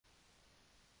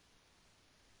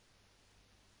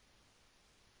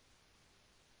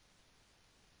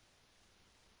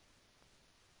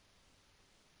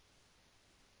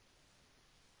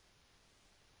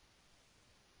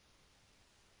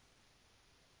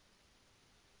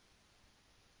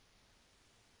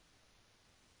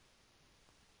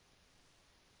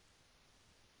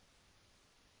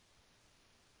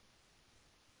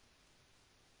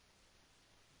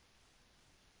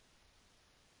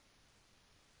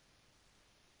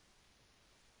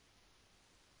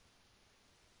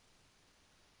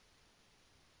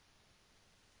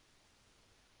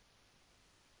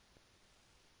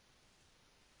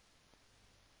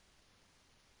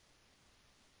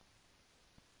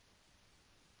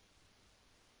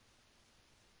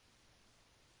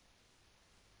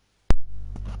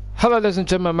Hello ladies and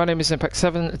gentlemen, my name is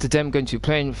Impact7. Today I'm going to be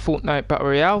playing Fortnite Battle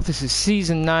Royale. This is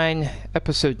Season 9,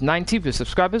 Episode 90 for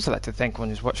subscribers. I'd like to thank everyone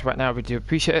who's watching right now. I really do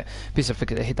appreciate it. Please don't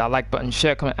forget to hit that like button,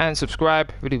 share, comment and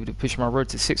subscribe. Really would push my road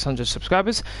to 600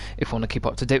 subscribers. If you want to keep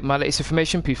up to date with my latest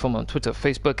information, please follow me on Twitter,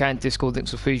 Facebook and Discord.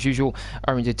 Links are free as usual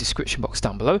are in the description box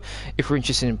down below. If you're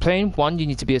interested in playing, one, you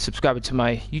need to be a subscriber to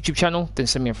my YouTube channel. Then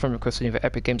send me a friend request on either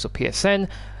Epic Games or PSN.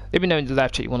 Let me know in the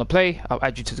live chat you want to play. I'll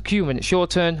add you to the queue. When it's your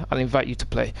turn, I'll invite you to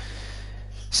play.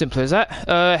 Simple as that.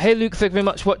 Hey Luke, thank you very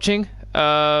much for watching.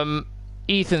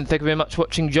 Ethan, thank you very much for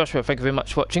watching. Joshua, thank you very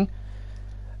much for watching.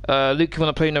 Luke, you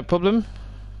want to play? No problem.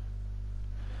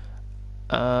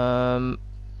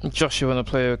 Joshua, want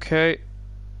to play? Okay.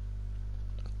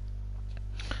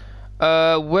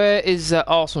 Where is that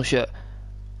Arsenal shirt?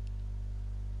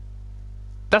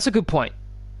 That's a good point.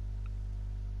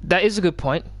 That is a good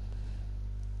point.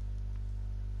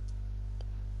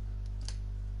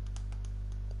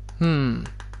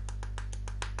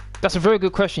 That's a very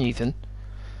good question, Ethan.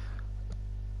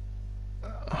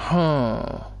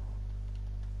 I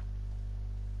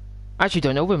actually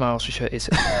don't know where my Arsenal shirt is.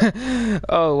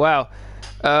 Oh wow.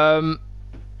 I'll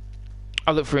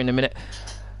look for it in a minute.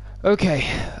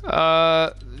 Okay.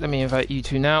 Let me invite you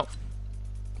two now.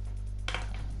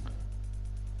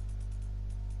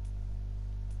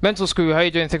 Mental Screw, how are you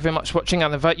doing? Thank you very much for watching.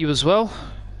 I'll invite you as well.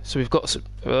 So we've got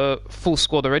full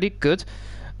squad already. Good.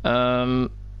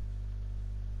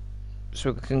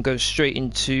 So we can go straight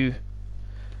into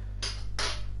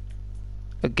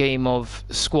a game of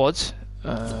squads.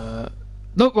 No,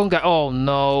 wrong guy. Oh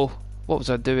no, what was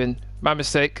I doing? My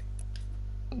mistake.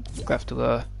 I have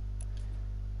to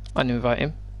uninvite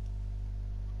him.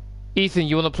 Ethan,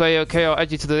 you want to play? Okay, I'll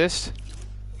add you to the list.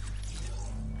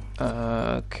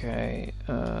 Okay.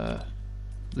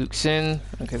 Luke's in.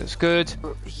 Okay, that's good.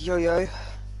 Yo yo.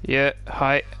 Yeah.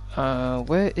 Hi.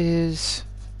 Where is?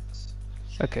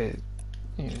 Okay.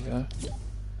 Here we go.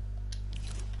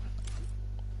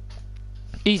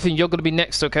 Ethan, you're gonna be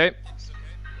next, okay?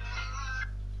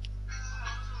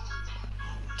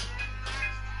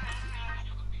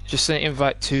 Just send an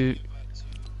invite to.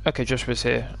 Okay, Joshua's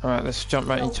here. All right, let's jump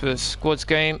right into a squads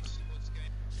game.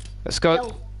 Let's go.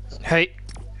 Yo. Hey.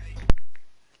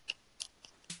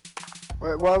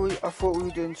 Wait, why we? I thought we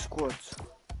were doing squads.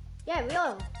 Yeah, we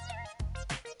are.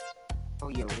 Oh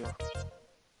yeah, we are.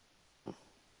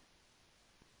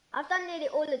 I've done nearly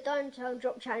all the downtown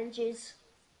drop challenges.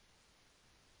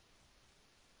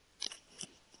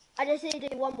 I just need to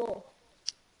do one more.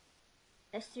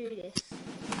 Let's do this.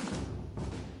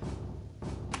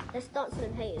 Let's dance to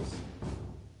them haters.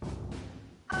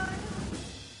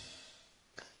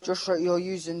 Joshua, you're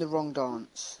using the wrong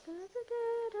dance.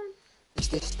 It's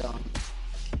this dance.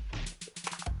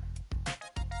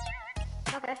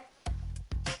 Okay.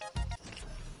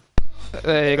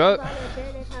 There you go.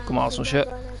 Come on, Arsenal shirt.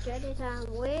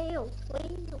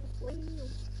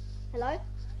 Hello?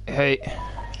 Hey.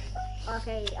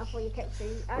 Okay, I thought you kept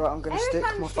saying. Right, I'm gonna stick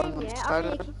my phone on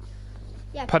silent.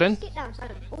 Yeah, Pardon? skip down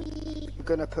silent. I'm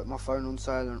gonna put my phone on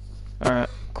silent. Alright,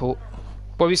 cool.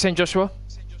 What were you saying, Joshua?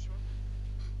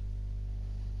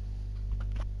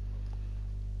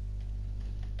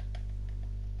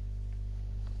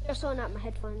 Just on out my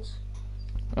headphones.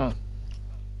 Oh.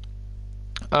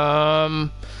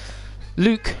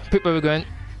 Luke, pick where we're going.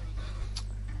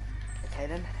 Okay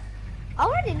then. I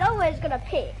already know where it's gonna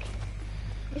pick.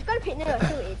 It's gonna pick near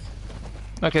Tilted.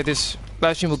 Okay, this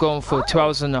live stream will go on for 2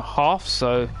 hours and a half,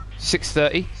 so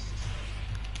 6:30.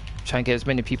 Try and get as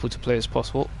many people to play as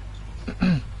possible.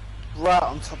 Right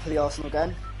on top of the Arsenal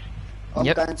game. I'm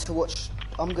Yep. going to watch.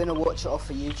 I'm gonna watch it off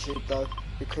of YouTube though,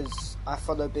 because I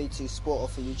follow BT Sport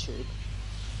off of YouTube.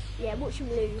 Yeah, watch him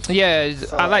lose. Yeah,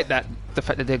 I like that. The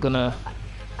fact that they're gonna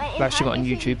live stream it on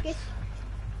Impact, YouTube.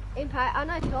 Impact, I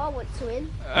know who I want to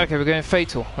win. Okay, we're going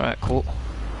Fatal. Alright, cool.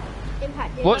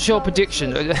 Impact. What's your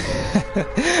prediction?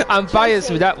 I'm biased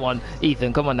with that one,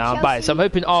 Ethan. Come on now, I'm biased. I'm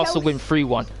hoping Arsenal win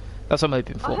 3-1. That's what I'm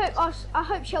hoping for. I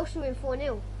hope Chelsea win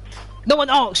 4-0. No one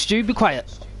asked you. Be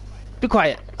quiet. Be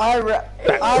quiet. Back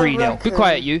 3-0. Be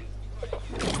quiet, you.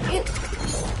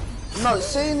 No,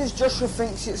 seeing as Joshua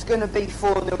thinks it's going to be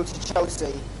 4-0 to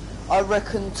Chelsea, I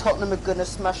reckon Tottenham are going to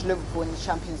smash Liverpool in the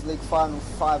Champions League final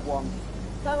 5-1.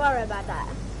 Don't worry about that.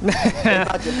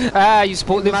 Ah, you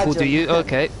support Liverpool, do you?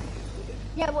 Okay.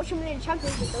 Yeah, watch him win the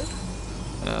Champions League though.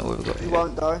 What have we got You here?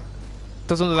 won't though.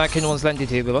 Doesn't look like anyone's landed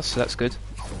here with us, so that's good.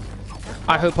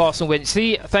 I hope Arsenal win.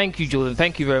 See, thank you, Jordan.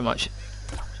 Thank you very much.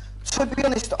 To be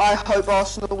honest, I hope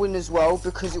Arsenal win as well,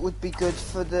 because it would be good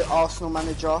for the Arsenal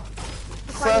manager.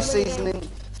 First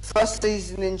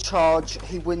season in charge,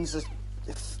 he wins a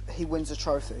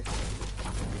trophy.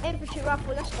 Infantry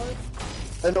rifle, let's go.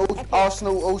 And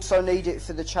Arsenal also need it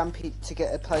for the champion to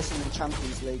get a place in the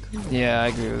Champions League. Yeah, I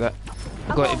agree with that. I've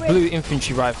I've got a got blue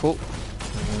infantry rifle.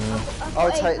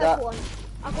 I'll take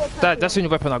that. That's the only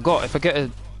weapon I got. If I get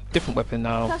a different weapon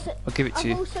now, I'll give it to I've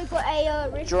you. also got a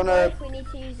wrist Do you wanna- if we need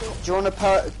to use it. Do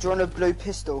you want a blue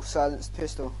pistol, silenced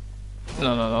pistol?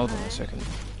 No, hold on a second.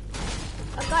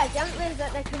 Oh, guys, don't realize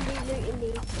that they can be looting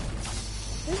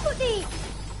these. Who's got the...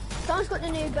 Someone's got the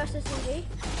new burst SMG.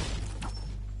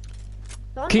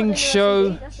 King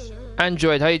Show,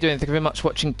 Android, how you doing? Thank you very much for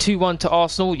watching. 2-1 to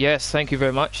Arsenal. Yes, thank you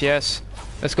very much. Yes.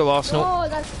 Let's go Arsenal. Oh,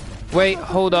 that's Wait,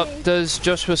 hold up. Does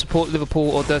Joshua support Liverpool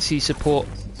or does he support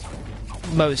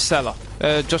Mo Salah?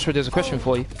 Joshua, there's a question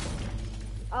for you.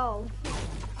 Oh.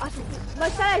 My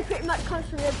salary pretty much comes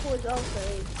from Liverpool as well,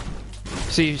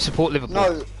 So you support Liverpool?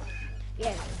 No.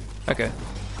 yeah. Okay.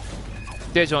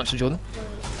 There's your answer, Jordan.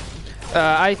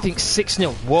 I think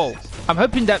 6-0. Whoa. I'm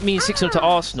hoping that means 6-0 to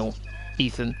Arsenal,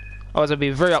 Ethan. Otherwise I'd be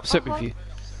very upset with you.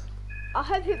 I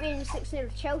hope it means 6-0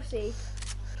 to Chelsea.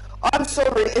 I'm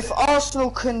sorry, if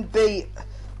Arsenal can beat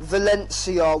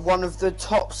Valencia, one of the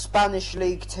top Spanish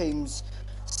league teams,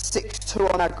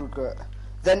 6-2 on aggregate,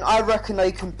 then I reckon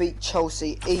they can beat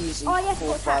Chelsea easy, Oh yes,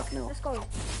 4-5-0. let's go.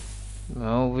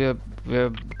 Well, we're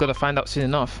gonna find out soon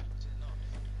enough.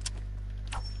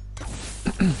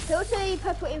 So also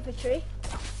purple infantry.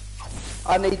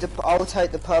 I'll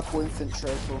take the purple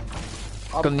infantry.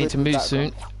 I'm Gonna need good to with move that soon.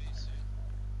 gun.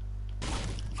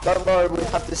 Don't worry, we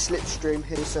have the slipstream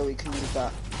here so we can use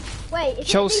that. Wait, is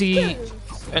Chelsea it these two?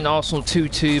 and Arsenal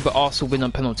 2-2, but Arsenal win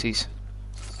on penalties.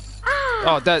 Ah!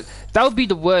 Oh, that would be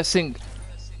the worst thing.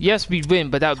 Yes, we win,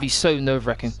 but that would be so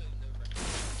nerve-wracking.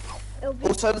 It'll be...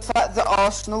 Also, the fact that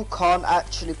Arsenal can't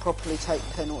actually properly take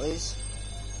penalties.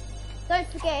 Don't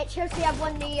forget, Chelsea have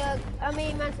won the.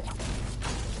 Man.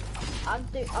 I'm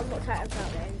not talking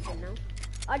about anything now.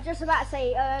 I was just about to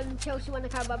say Chelsea won the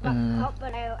Carabao Cup,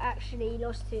 but they actually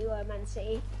lost to Man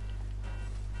City.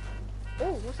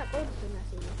 Oh, what's that goal from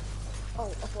that season? Oh, I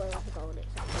thought it was a goal on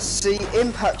it. See,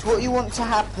 Impact, what you want to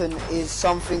happen is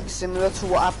something similar to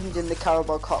what happened in the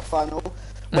Carabao Cup final,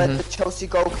 where the Chelsea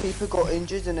goalkeeper got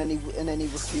injured and then he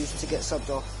refused to get subbed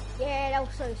off. Yeah, that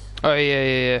was so. Oh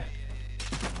yeah.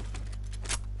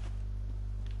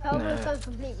 That was so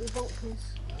completely bonkers.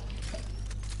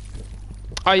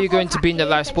 Are you going to be in the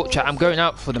live sport chat? I'm going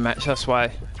out for the match, that's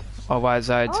why. Otherwise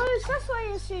I'd... Oh, that's why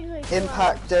you're streaming.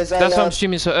 Impact, there's a... That's why I'm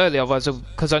streaming so early, otherwise,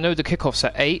 because I know the kickoff's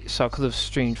at 8, so I could have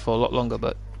streamed for a lot longer,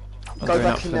 but... I'm Go going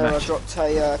out back for in the there, I match. dropped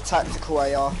a tactical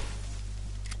AR.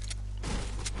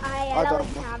 I don't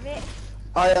don't know. have it.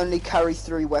 I only carry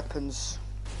 3 weapons.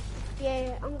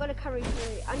 Yeah, I'm gonna carry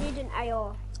 3. I need an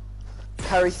AR.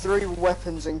 Carry 3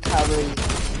 weapons and carry...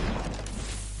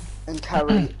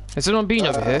 Has anyone been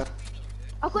over here?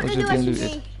 I've got Or the is new it being SMG.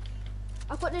 looted?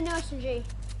 I've got the new SMG.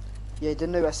 Yeah, the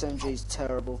new SMG is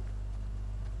terrible.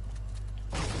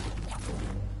 I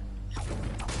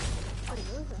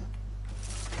don't know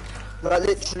that. But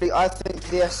literally, I think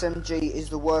the SMG is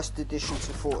the worst addition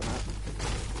to Fortnite.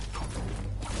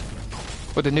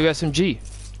 What, the new SMG?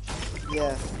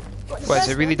 Yeah. What, the Why, is first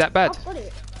it really one? that bad? I've got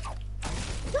it.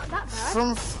 It's not that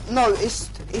bad. No,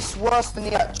 it's worse than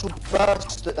the actual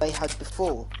burst that they had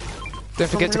before. Don't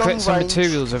forget to long collect some range-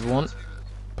 materials, everyone.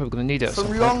 Probably gonna need it at some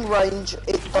From point. long range,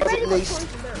 it does I've at only got least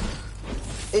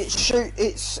 20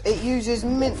 now. it uses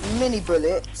mini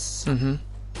bullets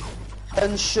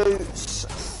and shoots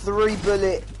 3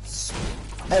 bullets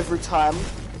every time.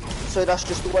 So that's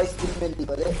just a waste of mini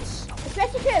bullets. It's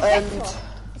basically a And- vector.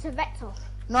 It's a vector.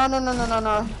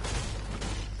 No.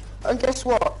 And guess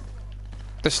what?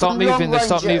 They start From long moving, they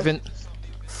start range, moving.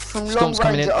 From Storm's long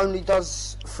coming range, in. it only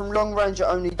does. From long range, it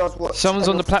only does what? Someone's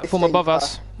 10 on the or platform 15 above per-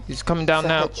 us. He's coming down for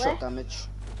now. headshot Where? damage.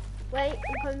 Wait,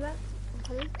 I'm coming back. I'm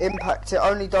coming. Impact, it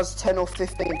only does 10 or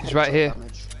 15 He's right headshot here.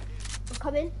 damage. I'm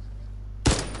coming.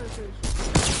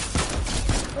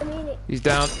 Let me in it. He's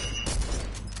down.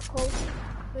 Cool.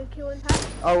 We kill impact.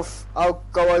 I'll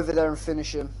go over there and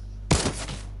finish him.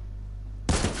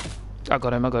 I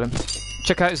got him.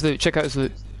 Check out his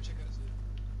loot,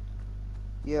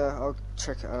 Yeah, I'll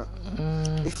check it out.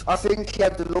 I think he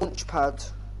had the launch pad.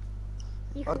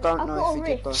 You I can- don't I've know got if a he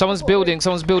did rift. though. Someone's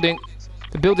building.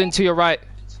 The building to your right.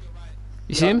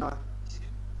 You see him? No.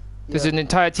 There's Yeah. an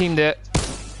entire team there.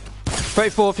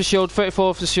 34 for shield,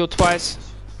 34 for shield twice.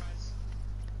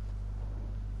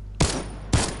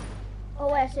 Oh,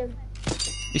 where's him?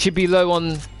 You should be low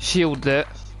on shield there.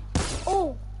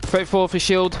 Oh, 34 for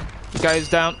shield. The guy is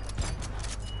down.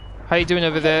 How you doing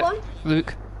over hit there, one.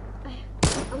 Luke?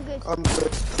 I'm good. I'm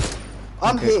good.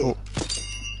 I'm Okay, here. cool.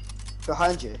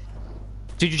 Behind you.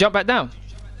 Did you jump back down?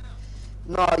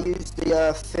 No, I used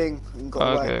the thing and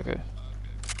got away. Okay.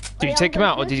 Did you take him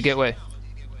out or did you get away?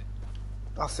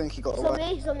 I think he got He's away. on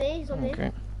me, he's on me, he's on me.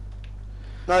 Okay.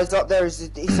 No, he's up there.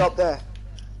 He's up there.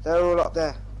 They're all up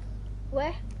there.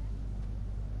 Where?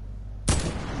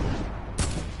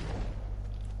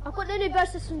 I've got the new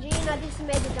burst SMG and I did some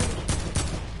major damage.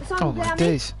 There's someone Oh my behind me.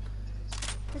 days.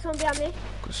 There's someone behind me.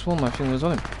 I could sworn my thing was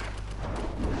on him.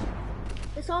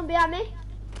 There's someone behind me.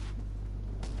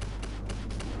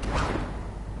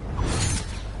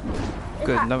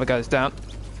 Good, another guy's down.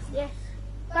 Yes.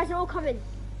 Guys are all coming.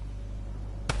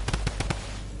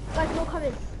 Guys are all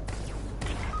coming.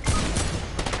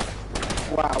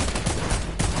 Wow.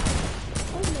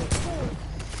 Oh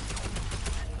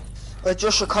my god.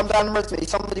 Joshua, come down and res me.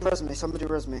 Somebody res me. Somebody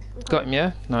res me. Got him,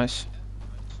 yeah? Nice.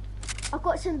 I've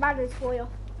got some batteries for you.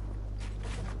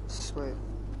 Sweet.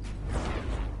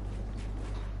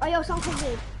 Oh yo, someone comes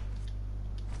in.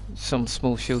 Some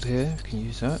small shield here, you can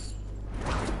use that.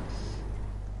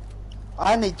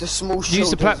 I need the small shield.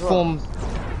 Use the as well.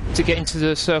 platform to get into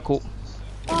the circle.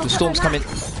 Oh, The storm's coming.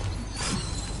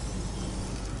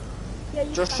 Yeah,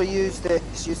 you Joshua, use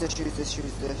this. Use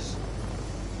this.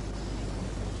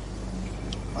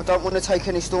 I don't want to take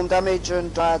any storm damage,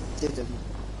 and I didn't.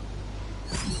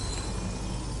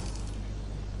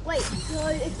 Wait, so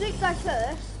if Luke goes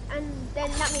first, and then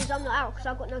that means I'm not out because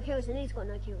I've got no kills and he's got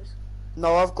no kills.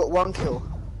 No, I've got 1 kill.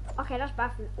 Okay, that's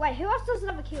bad for me. Wait, who else doesn't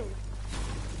have a kill?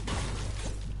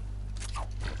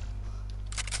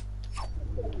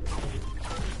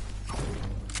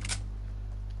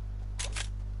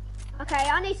 Okay,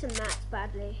 I need some mats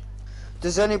badly.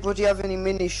 Does anybody have any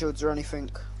mini shields or anything?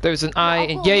 There's an eye.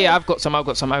 I've got Yeah, a yeah, rift. I've got some.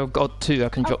 I've got 2. I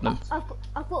can drop them.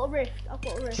 I've got a rift.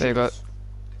 There you go.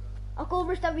 I've got a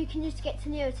rift that we can use to get to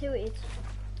near to it.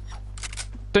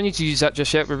 Don't need to use that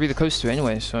just yet. We're really close to it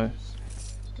anyway, so.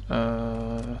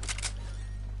 No,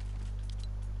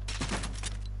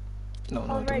 I've don't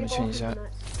already need to got use that.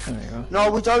 mats. There you go.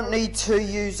 No, we don't need to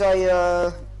use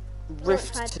a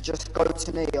rift Pad. to just go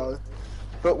to Neo,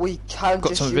 but we can Got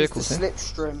just some use vehicles the here.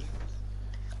 slipstream.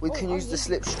 We can oh, use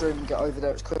the yeah. slipstream and get over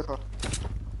there. It's quicker.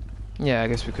 Yeah, I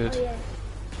guess we could. Oh yeah.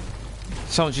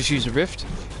 Someone just used a rift.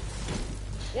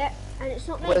 Yeah, and it's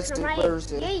not me, Where's 'cause the- I'm where right.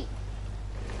 is it? Yeet.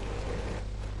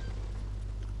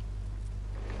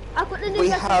 I've got the new We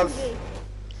best have- SMG.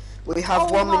 We have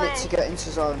Oh 1 minute my. to get into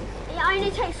zone. It only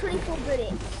takes 24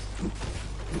 bullets.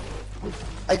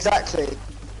 Exactly.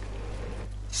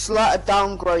 Slight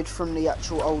downgrade from the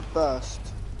actual old burst.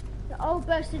 The old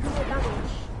burst did more damage.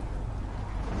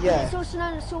 Yeah. It's also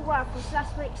known as assault rifle, so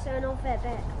that makes it an unfair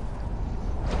bet.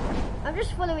 I'm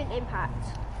just following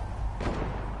impact.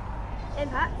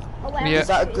 Impact? Oh wait, Yeah. Is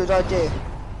that a good idea?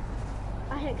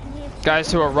 I don't can hear. Guys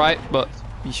to our right, but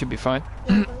you should be fine.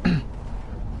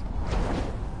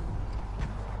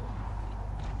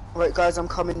 Wait, guys, I'm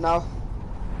coming now.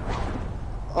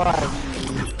 Alright.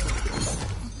 I'm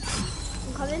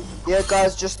coming. Yeah,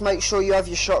 guys, just make sure you have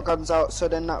your shotguns out, so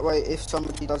then that way, if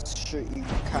somebody does shoot you, you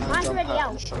can Mine's jump already out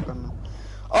out. and shotgun them.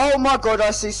 Oh my god,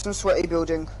 I see some sweaty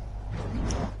building.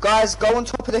 Guys, go on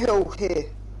top of the hill here.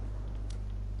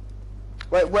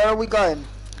 Wait, where are we going?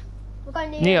 We're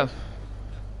going near. Neo,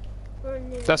 We're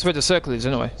near. that's where the circle is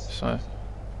anyway. So,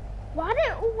 Why are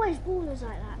there always ballers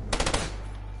like that?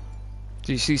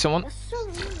 do you see someone? That's so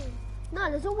annoying. No,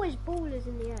 there's always ballers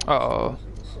in the air. Uh oh.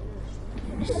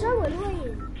 It's so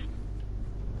annoying.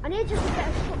 I need just a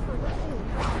better shotgun.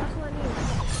 That's what I need.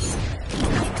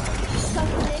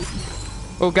 Someone in.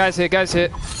 Oh, guys here, guys here.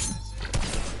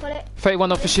 Got it.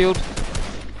 31 off the shield.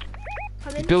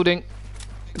 Come in. Building.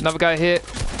 Another guy here.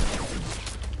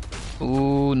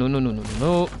 Ooh,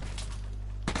 no.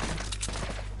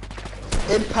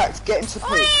 Impact, get into peak.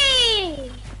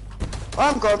 Oi!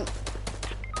 I'm gone.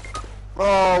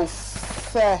 Oh,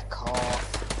 feck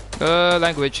off.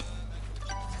 Language.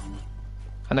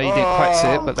 I know you didn't quite see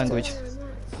it, but language.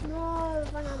 No,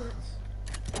 bananas.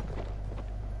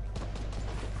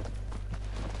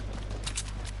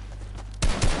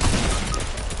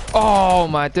 Oh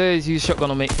my days, you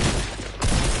shotgun on me.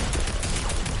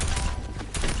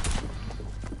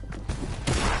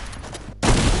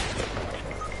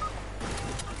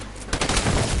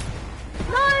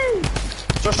 No!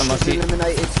 Josh is Unlucky.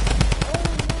 eliminated.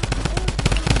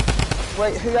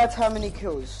 Wait, who had how many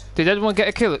kills? Did everyone get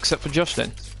a kill except for Josh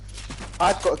then?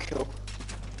 I've got a kill.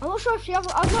 I'm not sure if the other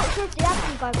guy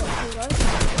got a kill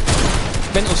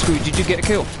though. Mental Screw, did you get a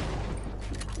kill?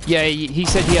 Yeah, he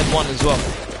said he had 1 as well.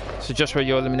 So Joshua,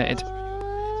 you're eliminated.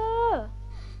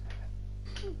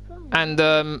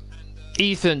 And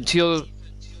Ethan, to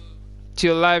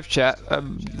your live chat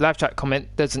comment,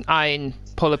 there's an eye in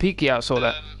Polapiki, I saw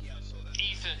that.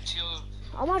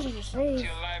 I might just leave.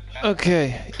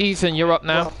 Okay, Ethan, you're up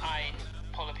now.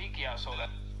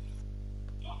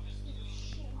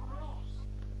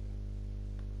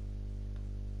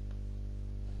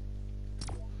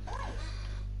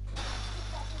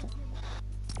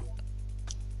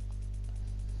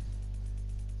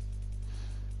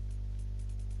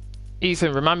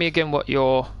 Ethan, remind me again what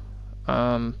your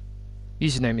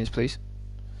username is, please.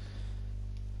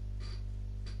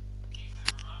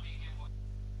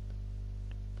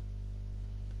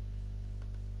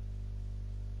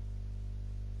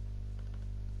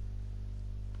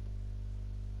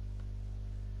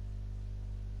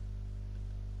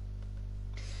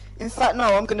 In fact, no,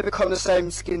 I'm going to become the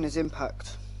same skin as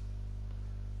Impact.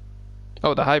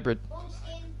 Oh, the hybrid.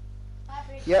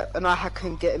 Yep, and I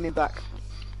can get him in back.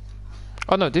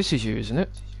 Oh no, this is you, isn't it?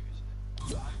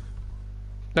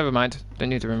 Never mind. Don't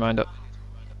need a reminder.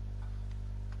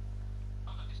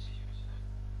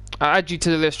 I add you to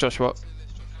the list, Joshua.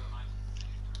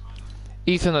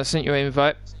 Ethan, I sent you an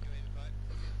invite.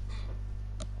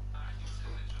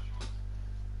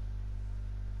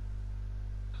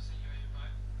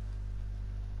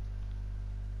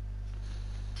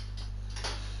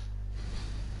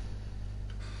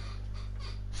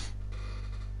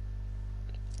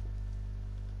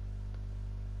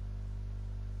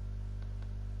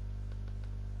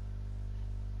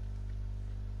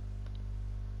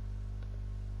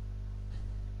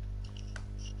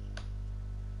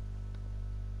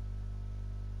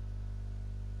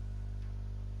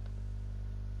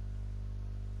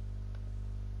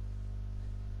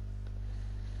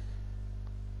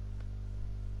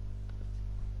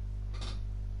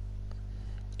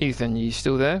 Ethan, you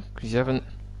still there? Because you haven't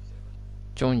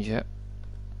joined yet.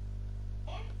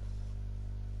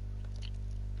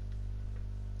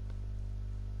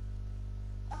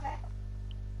 Okay.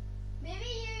 Maybe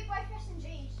you both SMGs.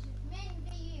 Me and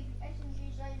you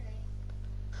SMGs only.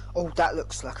 Oh, that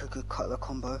looks like a good colour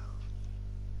combo.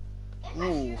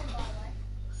 Ooh.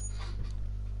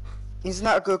 Isn't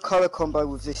that a good colour combo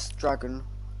with this dragon?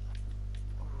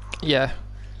 Yeah.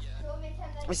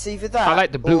 It's either that. I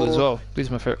like the blue or as well. Blue's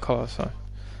my favourite colour, so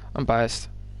I'm biased.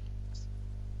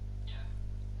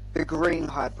 the green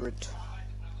hybrid.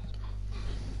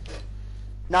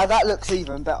 Now that looks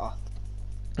even better.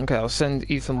 Okay, I'll send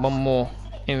Ethan one more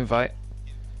invite.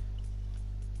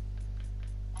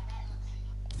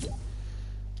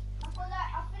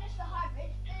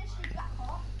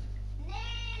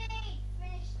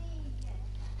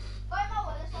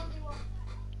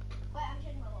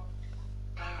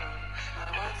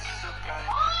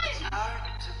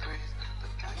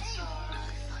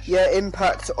 Yeah,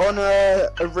 Impact on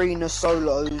arena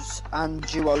solos and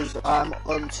duos. I'm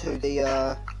onto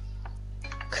the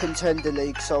contender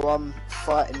league, so I'm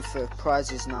fighting for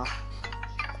prizes now.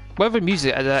 Whatever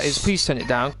music that is, please turn it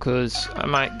down because I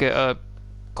might get a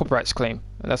copyrights claim,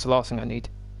 and that's the last thing I need.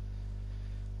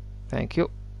 Thank you.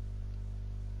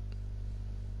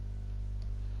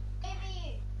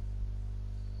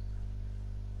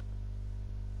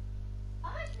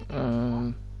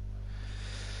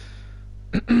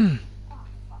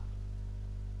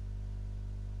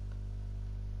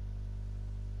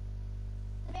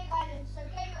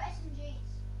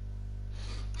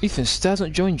 Ethan still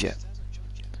hasn't joined yet.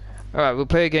 Alright, we'll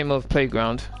play a game of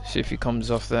Playground, see if he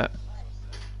comes off that.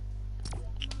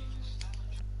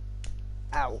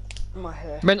 Ow, my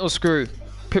hair. Mental screw.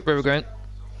 Pit where we're going.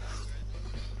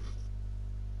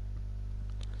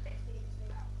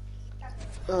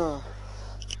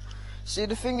 See,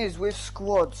 the thing is, with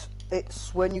squads,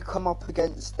 it's when you come up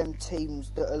against them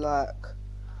teams that are like...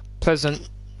 Pleasant.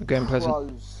 We're going Pleasant.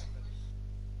 Pros.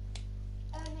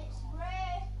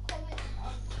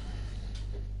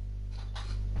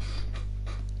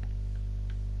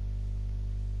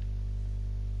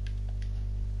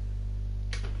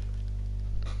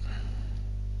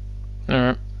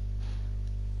 Alright.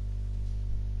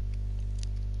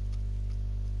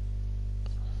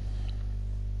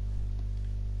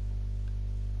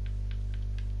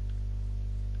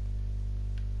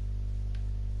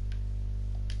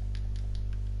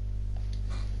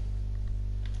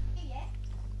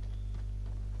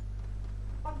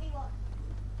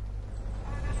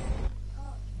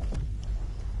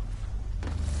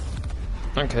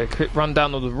 Okay, quick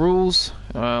rundown of the rules.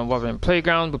 While we're in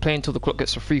Playground, we're playing until the clock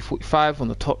gets to 3:45 on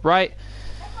the top right.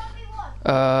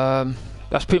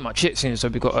 That's pretty much it, seeing as though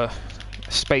we've got a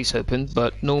space open,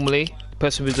 but normally the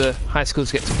person with the high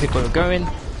skills gets to pick where we're going,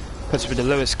 the person with the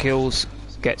lowest skills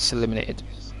gets eliminated.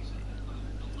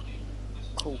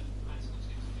 Cool.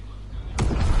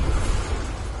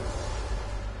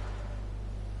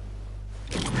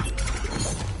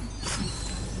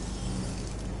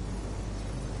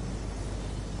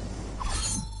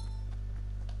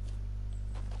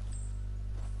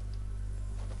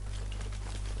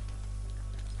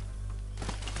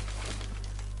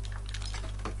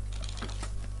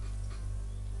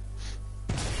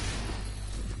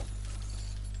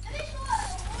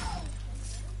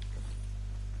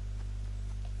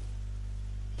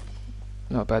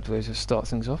 Not a bad way to start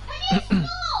things off.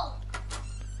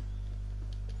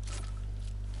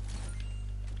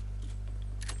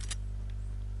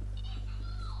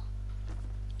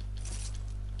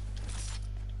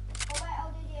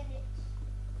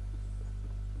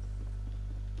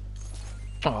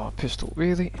 Oh, pistol,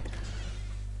 really?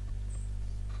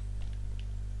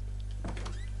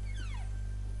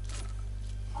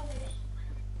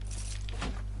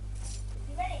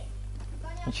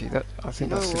 Actually, I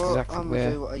think that's exactly I'm where.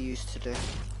 gonna do what I used to do. I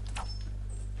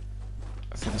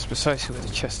think that's precisely where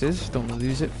the chest is. Don't want to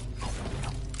lose it.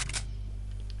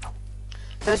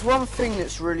 There's one thing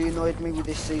that's really annoyed me with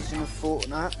this season of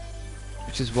Fortnite.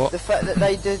 Which is what? The fact that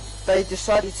they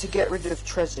decided to get rid of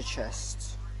treasure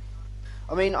chests.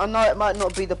 I mean, I know it might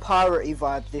not be the piratey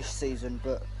vibe this season,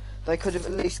 but they could have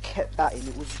at least kept that in.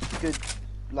 It was a good,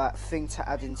 like, thing to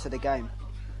add into the game.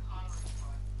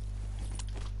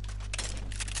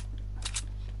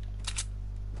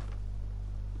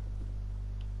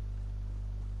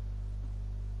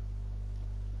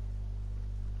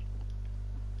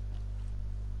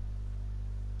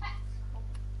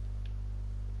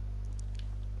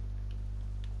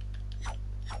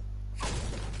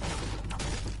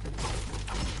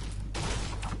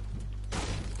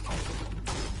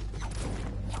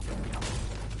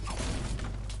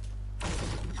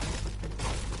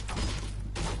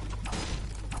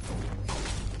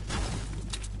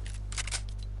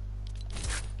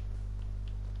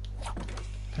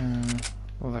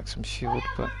 Well, like some shield,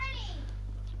 but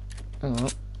oh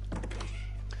well.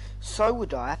 So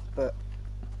would I, but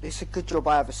it's a good job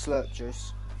I have a slurp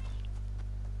juice.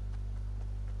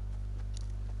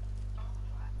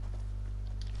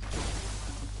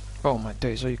 Oh my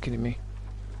days, are you kidding me?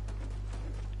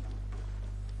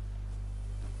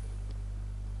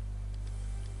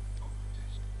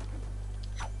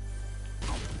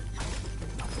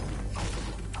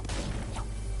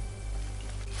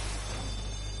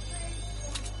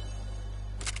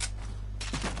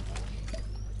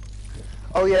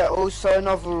 Oh yeah, also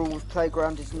another rule with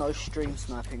Playground is no stream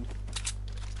sniping.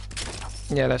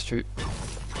 Yeah, that's true.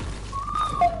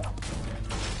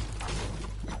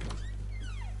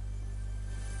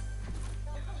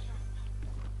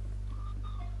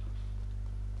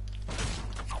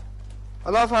 I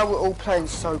love how we're all playing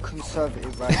so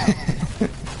conservative right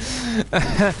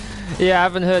now. Yeah, I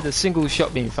haven't heard a single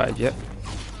shot being fired yet.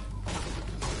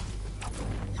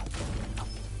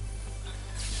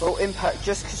 Well, Impact,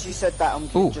 just because you said that, I'm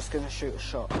just going to shoot a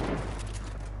shot.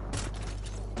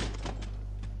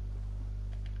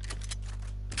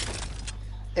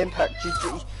 Impact,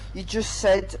 you just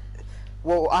said,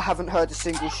 well, I haven't heard a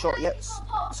single shot yet,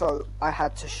 so I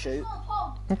had to shoot.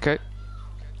 Okay.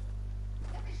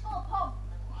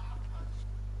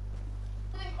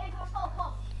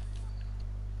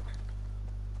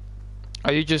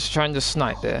 Are you just trying to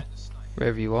snipe there,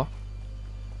 wherever you are?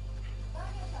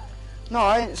 No,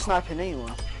 I ain't sniping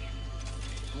anyone.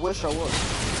 Wish I was.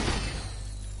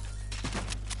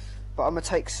 But I'm gonna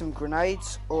take some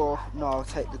grenades, or no, I'll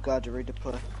take the guard to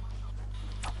redeploy.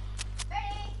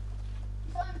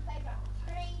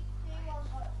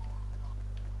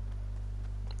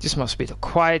 This must be the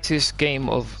quietest game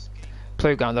of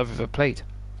Playground I've ever played.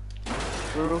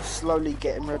 We're all slowly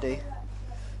getting ready.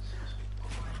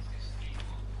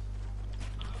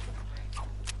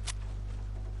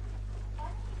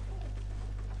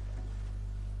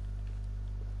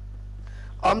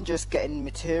 I'm just getting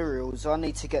materials. I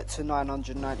need to get to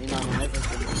 999 on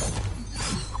everything.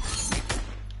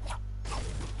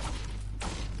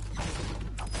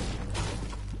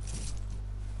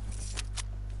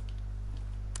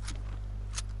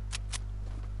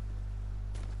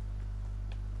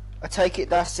 I take it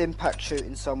that's Impact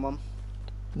shooting someone.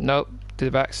 Nope, did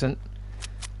it by accident.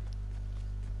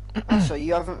 So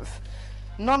you haven't...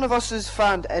 None of us has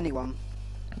found anyone.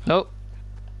 Nope.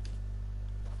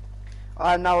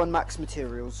 I am now on max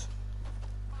materials.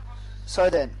 So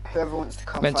then, whoever wants to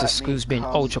come Mental fight school's me, being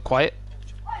ultra quiet.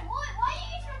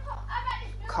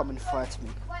 come and fight me.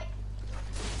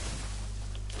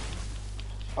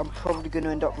 I'm probably going to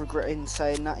end up regretting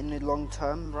saying that in the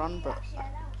long-term run, but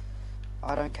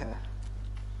I don't care.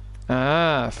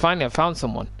 Ah, finally I found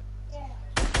someone.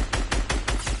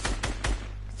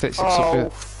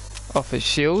 36 off his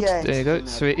shield. Yeah, there you go.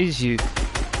 So it is you.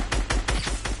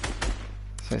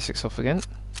 36 off again.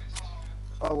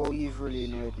 Oh well, you've really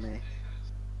annoyed me.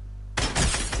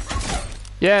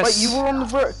 Yes. Wait, you were on the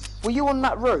roof? Were you on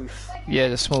that roof? Yeah,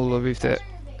 the small roof there.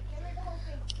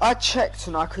 I checked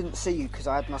and I couldn't see you because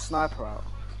I had my sniper out.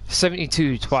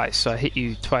 72 twice, so I hit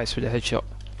you twice with a headshot.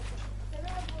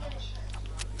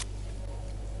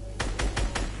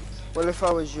 Well, if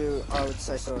I was you, I would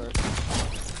say sorry.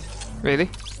 Really?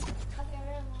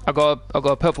 I got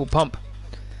a purple pump.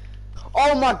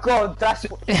 Oh my god, that's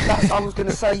I was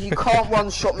gonna say, you can't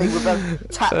one-shot me with a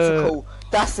tactical.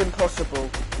 That's impossible.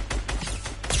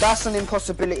 That's an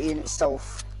impossibility in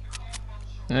itself.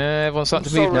 Everyone's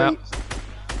starting to move now.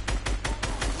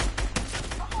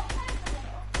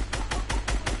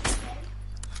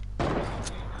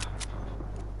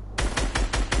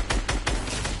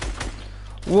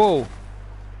 Whoa!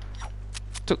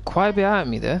 Took quite a bit out of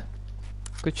me there.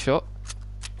 Good shot.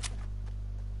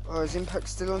 Oh, is Impact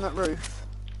still on that roof?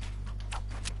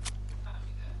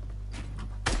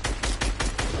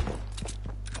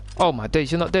 Oh my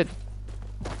days, you're not dead.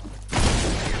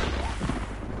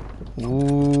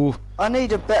 Ooh. I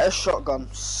need a better shotgun,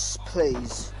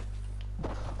 please.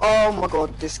 Oh my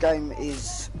god, this game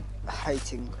is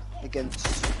hating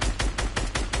against.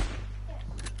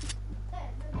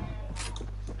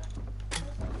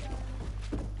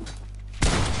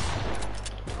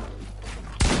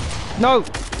 No!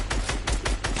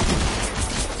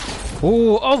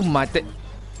 Oh my day.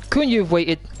 Couldn't you have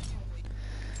waited?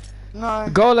 No.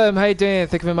 Golem, how you doing?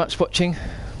 Thank you very much for watching.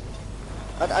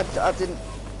 I didn't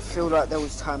feel like there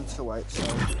was time to wait, so.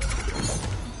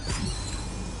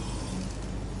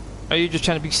 Are you just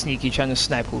trying to be sneaky, trying to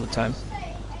snipe all the time?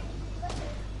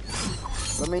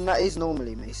 I mean, that is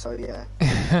normally me, so yeah.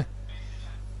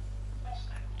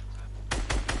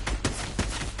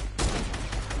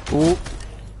 Ooh.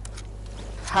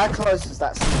 How close is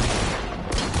that?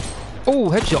 Oh,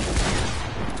 headshot.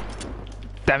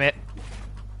 Damn it.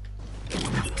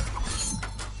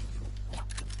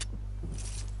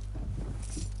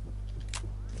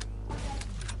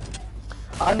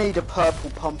 I need a purple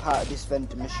pump out of this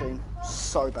vending machine.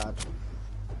 So bad.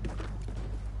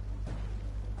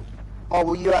 Oh,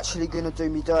 were you actually going to do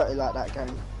me dirty like that,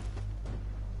 game?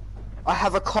 I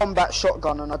have a combat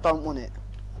shotgun and I don't want it.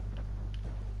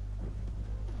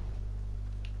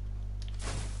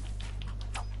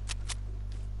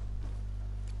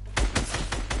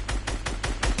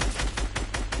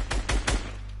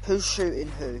 Who's shooting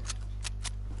who?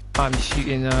 I'm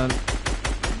shooting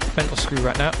mental screw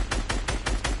right now.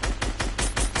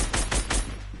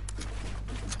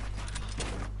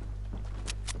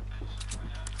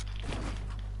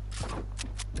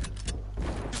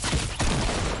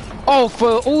 Oh,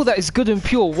 for all that is good and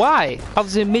pure, why? I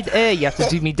was in mid-air, you have to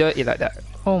do me dirty like that.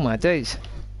 Oh my days.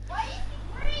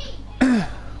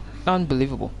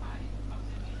 Unbelievable.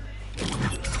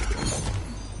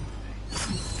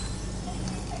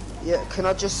 Yeah, can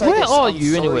I just say Where this? are I'm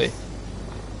you sorry. anyway?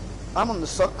 I'm on the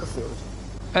soccer field.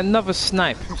 Another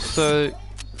snipe, so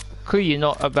clearly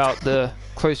not about the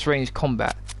close range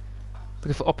combat.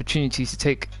 Looking for opportunities to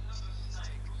take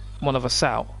one of us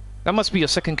out. That must be your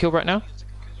second kill right now?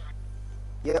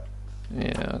 Yep.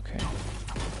 Yeah, okay.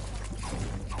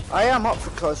 I am up for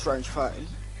close range fighting.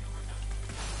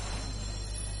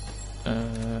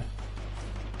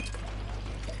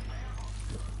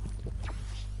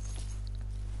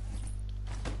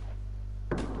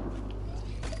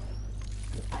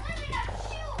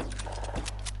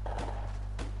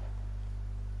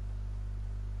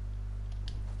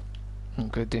 I'm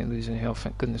good, didn't lose any health,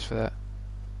 thank goodness for that.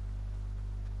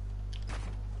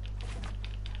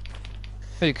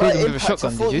 Oh, you killed him with a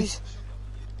shotgun, did you?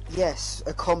 Yes,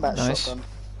 a combat Nice. shotgun.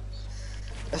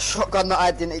 A shotgun that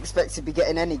I didn't expect to be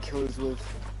getting any kills with.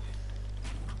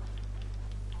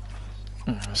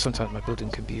 Sometimes my building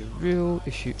can be a real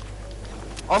issue.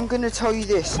 I'm gonna tell you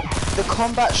this: the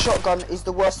combat shotgun is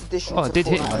the worst addition. Oh, to I did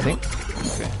hit him, Fortnite. I think.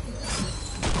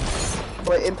 Okay.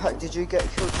 Wait, Impact, did you get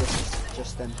killed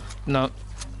just then? No.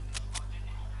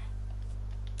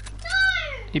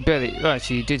 He barely. Oh,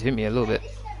 actually, he did hit me a little bit.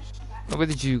 Oh, where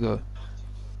did you go?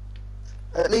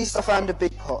 At least I found a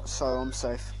big pot, so I'm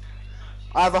safe.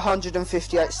 I have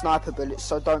 158 sniper bullets,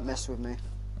 so don't mess with me.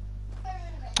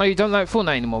 Oh, you don't like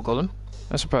Fortnite anymore, Golem?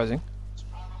 That's surprising.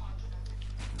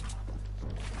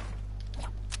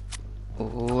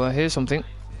 Oh, I hear something.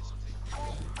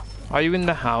 Are you in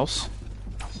the house?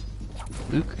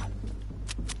 Luke?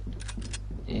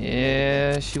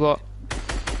 Yes, you are.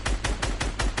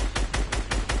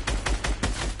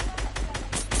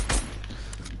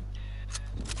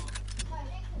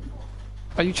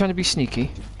 Are you trying to be sneaky?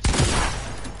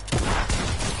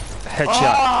 Headshot.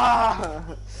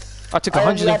 Ah! I took I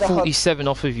only had 147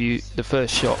 off of you the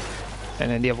first shot, and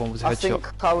then the other one was a I headshot.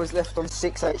 think I was left on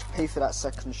 6 HP for that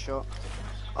second shot.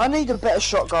 I need a better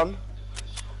shotgun.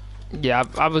 Yeah,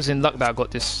 I was in luck that I got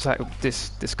this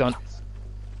gun.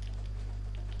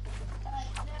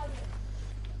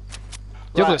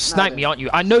 You're gonna snipe me, aren't you?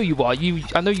 I know you are.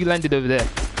 I know you landed over there.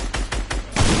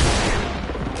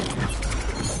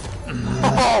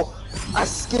 Oh! I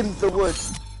skimmed the wood.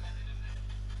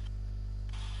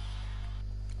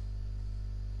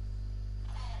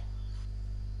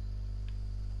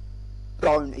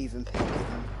 Don't even peek it.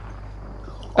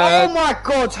 Oh my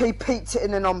god, he peeked it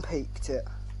and then unpeeked it.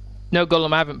 No,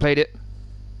 Gollum, I haven't played it.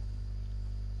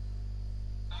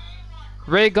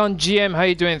 Raygun GM, how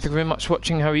you doing? Thank you very much for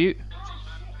watching. How are you?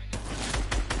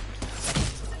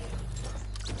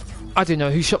 I don't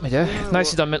know who shot me there.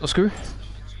 Nicely done, Mental Screw.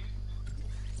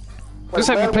 Looks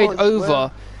like we played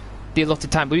over the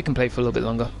allotted time, but we can play for a little bit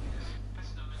longer.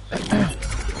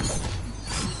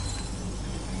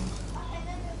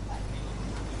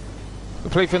 We'll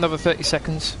play for another 30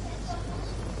 seconds.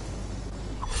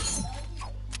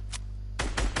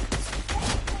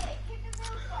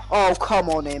 Oh, come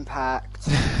on, Impact.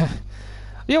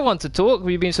 You don't want to talk, were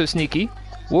you being so sneaky?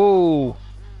 Whoa.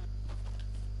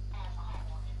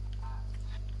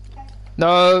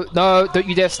 No, no, don't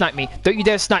you dare snipe me. Don't you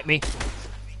dare snipe me.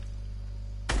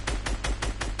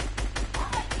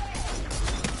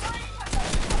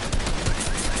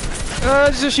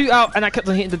 There's a shootout and I kept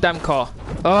on hitting the damn car.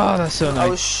 Oh, that's so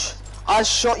nice. I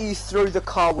shot you through the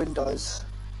car windows.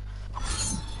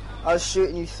 I was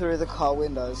shooting you through the car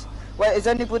windows. Wait, is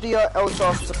anybody else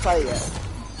asked to play yet?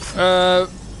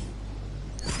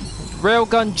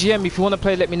 Railgun GM, if you want to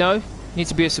play, let me know. You need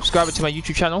to be a subscriber to my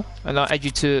YouTube channel, and I'll add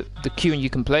you to the queue and you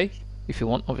can play, if you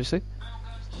want, obviously.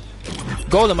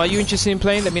 Golem, are you interested in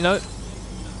playing? Let me know.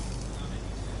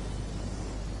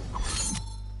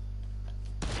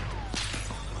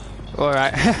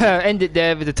 Alright, end it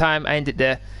there with the time, I end it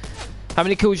there. How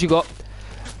many kills you got?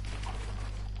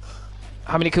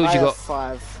 How many kills you got?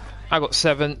 5. I got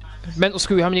 7. Mental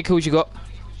Screw, how many kills you got?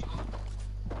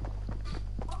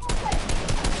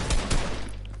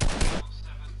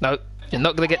 No, you're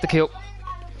not gonna get the kill.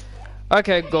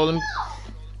 Okay, Golem.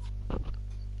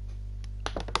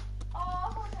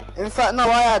 In fact, no,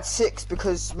 I had 6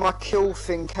 because my kill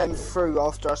thing came through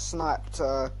after I sniped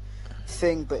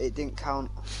thing, but it didn't count.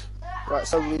 Right,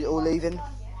 so we're all leaving?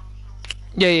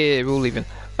 Yeah, we're all leaving.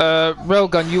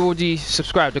 Railgun, you already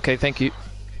subscribed. Okay, thank you.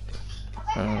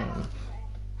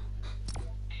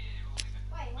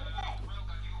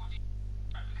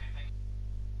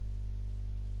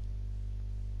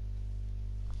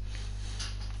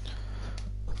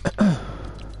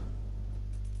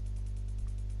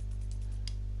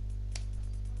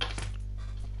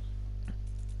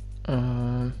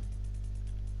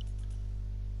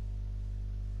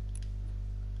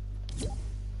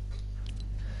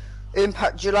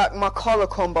 Impact, do you like my colour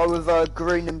combo with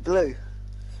green and blue?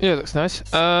 Yeah, looks nice.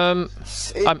 I'm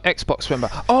Xbox member.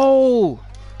 Oh,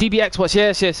 DB Xbox.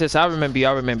 Yes. I remember you.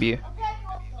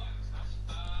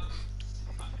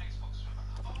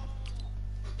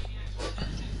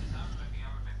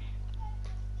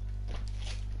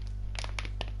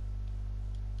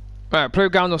 Alright,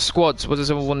 playground or squads? What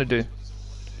does everyone want to do?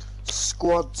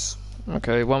 Squads.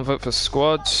 Okay, 1 vote for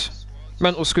squads.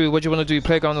 Mental Screw, what do you want to do?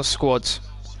 Playground or squads?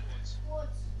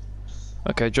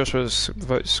 Okay, Joshua's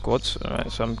vote squads.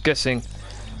 Alright, so I'm guessing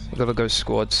we're gonna go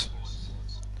squads.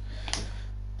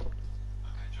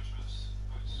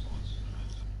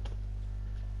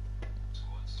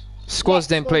 Squads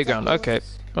then playground. Okay.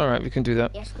 Alright, we can do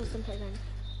that. Yeah, squads then playground.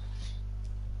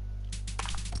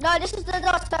 No, this is the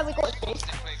last time we got to. Okay.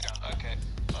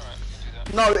 Alright,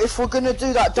 do that. No, if we're gonna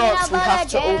do that dance, we have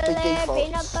to all be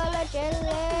defaults.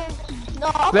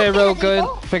 No, There, real good.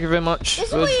 Thank you very much this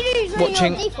is for what you do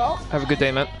watching. default. Have a good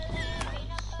day, man.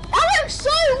 That looks so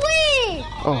weird!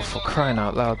 Oh, for crying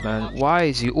out loud, man. Why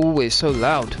is he always so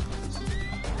loud?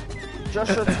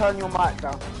 Joshua, turn your mic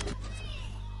down.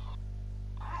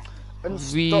 And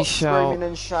We stop shall- screaming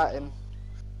and shouting.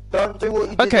 Don't do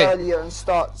what you did earlier and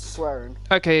start swearing.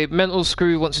 Okay, Mental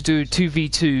Screw wants to do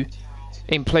 2v2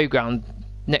 in playground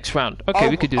next round. Okay,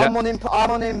 we could do that. I'm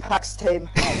on Impact's team.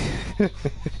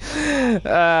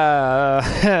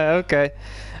 Okay.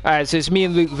 Alright, so it's me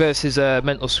and Luke versus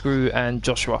Mental Screw and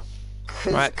Joshua.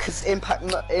 Right. Because Impact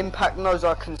knows Impact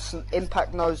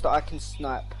knows that I can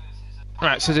snipe.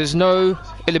 Alright, so there's no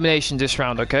elimination this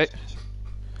round, okay?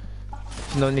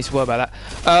 No need to worry about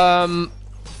that.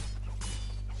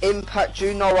 Impact,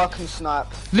 you know I can snipe.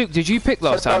 Luke, did you pick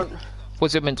last So time?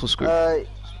 Was it Mental Screw?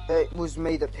 It was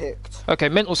me that picked. Okay,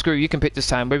 Mental Screw, you can pick this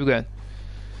time. Where are we going?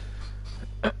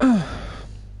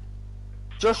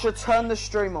 Joshua, turn the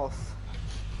stream off.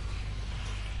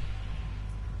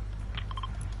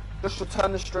 Joshua,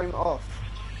 turn the stream off.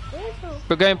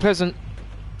 We're going Pleasant.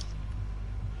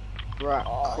 Right,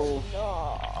 cool.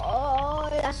 Oh,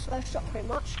 that's my shot pretty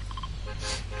much.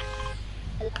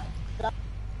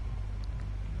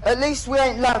 At least we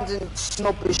ain't landing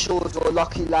Snobby Shores or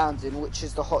Lucky Landing, which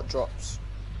is the hot drops.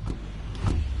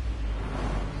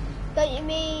 Don't you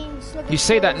mean Snobby You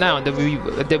say that Shores now, or-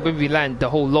 and then when we land, the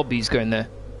whole lobby's going there.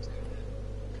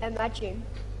 Imagine.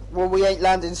 Well, we ain't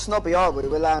landing Snobby, are we?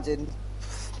 We're landing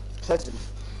Pleasant.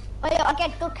 Oh yeah, I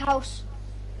get Duck House.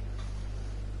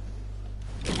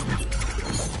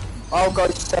 I'll go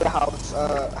to the house.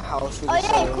 House with Oh the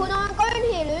yeah, siren. cool. Now I'm going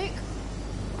here, Luke.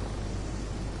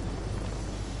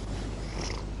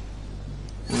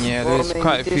 Yeah, Well, I there's mean,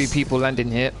 quite a few this- people landing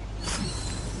here.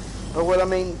 Oh, well, I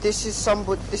mean, this is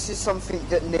something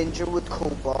that Ninja would call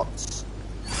bots.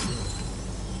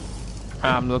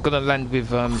 We're gonna land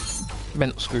with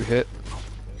mental screw here.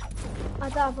 I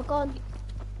don't have a gun.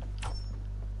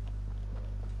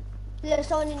 There's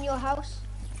someone in your house.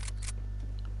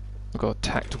 We've got a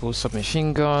tactical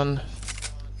submachine gun.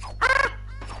 Ah!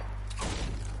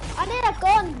 I need a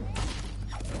gun.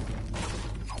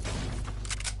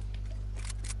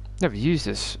 Never used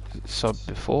this sub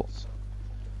before.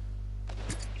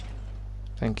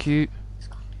 Thank you.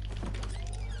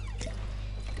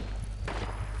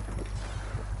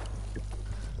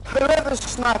 Whoever's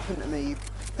sniping at me, you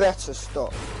better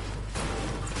stop.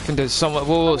 I think there's someone.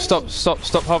 Whoa, stop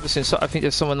harvesting. I think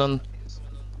there's someone on.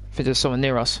 I think there's someone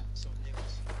near us.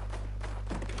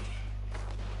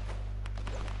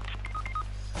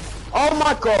 Oh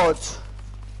my god!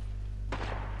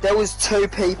 There was 2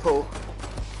 people.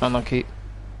 Unlucky.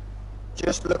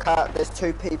 Just look out, there's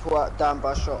 2 people out down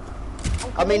by shop.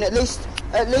 I mean, at least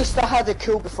I had a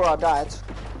kill before I died.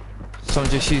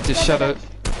 Someone just used the shadow.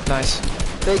 Nice.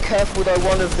 Be careful though,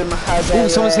 one of them has Ooh, a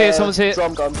someone's here.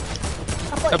 drum gun.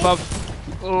 I've got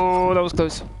Above. Oh, that was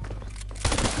close.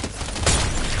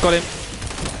 Got him.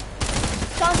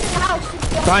 Someone's in the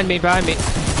house. Behind me.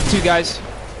 2 guys.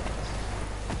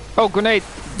 Oh, grenade.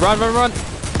 Run. Got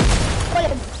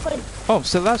him. Oh, I'm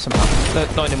still alive somehow. No,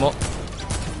 not anymore.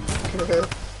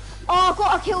 Oh, I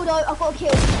got a kill though. I got a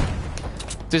kill.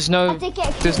 There's I no did get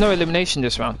a kill. there's no elimination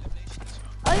this round.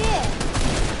 Oh yeah.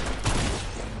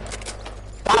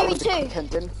 That was a 2v2. quick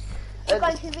ending. You're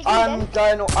going 2v2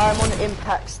 then? I'm on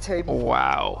Impact's team.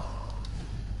 Wow.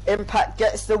 Impact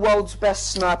gets the world's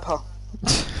best sniper.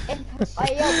 Oh,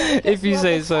 yeah, but If you your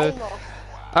say best so. aimer.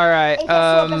 Alright, He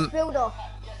gets your best builder.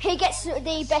 He gets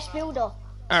the best builder.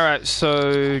 alright,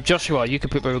 so Joshua, you can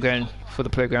pick where we're going for the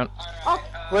playground. Oh,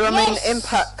 Well, I yes. mean,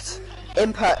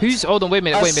 Impact. Who's hold on, wait a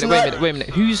minute.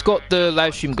 Who's got the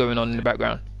live stream going on in the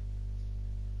background?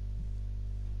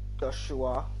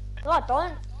 Joshua. No, I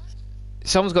don't.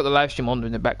 Someone's got the live stream on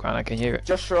in the background, I can hear it.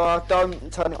 Joshua,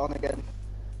 don't turn it on again.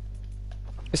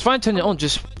 It's fine, turn it on,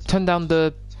 just turn down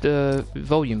the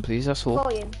volume, please, that's all.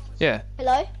 Volume. Yeah.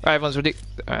 Hello? Alright, everyone's ready?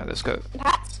 Alright, let's go.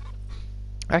 Impact?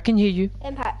 I can hear you.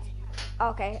 Impact.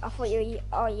 Okay, I thought you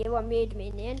unmuted me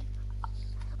in the end.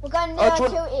 We're going Oh, to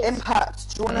do you want,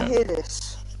 Impact, do you want to hear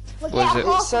this? We're What is getting it?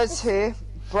 It half of says the- here,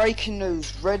 breaking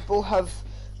news, Red Bull have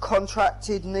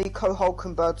contracted Nico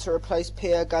Hulkenberg to replace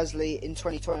Pierre Gasly in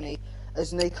 2020,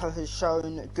 as Nico has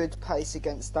shown good pace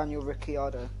against Daniel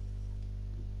Ricciardo.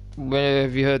 Where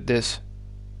have you heard this?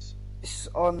 It's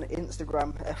on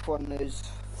Instagram, F1 News.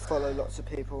 Follow lots of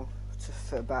people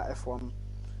about F1.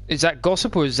 Is that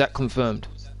gossip or is that confirmed?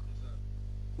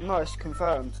 No, it's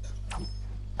confirmed.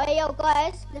 Hey yo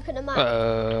guys, look at the map.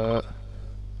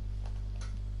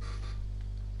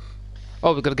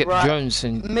 Oh, we've got to get Right. Jones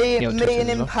and Me Neil and Tilton as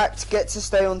well. Impact get to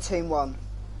stay on Team 1.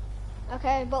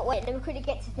 Okay, but wait, then we could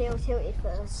get to feel tilted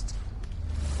first.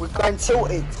 We're going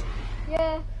tilted.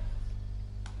 Yeah.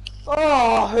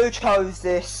 Oh, who chose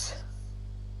this?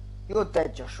 You're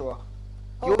dead, Joshua.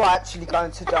 You're actually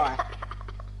going to die.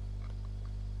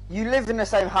 You live in the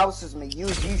same house as me. You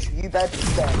better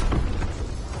be dead.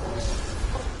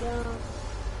 Yeah.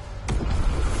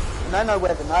 And I know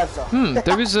where the knives are.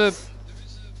 There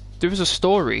is a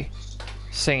story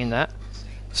saying that.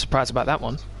 Surprised about that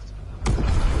one.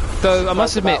 Though I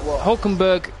must admit, about what?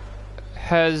 Hulkenberg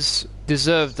has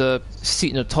deserved the seat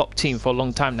in the top team for a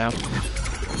long time now,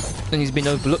 and he's been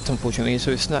overlooked, unfortunately.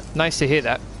 So it's nice to hear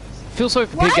that. Feel sorry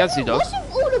for Pierre Gasly though. What's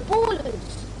with all the ballers?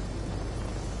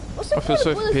 What's I feel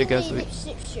sorry for Pierre Gasly.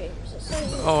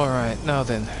 Gasly. All right, now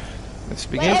then, let's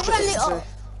Wait, begin. everyone lit up.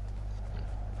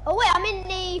 Oh wait, I'm in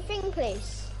the thing,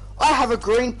 please. I have a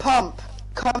green pump.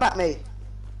 Come at me.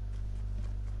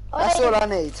 Oh, That's wait, all I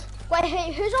need.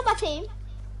 Wait, who's on my team?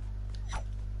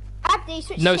 Abdi,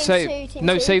 switch No to team save, 2, team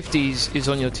no 2. safeties is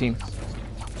on your team.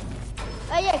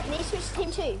 Oh yeah, can you switch to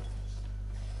team 2?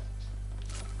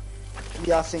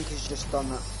 Yeah, I think he's just done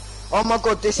that. Oh my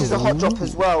god, this is a hot drop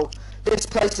as well. This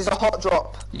place is a hot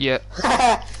drop. Yeah.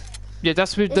 Yeah,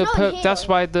 that's with There's the no one here. that's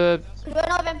why the 'Cause we're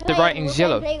not even playing, writing's we're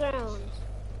yellow. playing Playground.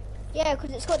 Yeah,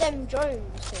 because it's got them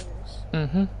drones things.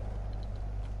 Mhm.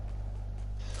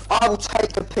 I will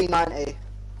take the P90.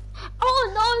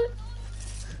 Oh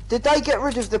Did they get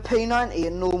rid of the P90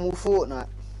 in normal Fortnite?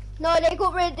 no! No, they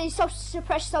got rid of the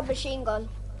suppressed submachine gun.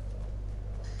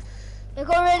 They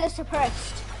got rid of the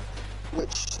suppressed.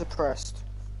 Which suppressed?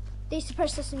 They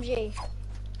suppressed SMG.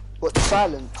 What,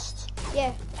 silenced?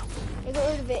 Yeah, they got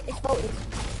rid of it. It's bolted.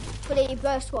 For the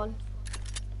burst one.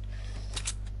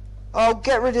 Oh,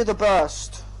 get rid of the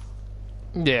burst.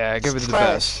 Yeah, give it the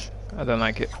best. I don't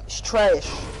like it. It's trash.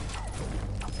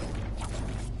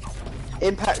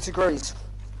 Impact agrees.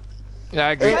 Yeah,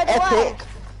 I agree. Right away.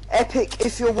 Epic,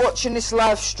 if you're watching this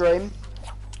live stream,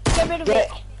 Get rid of it.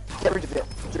 get rid of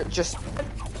it. Just,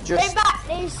 Bring back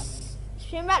this.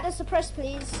 Bring back the suppressed,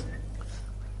 please.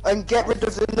 and get rid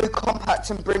of the new compact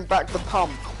and bring back the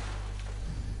pump.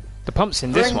 The pump's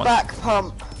in this Bring one. back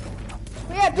pump.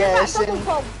 Yeah, bring Yeah, back it's double in-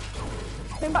 pump.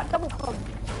 Bring back double pump.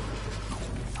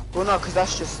 Well, no, because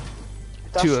that's just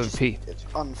Too just- OP. it's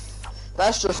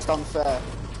that's just unfair.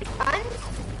 And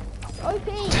it's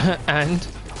OP. And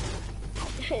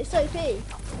It's OP.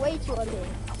 Way too OP.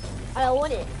 I don't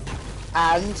want it.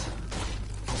 And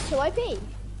It's too OP.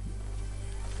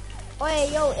 Oh yeah,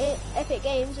 yo, Epic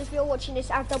Games, if you're watching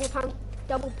this, add double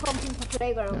pumping for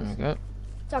there Playground. we go.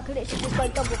 So I can literally just go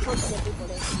double pumping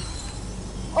everybody.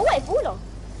 Oh wait, baller.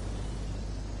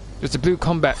 There's a blue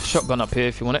combat shotgun up here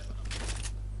if you want it.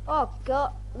 Oh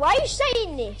god. Why are you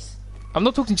saying this? I'm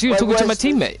not talking to you, I'm Wait, talking to my where's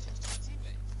teammate.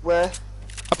 where?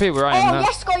 Up here where I am Oh, now.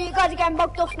 yes, go, you guys are getting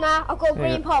bugged off now. I've got a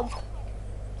green Yeah. pump.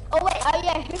 Oh wait, oh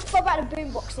yeah, who forgot about the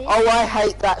boom boxes? Oh, I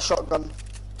hate that shotgun.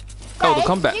 Oh, the Guys,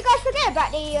 combat. Did you guys forget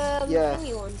about the Yeah.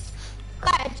 thingy ones?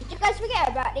 Guys, did you guys forget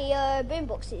about the boom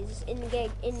boxes in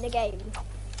the game?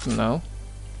 No.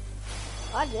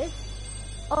 I did.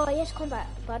 Oh yes, combat,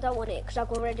 but I don't want it because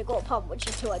I've already got a pump, which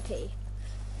is 2 OP.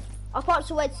 Our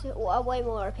pumps are way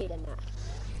more OP than that.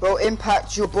 Well,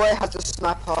 Impact, your boy has a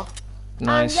sniper.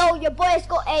 Nice. And yo, your boy's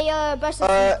got a burst.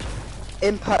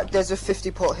 Impact, there's a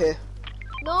 50 pot here.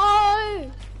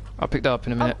 No. I'll pick that up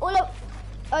in a minute.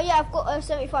 Oh yeah, I've got a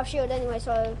 75 shield anyway,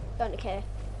 so don't care.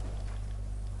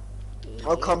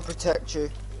 I'll come protect you.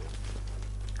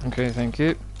 Okay, thank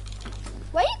you.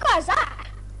 Where you guys at?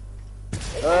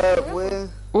 We're...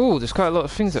 Oh, there's quite a lot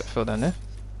of things that fell down there.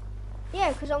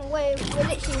 Yeah, because we're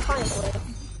literally behind for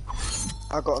it.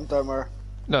 I got him, don't worry.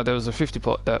 No, there was a 50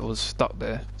 pot that was stuck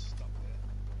there.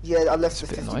 Yeah, I left the a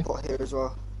bit 50 annoying. pot here as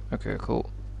well. Okay, cool.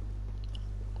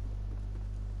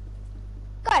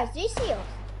 Guys, do you see us?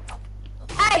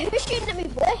 Hey, who's shooting at me,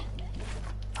 boy?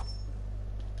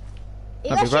 You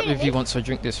I'll guys be right shooting with at you me? once I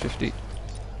drink this 50.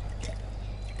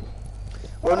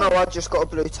 Well, no, I just got a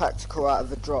blue tactical out of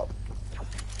the drop.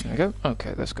 There we go.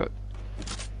 Okay, let's go.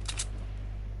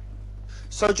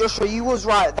 So, Joshua, you was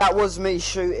right. That was me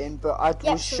shooting, but I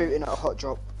Yeah, was sure. shooting at a hot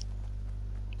drop.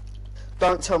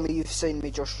 Don't tell me you've seen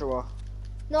me, Joshua.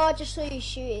 No, I just saw you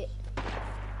shoot it.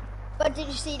 But did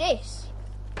you see this?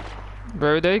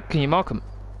 Where are they? Can you mark them?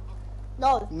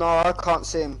 No. No, I can't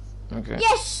see him. Okay.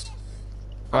 Yes!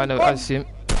 I know, I see him.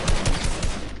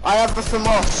 I have a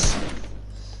FAMOS.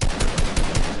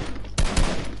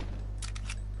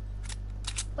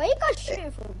 Where you guys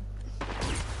shooting from?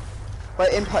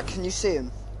 Wait, Impact, can you see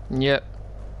him? Yep.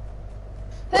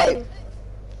 Who? Wait.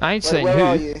 I ain't Wait, saying where who.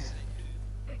 are you?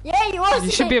 Yeah, you are.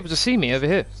 You should be able to see me over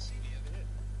here.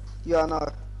 Yeah, I know.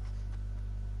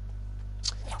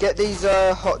 Get these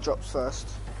hot drops first.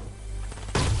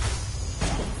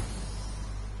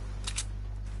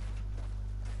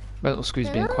 Metal Screw's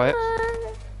being quiet.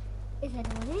 Is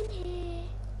anyone in here?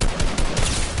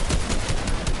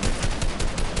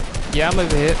 Yeah, I'm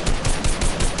over here.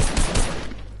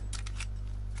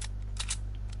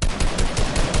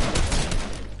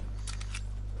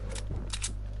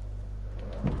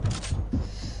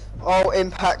 Oh,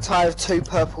 Impact, I have 2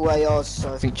 purple ARs,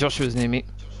 so... I think Joshua's near me.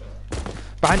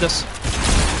 Behind us.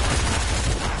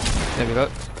 There we go.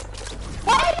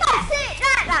 Why do you guys sit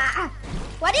like that?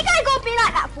 Why do you guys gotta be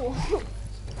like that for?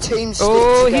 Team stick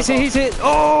Oh, together. he's hit.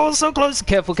 Oh, so close.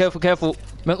 Careful, careful, careful.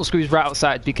 Metal Screw's right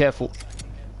outside. Be careful.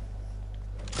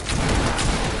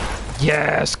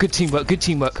 Yes, good teamwork, good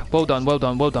teamwork. Well done, well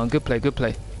done, well done. Good play, good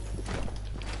play.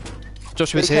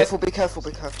 Joshua's Be here. careful, be careful,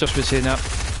 be careful. Joshua's here now.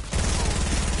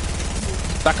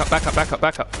 Back up, back up, back up,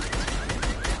 back up.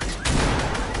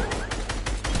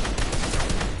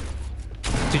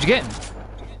 Did you get him?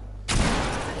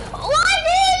 Why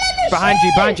did you let me Behind you,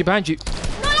 shoot? behind you, behind you.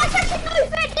 No, that's actually no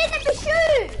fair. Didn't let me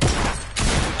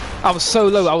shoot. I was so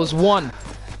low, I was 1.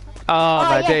 Oh,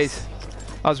 my yes. days.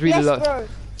 I was really low. Bro.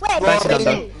 Wait, Nice done,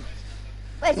 done.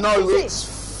 Wait, No, 2-2?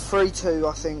 it's 3-2,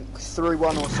 I think.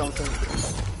 3-1 or something.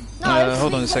 No, it's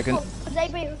hold on a 3-4, second. 'cause they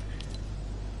bring-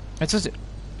 It's just,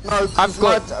 No, I've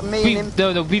got. me and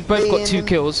him. No, we've both me got and 2 him-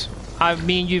 kills.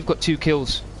 Me and you've got 2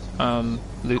 kills.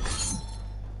 Luke.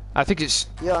 I think it's.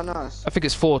 Yeah, I know. I think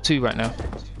it's 4-2 right now.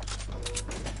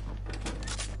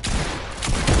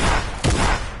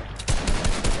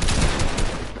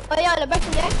 Oh yeah, they're back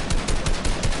in there.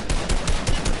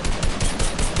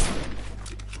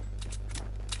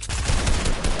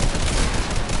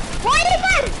 Why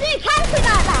are you guys doing camping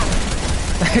like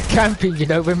that? Camping, you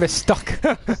know, when we're stuck.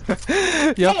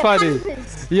 You're funny.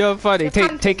 Campers. You're funny.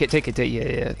 You're Take it.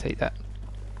 Yeah, take that.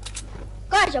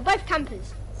 Guys, you're both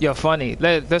campers. You're funny.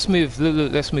 Let's move.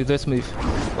 Look, let's move.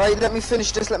 Wait, let me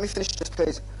finish this,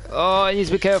 please. Oh, he needs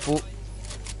to be careful.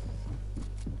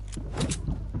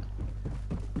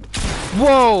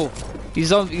 Whoa!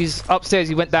 He's upstairs.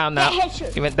 He went down now. Get a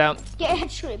headshot. He went down. Get a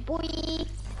headshot, boy.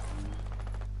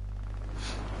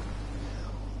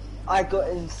 I got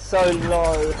in so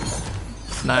low.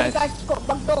 Nice. You guys just got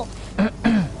bugged off.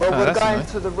 Well, we're that's going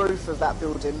nice. to the roof of that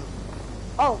building.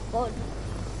 Oh god.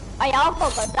 Oh yeah, I'll go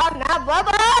down now, bye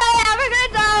bye. Have a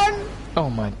good time. Oh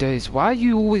my days! Why are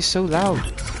you always so loud?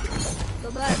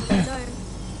 Go back, go down.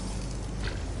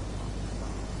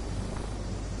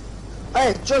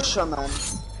 Hey, Joshua, man.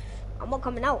 I'm not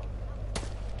coming out.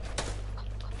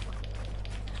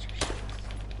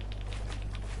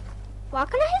 Well,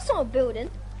 can I hear someone building?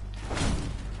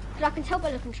 Cause I can tell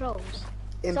by the controls.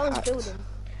 Someone's Impact. building.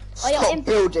 Oh, yeah, Stop Impact.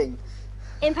 building.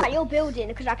 Impact, you're building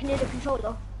because I can hear the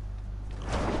controller.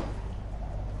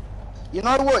 You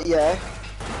know what, yeah?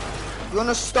 You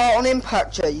wanna start on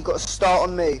Impact, Jay? You gotta start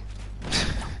on me.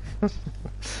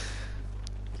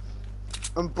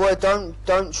 And boy, don't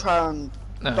try and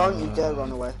don't you dare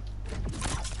run away.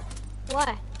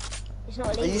 Why? It's not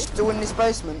Are you illegal. still in this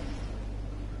basement?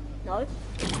 No.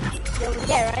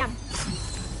 Yeah, I am.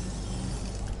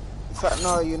 In fact,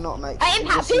 no, you're not, mate. Hey,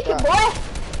 Impact, Yes, you peek it, can.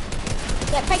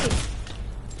 boy. Yeah, Peggy.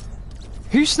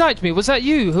 Who sniped me? Was that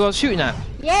you? Who I was shooting at?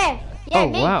 Yeah. Yeah, Oh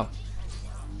me. wow.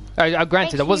 I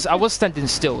granted, Thank you. I was standing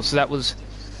still, so that was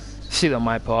still on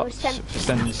my part. Was stand-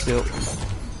 Standing still.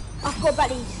 I forgot about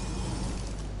these.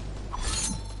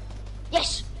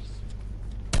 Yes.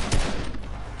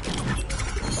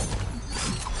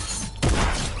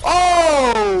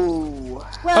 Oh!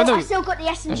 Well, Oh, no. I still got the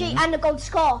SMG and the gold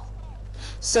scar.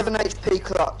 7 HP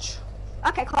clutch.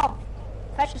 Okay, calm.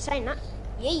 Thanks for saying that.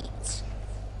 Yeet.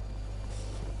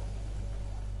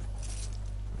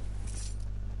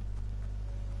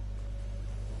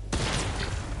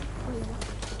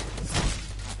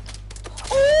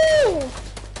 Ooh!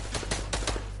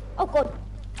 Oh god.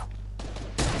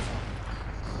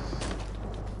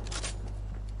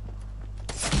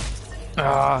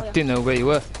 Ah, didn't know where you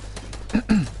were.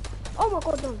 Oh my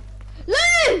god, no.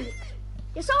 Luke!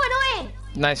 You're so annoying!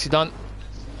 Nicely done.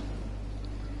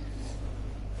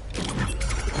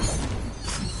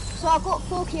 So I got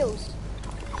 4 kills.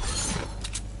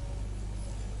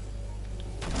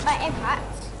 Right,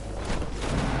 Impact.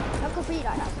 I could be like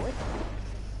that, boy.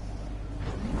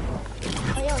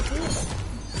 Oh, yeah, dude.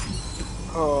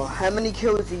 Oh, how many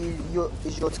kills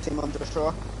is your team on,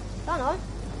 Joshua? Don't know.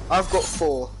 I've got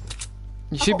 4.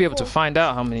 You should be able to find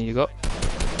out how many you got.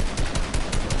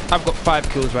 I've got 5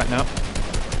 kills right now.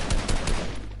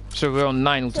 So we're on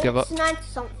 9 So altogether. it's 9 to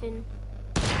something.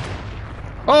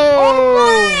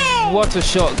 Oh! no! What a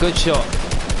shot. Good shot.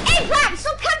 Impact,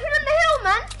 stop camping on the hill,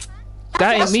 man!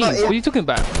 That ain't That's me. not it. What are you talking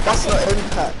about? That's not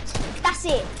Impact. That's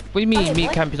it. What do you mean, Okay, me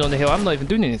boy. camping on the hill? I'm not even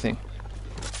doing anything.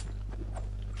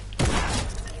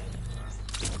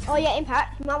 Oh yeah,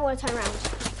 Impact, you might want to turn around.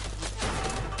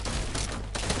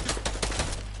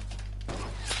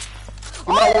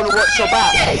 You might want to watch your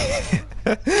back.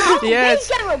 Yes.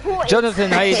 Please get reported.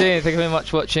 Jonathan, how you doing? Thank you very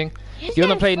much for watching. You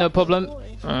wanna play? No problem.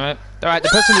 Alright. Alright,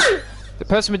 the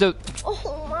person with the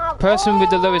Oh my person with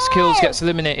the lowest kills God. gets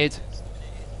eliminated.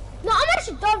 No, I'm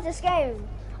actually done with this game.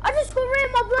 I just got rid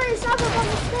of my bloody sniper on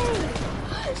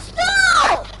the stage.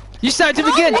 Stop! You sniped him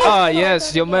again! Ah,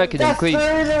 yes, you're murking him, That's 3 queen.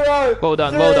 in a row. Well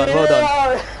done, 3 well done, in well a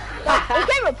done. row. He's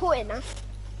getting reported now.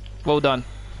 Well done.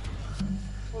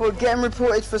 We're getting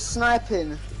reported for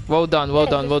sniping. Well done, well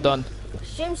done, well done.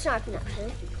 Stream sniping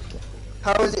actually.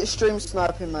 How is it stream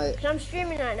sniping, mate? Because I'm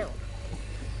streaming right now.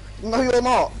 No, you're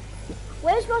not.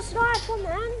 Where's my sniper,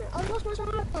 man? I lost my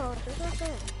sniper. Just right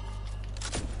there.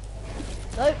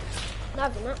 Nope.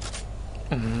 Not having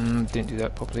that. Didn't do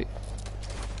that properly.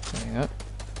 There you go.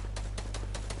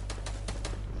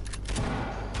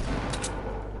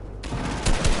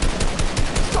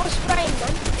 Stop spraying,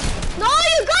 man. No,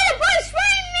 you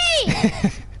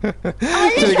Two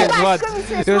against one.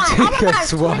 It was 2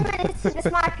 against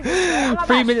 1.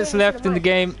 3 minutes left in the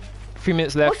game. 3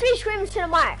 minutes left. What's 3 screams to the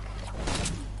mic?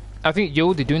 I think you're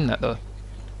already doing that though.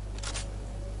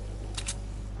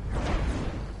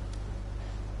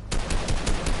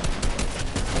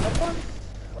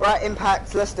 Right,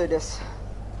 Impact, let's do this.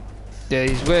 Yeah,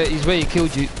 he's where he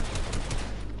killed you.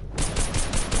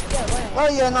 Oh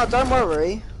yeah, no, don't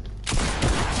worry.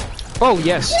 Oh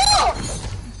yes.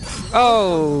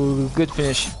 Oh, good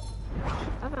finish.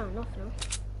 I found nothing.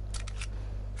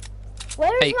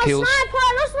 Where is 8 my kills. sniper?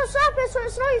 I lost my sniper, so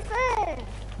it's not fair.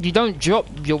 You don't drop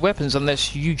your weapons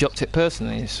unless you dropped it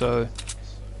personally, so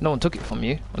no one took it from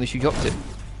you unless you dropped it.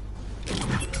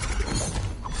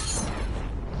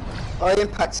 Oh,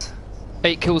 Impact.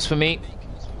 8 kills for me.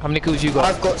 How many kills you got?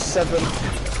 I've got 7.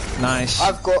 Nice.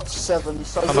 I've got 7,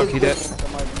 so I'm you're lucky there. winning at the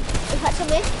moment. Impact on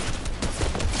me.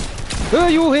 Oh,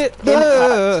 you all hit!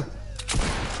 Impact.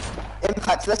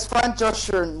 Impact, let's find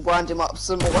Joshua and wind him up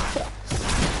some more.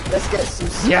 Let's get some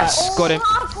stats. Yes, got him.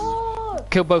 my God.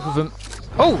 Kill both of them.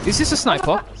 Oh, is this a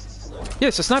sniper? Yeah,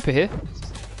 it's a sniper here.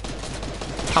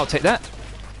 I'll take that.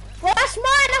 Well, that's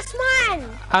mine, that's mine.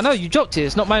 I know, you dropped it.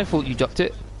 It's not my fault you dropped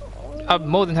it. I'm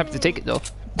more than happy to take it though.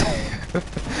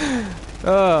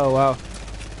 Oh, wow.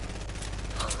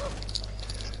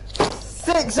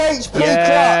 6 HP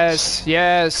Yes,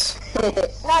 yes. No,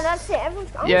 that's it. Everyone's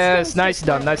I'm Yes, screaming nicely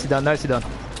done, nicely done, nicely done.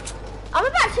 I'm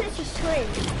about to literally scream.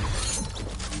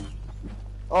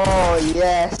 Oh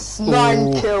yes, 9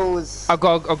 Ooh. kills. I've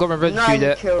got revenge for you 9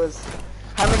 there. kills.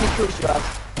 How many kills do you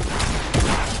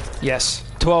have? Yes,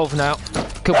 12 now.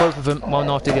 Kill both of them, one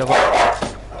after the other.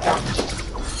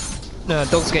 No,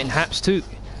 dog's getting haps too.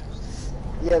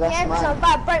 Yeah, that's Yeah, because I'm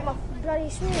mine. about to break my bloody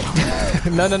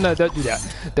sword. No, don't do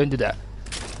that. Don't do that.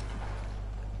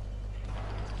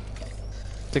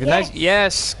 Took a nice,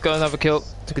 yes, got another kill.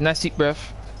 Took a nice deep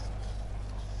breath.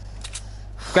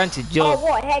 Granted, Oh, you're,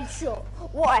 what a headshot.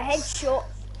 What a headshot.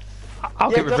 I'll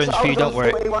get Joshua, revenge I for you, was don't on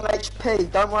worry. 41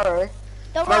 HP, don't worry.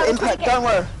 Don't No, worry, Impact, don't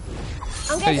worry.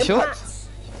 I'm Are getting you sure? impacts.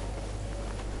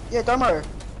 Yeah, don't worry.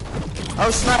 I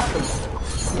was snapping.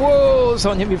 Whoa,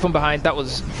 someone hit me from behind. That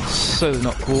was so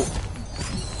not cool.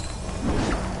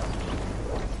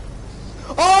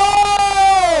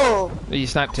 Oh! You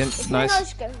sniped him,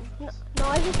 nice. No,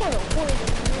 I just cannot avoid it.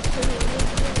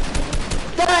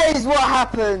 That is what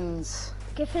happens.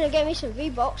 You're finna get me some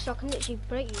V-Box so I can literally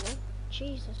break you then.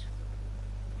 Jesus.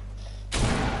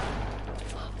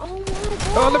 Oh my God.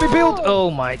 Oh, let me build!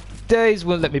 Oh my days,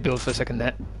 wouldn't let me build for a second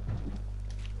there.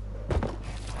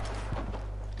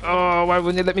 Oh, why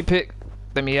wouldn't it let me pick?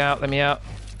 Let me out, let me out.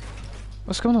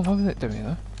 What's going on? Why wouldn't it do me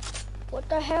though? What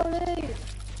the hell, dude?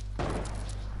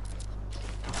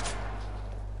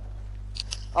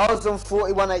 I was on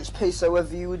 41 HP, so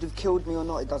whether you would have killed me or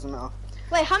not, it doesn't matter.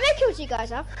 Wait, how many kills do you guys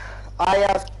have? I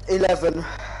have 11.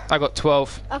 I got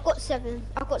 12. I've got 7.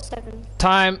 I've got 7.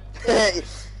 Time. Your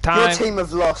Time. team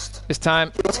have lost. It's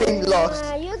time. Your team lost. You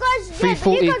guys, yeah, but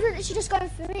 340. you guys were literally just going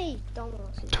for me. Don't worry.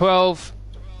 12.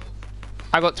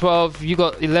 I got 12. You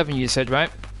got 11, you said, right?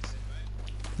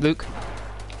 Luke?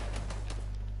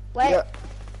 Wait, Yeah.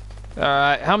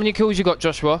 Alright, how many kills you got,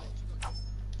 Joshua?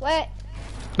 wait.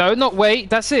 No, not wait.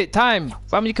 That's it. Time.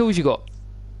 How many kills you got?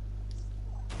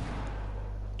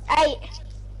 8.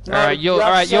 No, Alright, you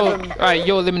have 7.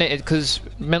 you're eliminated because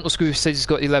Mental Screw says he's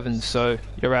got 11, so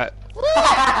you're right.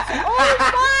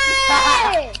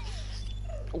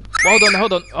 Oh my!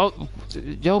 Hold on. Oh,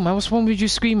 yo, man, what's wrong with you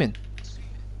screaming?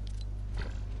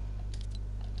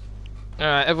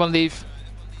 Alright, everyone leave.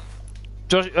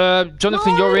 Jonathan,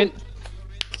 No. you're in.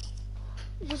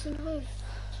 Listen, no.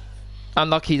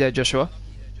 Unlucky there, Joshua.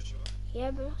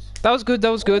 Yeah, but That was good.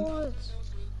 What?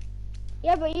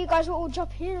 Yeah, but you guys were all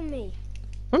jumping in on me.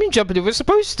 I mean, jumping in, we're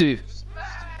supposed to.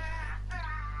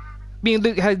 Me and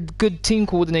Luke had good team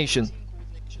coordination.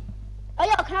 Oh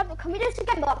yeah, can we do this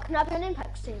again? But can I have an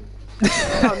impact team?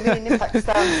 No, me and Impact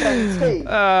stay on the same team.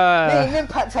 Me and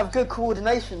Impact have good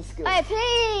coordination skills. Hey,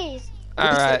 please.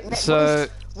 Alright, so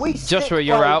we Joshua, stick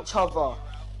you're by out. Each other.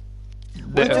 We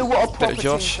Bit do of- what a bit proper of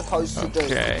Josh. team's supposed to do.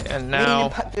 Okay, and Me and now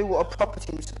Impact do what a proper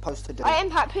team's supposed to do. Hey,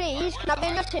 impact, please. Can I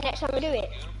be nothing next time we do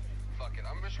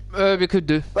it? we could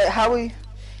do. Wait, how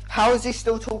is he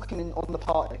still talking on the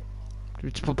party? We're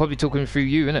probably talking through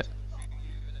you, innit?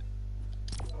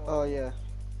 Oh yeah,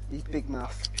 he's big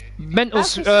mouth. Not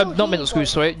mental screw.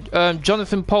 Sorry,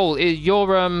 Jonathan Pole.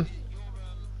 You're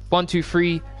 1, 2,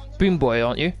 3 boom boy,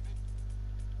 aren't you?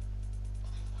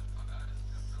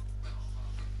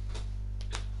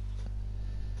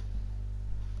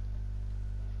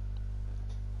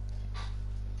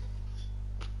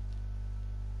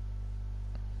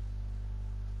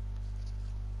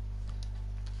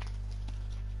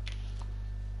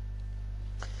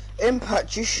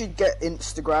 Impact, you should get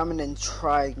Instagram and then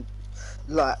try.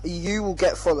 Like, you will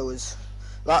get followers.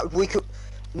 Like, we could.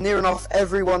 Near enough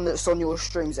everyone that's on your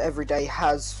streams every day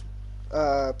has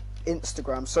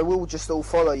Instagram, so we'll just all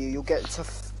follow you. You'll get to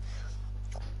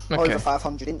over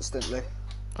 500 instantly.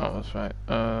 Oh, that's right.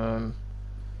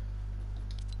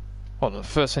 Hold on.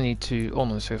 First, I need to.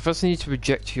 Hold on a second. First, I need to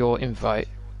reject your invite.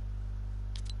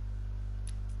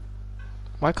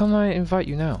 Why can't I invite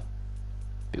you now?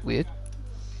 Bit weird.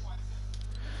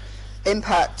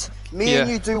 Impact, me and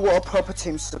you do what a proper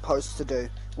team's supposed to do.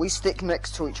 We stick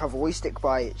next to each other. We stick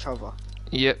by each other.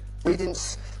 Yep. We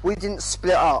didn't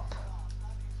split up.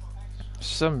 For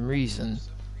some reason.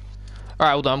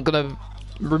 Alright, hold on. I'm gonna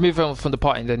remove everyone from the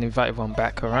party and then invite everyone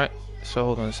back, alright? So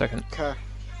hold on a second. Okay.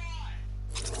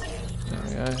 There we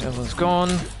go. Everyone's gone.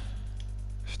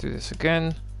 Let's do this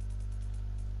again.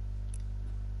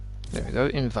 There we go.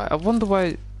 Invite. I wonder why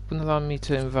it wouldn't allow me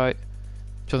to invite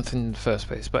Jonathan in the first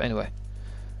place, but anyway.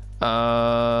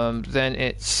 Then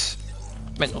it's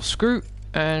Mental Screw,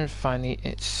 and finally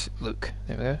it's Luke.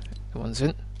 There we go. Everyone's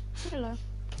in. Hello.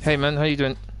 Hey man, how you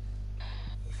doing?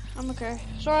 I'm okay.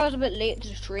 Sorry I was a bit late to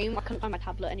the stream. I couldn't find my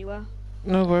tablet anywhere.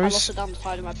 No I worries. lost it down the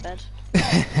side of my bed.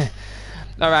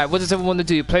 Alright, what does everyone want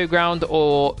to do? Playground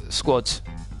or squads?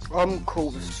 I'm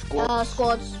cool with squads.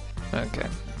 Squads. Okay.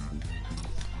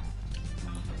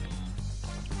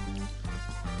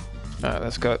 Alright,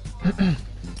 let's go.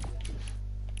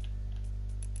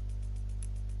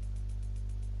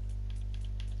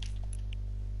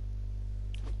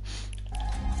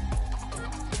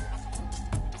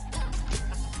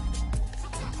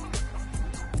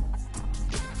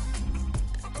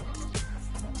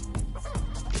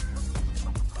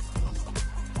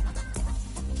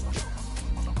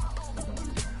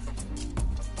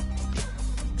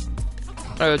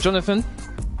 Jonathan?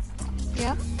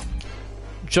 Yeah?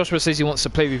 Joshua says he wants to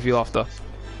play with you after.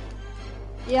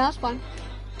 Yeah, that's fine.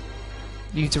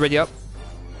 You need to ready up.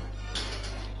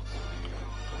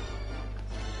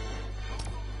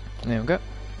 There we go.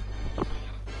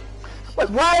 Wait,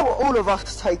 why are all of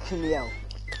us taking the L?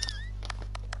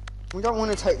 We don't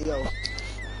want to take the L.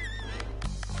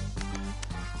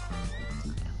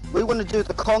 We want to do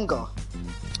the conga.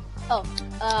 Oh,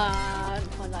 I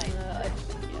didn't find that in here it is.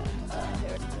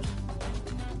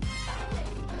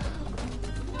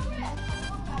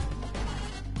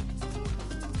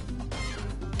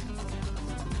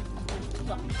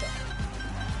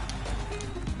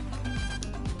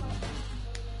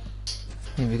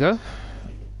 Here we go.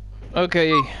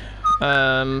 Okay,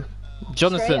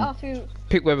 Jonathan,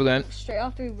 pick where we're going. Straight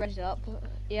after we read it up,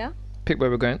 yeah? Pick where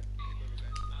we're going.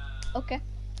 Okay.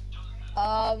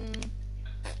 I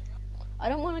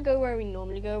don't want to go where we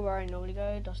normally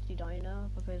go, Dusty Diner,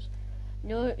 because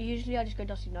usually I just go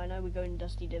Dusty Diner, we go in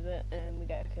Dusty Divot, and we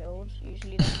get killed.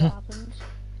 Usually that's what happens.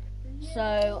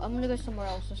 So I'm gonna go somewhere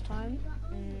else this time.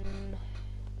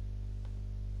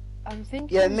 I'm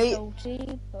thinking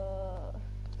Salty, but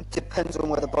depends on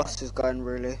where the bus is going,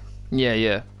 really.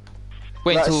 Yeah.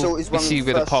 Wait Like, until we see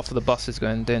where the path of the bus is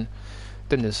going, then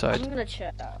decide. I'm gonna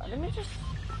check that. Let me just.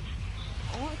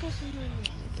 I want to go somewhere.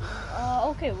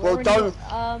 Okay.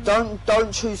 Well,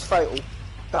 don't choose fatal.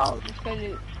 Don't. Let's go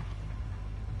loot.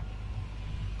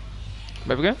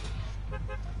 Where we going?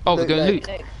 Oh, we're going loot.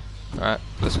 Lake. Alright,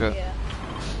 let's go. Yeah.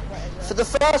 Right For the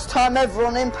first time ever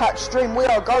on Impact Stream, we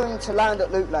are going to land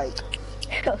at Loot Lake.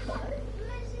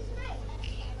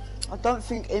 I don't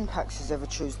think Impact has ever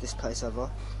choose this place ever.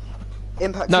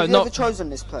 Impact, have you ever chosen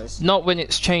this place? Not when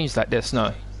it's changed like this,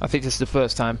 no. I think this is the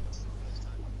first time.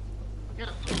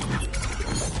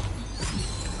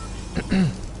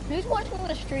 Who's watching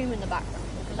the stream in the background?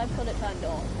 Because I put it turned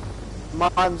on.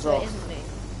 Mine's So off. it isn't me.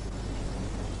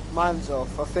 Mine's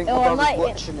off. I think Oh, my I brother's might-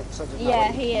 watching it, so I don't know.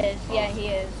 Yeah, he is. Yeah, he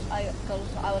is.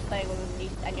 Because I was playing with him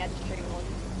and he had the stream on,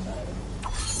 so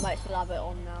I might still have it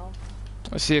on now.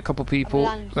 I see a couple people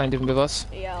landing with us.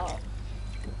 Yeah.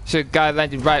 See a guy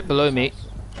landed right below me.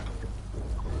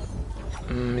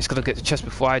 He's gonna get the chest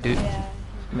before I do. Yeah.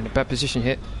 I'm in a bad position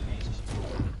here.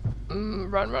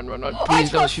 Run. I Please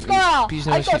got don't shoot me. Scar! Please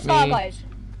I don't got shoot Scar, me. guys.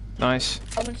 Nice.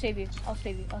 I'm gonna save you. I'll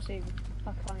save you.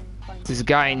 Fine. There's a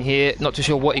guy in here. Not too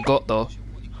sure what he got though.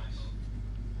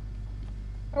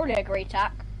 Probably a great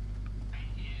attack.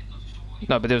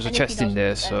 No, but there was a And if he chest in doesn't,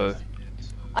 there, then- so...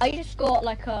 I just got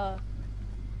like a.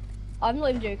 I'm not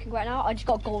even joking right now. I just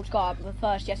got gold scar the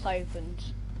first chest I opened.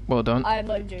 Well done. I am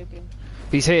not even joking.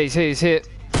 He's here.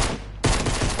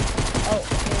 Oh,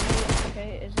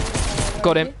 okay. Is it?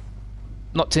 Got him.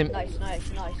 Knocked him. Nice.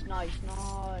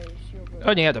 You're good.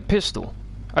 Only had a pistol.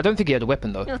 I don't think he had a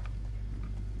weapon though. Yeah.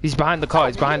 He's behind the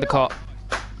car.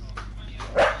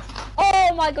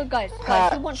 my god, guys.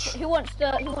 Guys, who wants the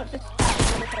rifle?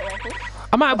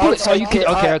 I'm out of bullets. Are you kidding?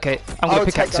 Okay. I'm gonna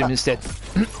pickaxe him instead.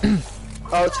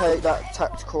 I'll take that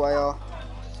tactical AR.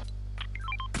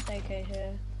 Okay,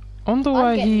 here. Wonder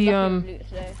why he I'm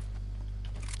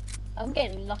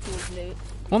getting lucky with loot.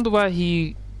 Wonder why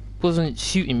he wasn't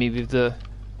shooting me with the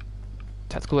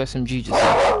tactical SMG just.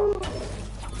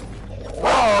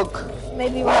 Dog.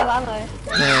 Maybe we have ammo.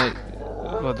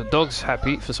 Well, the dog's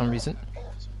happy for some reason.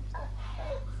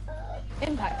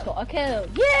 Impact got a kill.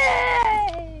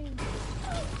 Yay!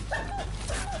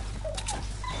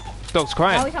 Dog's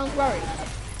crying. Now he sounds worried.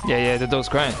 Yeah, the dog's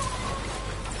crying.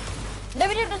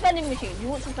 Maybe do the vending machine. He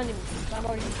wants the vending machine. I'm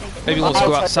already thinking. Maybe he wants to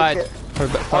go outside for a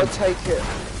bit of fun. I'll take it.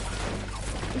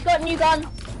 He's got a new gun.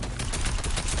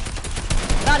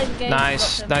 That is game.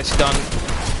 Nice done.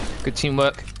 Good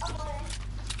teamwork.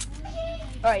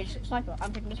 Alright, sniper.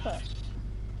 I'm taking this first.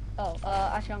 Oh,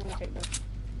 actually, I'm gonna take this.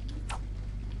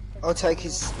 I'll take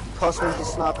his. Pass me his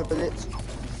sniper bullets.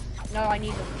 No, I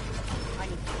need them.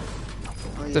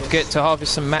 Oh, yes. Don't forget to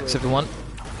harvest some mats, everyone.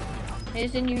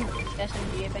 Here's the new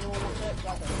SMG if anyone wants it.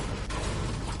 Because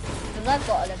I've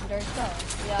got a legendary star.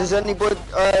 Yeah, Does anybody? Do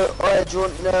you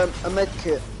want a med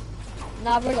kit?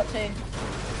 Nah, I've already got 2.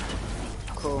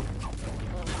 Cool.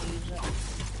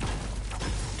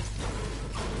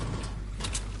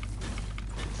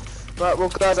 Right, well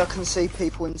guys, I can see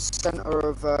people in centre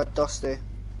of Dusty.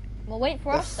 Well, wait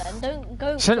for us then. Don't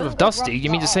go. Centre of Dusty? You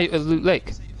mean to say Loot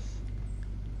Lake?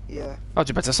 Yeah. I was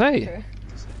about to say. True.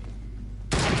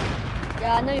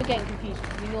 Yeah, I know you're getting confused.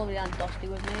 You normally land Dusty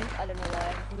with me. I don't know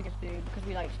why. We just do because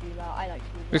we like to do that. I like to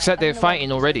do that. Except they're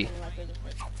fighting already.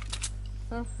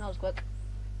 Huh, that was quick.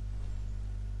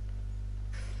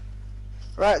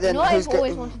 Right then, You know what who's I've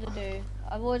always getting? wanted to do?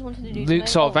 I've always wanted to do.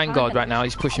 Luke's our vanguard right now.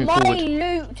 He's pushing my forward.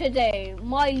 loot today.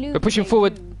 My loot. We're pushing today,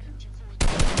 forward. dude.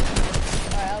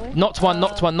 Alright, are we? Knocked one. I'm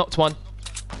just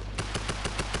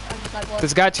like, what?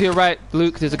 There's a guy to your right,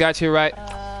 Luke. There's a guy to your right.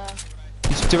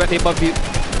 He's directly above you.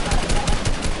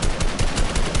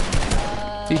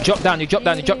 You drop down.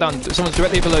 Someone's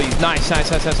directly below you. Nice. Take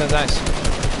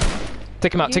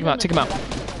him out.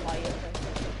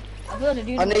 I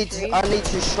need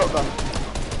his shotgun.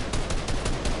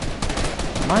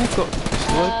 I've got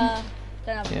pistol open.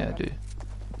 Don't have Yeah, I do.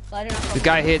 So I don't have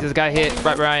There's a guy here,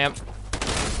 right where I am.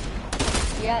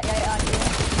 Yeah.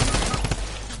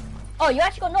 Oh, you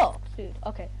actually got knocked, dude.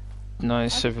 Okay.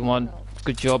 Nice, everyone.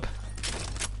 Good job.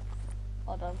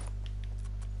 Well done.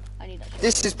 I need that shit.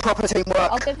 This is proper teamwork.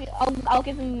 I'll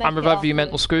give him a med I'm reviving you,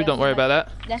 mental screw. Don't worry about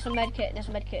that. There's some med kit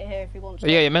here if you want.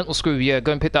 Yeah, mental screw. Yeah,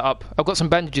 go and pick that up. I've got some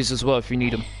bandages as well if you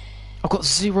need them. I've got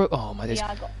 0. Oh my days.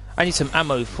 Yeah, I need some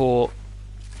ammo for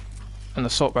an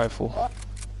assault rifle.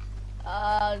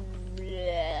 Yeah,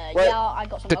 I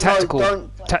got some. The tactical. No,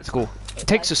 Tactical. It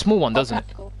takes a small one, doesn't it?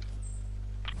 Tactical.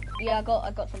 Yeah, I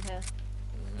got some here.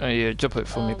 Oh yeah, drop it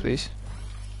for me, please.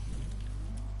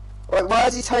 Wait, why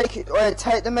does he take it? Wait,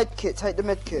 take the med kit.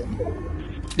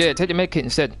 Yeah, take the med kit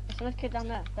instead. There's a med kit down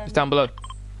there. It's down below.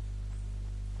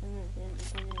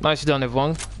 Nicely done,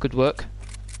 everyone. Good work.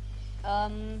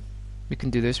 We can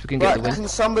do this. We can get the win. Can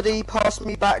somebody pass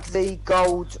me back the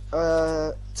gold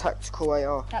tactical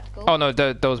AR? Tactical. Oh no,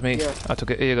 that was me. Yeah. I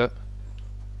took it. Here you go.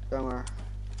 Don't worry.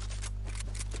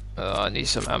 I need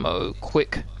some ammo,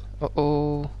 quick.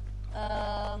 Uh-oh.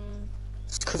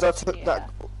 Because I took that.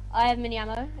 I have mini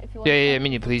ammo if you want. Yeah,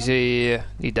 mini please. Yeah.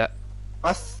 Need that.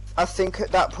 I think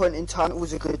at that point in time it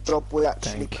was a good job we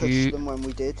actually pushed them when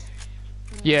we did.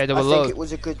 Yeah, they were I low. think it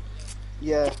was a good.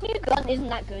 Yeah. This new gun isn't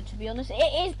that good, to be honest.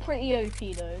 It is pretty OP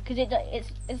though, because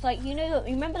it's like, you know,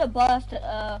 you remember the burst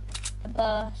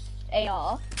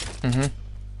AR?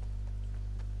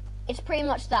 It's pretty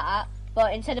much that,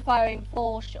 but instead of firing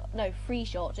 3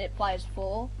 shots, it fires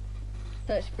 4.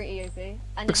 So it's pretty OP.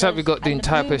 And Except we got the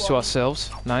entire place to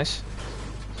ourselves. Nice.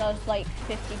 So it's like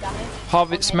 50 damage.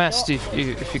 Halve it smashed if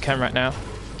you can right now.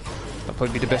 That'll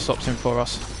probably be the best option for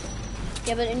us.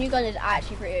 Yeah, but the new gun is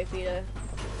actually pretty OP though.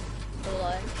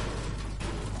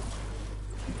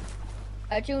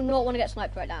 I do not want to get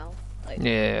sniped right now. Like,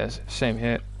 Yeah, same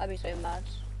here. I'd be so mad.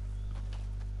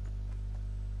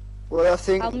 Well, I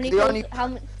think the only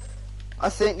many-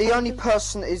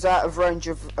 person that is out of range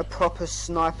of a proper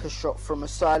sniper shot from a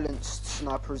silenced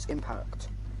sniper is Impact,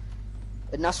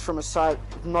 and that's from a side.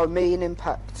 No, me and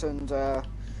Impact and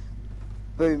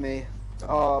Boomy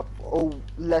are all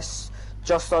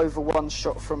just over 1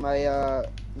 shot from a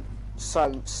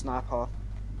silenced sniper.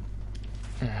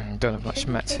 Don't have much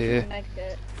mats here.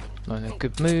 Not in a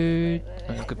good mood.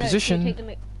 Not in a good position. Take the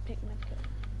med kit.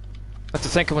 I'd like to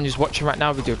thank everyone who's watching right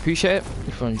now. We do appreciate it.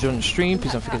 If you're enjoying the stream,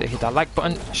 please don't forget to hit that like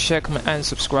button, share, comment, and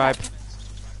subscribe.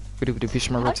 We do push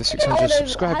my road to 600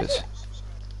 subscribers.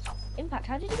 Impact,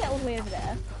 how did you get all the way over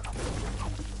there?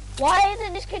 Why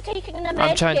isn't this kid taking the med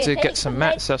I'm trying kit? to Take get some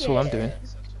mats, that's all I'm doing.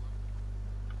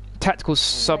 Tactical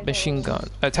submachine gun.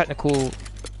 Tactical...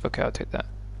 Okay, I'll take that.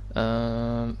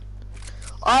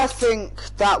 I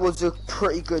think that was a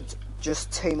pretty good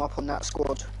just team up on that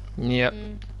squad. Yep.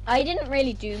 I didn't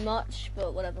really do much,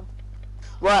 but whatever.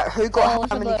 Right, who got Oh,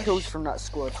 how many bush. kills from that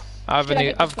squad? I've Should I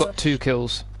get got this 2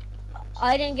 kills.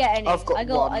 I didn't get any. I've got I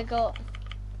got. one.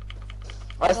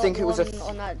 I think it was a... one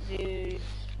on that dude.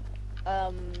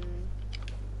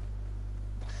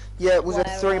 Yeah, it was a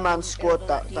where, 3-man squad on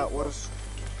that that was.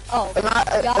 Oh, And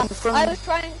yeah. and from, I was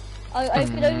trying. I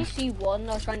could only see one.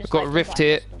 I was trying to. Got snipe rift him,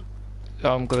 here. but I missed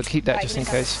him. I'm gonna keep that Right, just give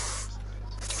in me a case.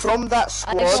 from that I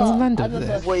squad, Someone land I'm over a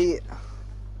there. bush. we...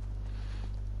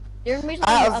 The only reason Out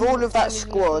I'm- of I'm- all of that I'm using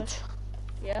squad... bush-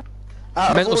 Yeah. Out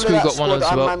of Mental all Screw of that got one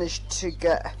squad, as well. I managed to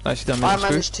get... Nicely done, I Mental Screw.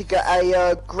 managed to get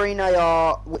a green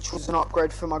AR, which was an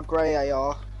upgrade for my grey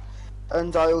AR,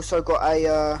 and I also got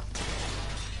a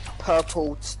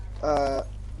purple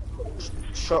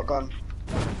shotgun.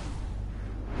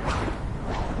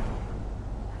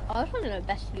 I was trying to know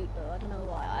best loot though. I don't know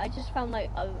why. I just found like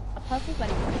a purple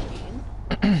vending machine,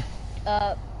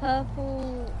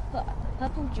 purple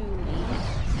jewelries,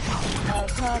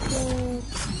 purple.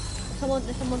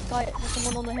 There's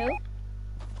someone on the hill.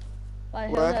 By the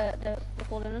hill, Where? they're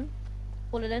falling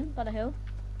in by the hill.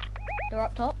 They're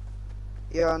up top.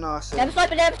 Yeah, I know, I see. They have a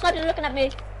sniper looking at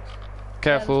me.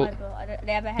 Careful. They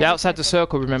have a heavy You're outside the sniper.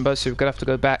 circle, remember, so we're gonna have to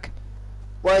go back.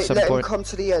 Wait, some let point. him come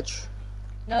to the edge.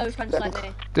 No, he's trying to snipe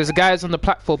me. There's a guy on the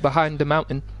platform behind the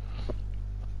mountain,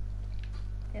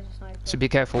 There's a sniper. so be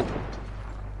careful.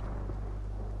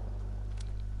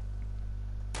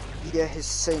 Yeah, he's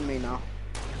seen me now.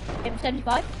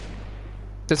 M75.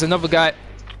 There's another guy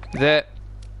there.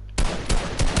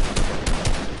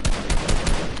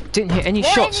 Didn't hit any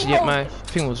Where shots, is he yet going? my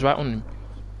thing was right on him.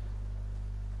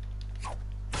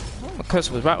 My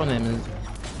cursor was right on him, and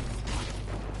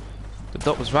the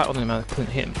dot was right on him, and I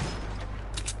couldn't hit him.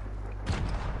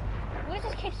 Where's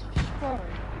this kid from?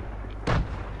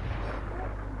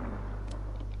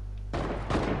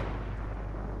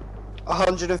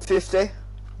 150.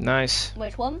 Nice.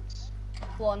 Which one?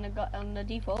 One on the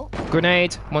default.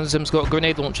 Grenade. One of them's got a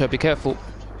grenade launcher, be careful.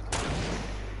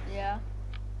 Yeah.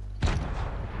 Yeah,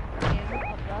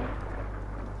 up there.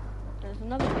 There's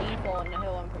another default on the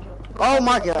hill, I'm pretty sure. Oh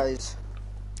my guys.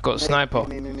 Got a sniper.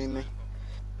 Me.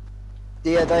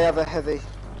 Yeah, they have a heavy.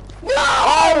 No!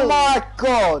 Oh my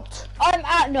god! I'm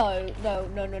at no.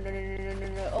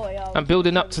 Oh yeah. I'm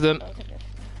building up to them.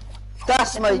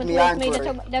 That's made me angry.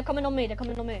 They're coming on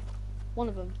me. One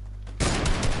of them.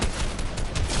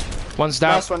 One's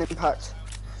down. Nice one, Impact.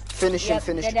 Finish him, Yep,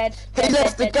 finish they're him. dead. He They're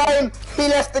left the dead, dead, game! He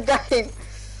left the game!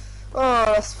 Oh,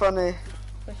 that's funny.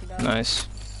 Push it down. Nice.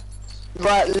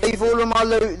 Right, leave all of my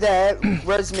loot there,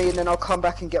 res me, and then I'll come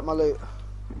back and get my loot.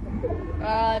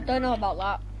 Don't know about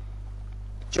that.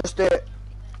 Just do it.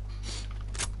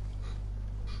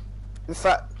 In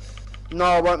fact, no,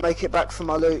 I won't make it back for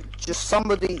my loot. Just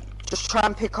try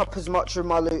and pick up as much of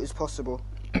my loot as possible.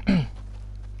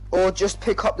 Or just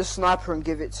pick up the sniper and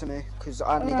give it to me, because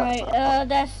I need that. Right,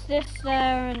 there's this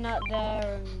there and that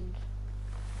there and...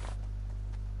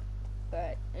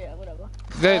 Right, yeah, whatever.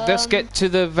 Let's get to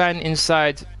the van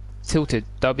inside tilted.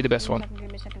 That'll be the best one. Give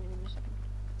me a second.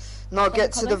 No,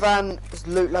 get to the van, it's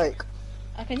Loot Lake.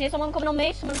 I can hear someone coming on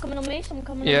me, someone coming on me.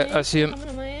 Yeah, I see him.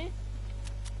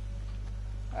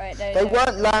 Alright, They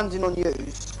weren't landing on you.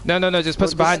 No, just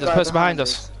person behind us, person behind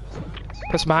us.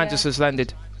 Person behind Yeah. us has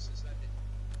landed.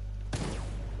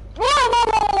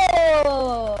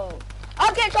 Whoa!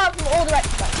 I'll get shot from all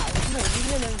directions right now. No,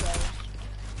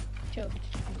 Chill.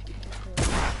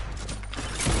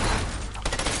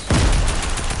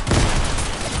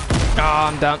 Ah,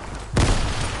 I'm down.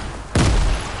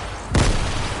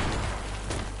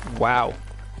 Wow.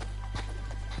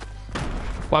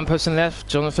 One person left,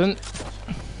 Jonathan.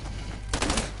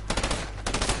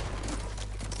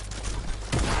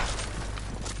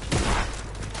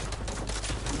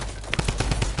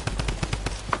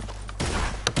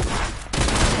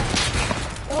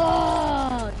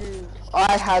 Oh, dude.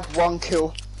 I had 1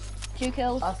 kill. 2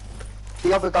 kills.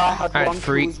 The other guy had I had 1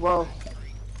 3. kill as well.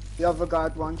 The other guy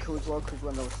had 1 kill as well, because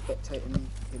when I was spectating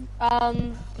him.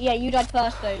 Yeah, you died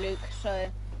first though, Luke, so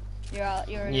you're out,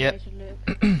 you're eliminated, Luke.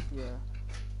 Yeah.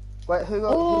 Wait, who's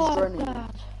joining you?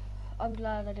 God. I'm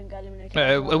glad I didn't get eliminated.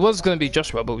 It was going to be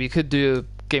Joshua, but we could do a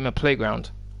game of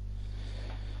Playground.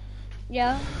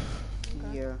 Yeah.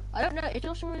 Yeah. I don't know. Is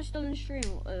Joshua still in stream?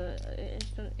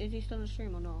 Is he still in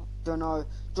stream or not? Don't know.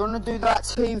 Do you want to do that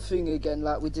team thing again,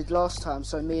 like we did last time?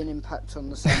 So me and Impact on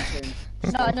the same team.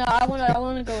 No. I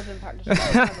wanna go with Impact.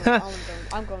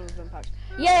 I'm going with Impact.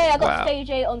 Yeah, I got stage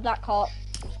 8 on Black Heart.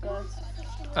 Let's go.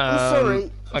 I'm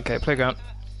sorry. Okay, playground.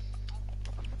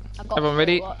 I've got Everyone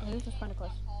ready? Who's just trying to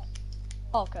quest?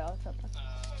 Oh, okay, I'll accept that.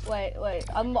 Wait.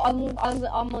 I'm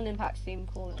on Impact's team.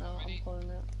 Calling it now. I'm calling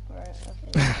it.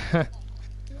 Right.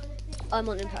 I'm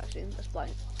on Impact team. That's fine.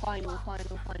 Final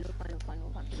fantasy.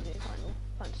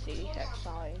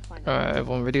 Final. Alright,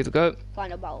 everyone ready to go?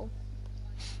 Final battle.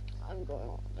 I'm going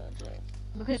on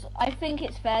because I think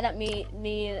it's fair that me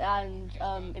and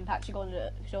Impact should go on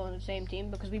the same team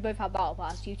because we both have battle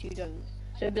pass. You two don't.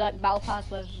 So it'd be like battle pass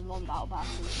versus non-battle pass.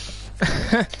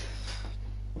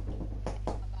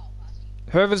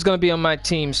 Whoever's gonna be on my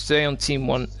team, stay on team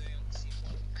 1.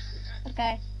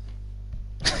 Okay.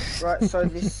 Right, so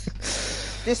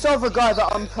this other guy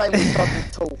that I'm playing with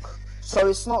doesn't talk, so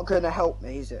it's not going to help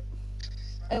me, is it?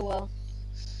 Oh well.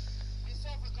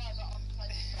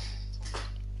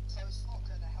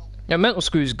 Yeah, mental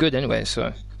screw is good anyway,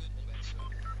 so.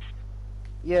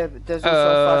 Yeah, but there's also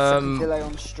a 5-second delay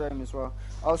on stream as well.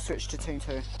 I'll switch to team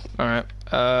 2. Alright,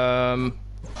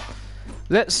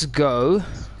 let's go.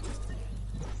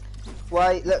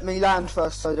 Wait, let me land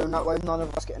first, so that way none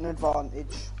of us get an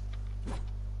advantage.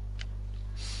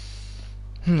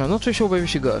 I'm not too sure where we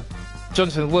should go.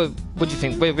 Jonathan, what do you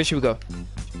think? Where should we go?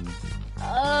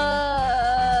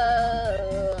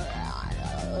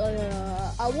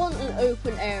 I want an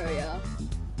open area.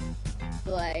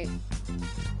 Like...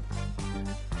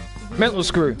 Mental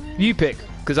screw, you pick,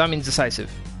 because I'm indecisive.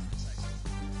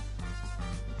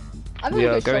 We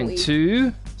are going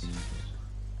to...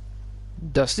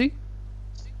 Dusty?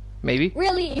 Maybe.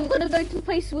 Really? You're gonna go to the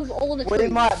place with all the We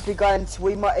trees? might be going to,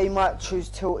 he might choose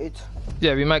Tilted.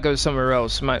 Yeah, we might go somewhere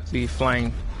else. Might be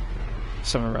flying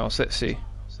somewhere else. Let's see.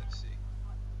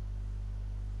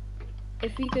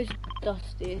 If he goes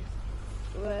Dusty,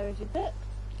 where is it picked?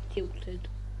 Tilted.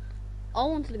 I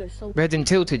wanted to go Salty. We're heading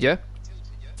Tilted, yeah?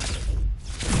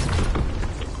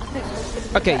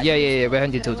 Okay, yeah, we're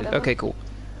heading Tilted. Whatever. Okay, cool.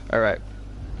 Alright.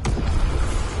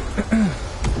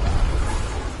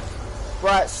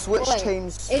 Right, switch Wait,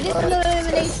 teams. Is this an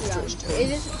elimination round? Is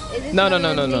this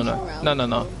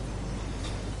No.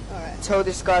 Alright. Tell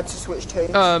this guy to switch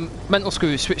teams. Mental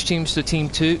screw, switch teams to team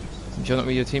 2. Do you want to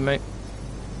be your teammate?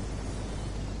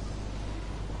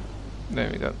 There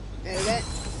we go. There we go.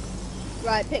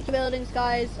 Right, pick your buildings,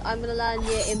 guys. I'm gonna land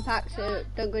near Impact, so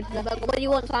don't go to the bunker. What do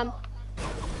you want, Sam?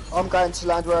 I'm going to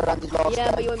land where I landed last Yeah,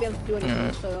 time. but you won't be able to do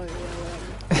anything, so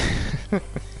yeah.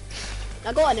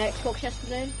 I got an Xbox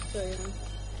yesterday, so yeah.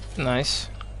 Nice.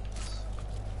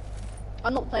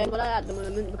 I'm not playing with it at the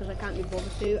moment because I can't be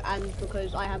bothered to, and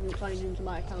because I haven't signed into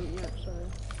my account yet, so...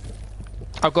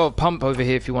 I've got a pump over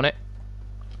here if you want it.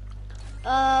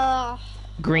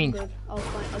 Green. Good. I'll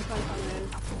try and find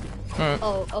it. Alright.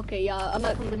 Oh, okay, yeah, I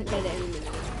might come and get it in a minute.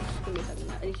 Just give me a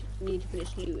second. I just need to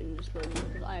finish looting this moment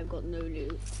because I have got no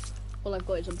loot. All I've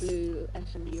got is a blue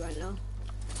SMG right now.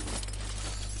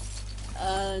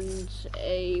 And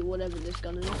a, whatever this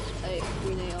gun is, a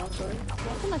green AR, sorry.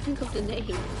 Why can't I think of the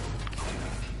name?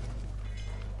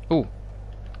 Ooh.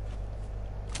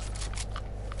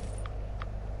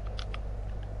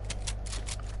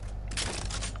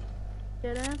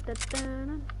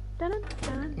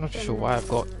 Not sure why I've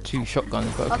got 2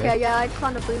 shotguns, but okay. Okay, yeah, I just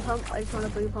found a blue pump.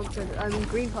 I mean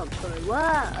green pump, sorry.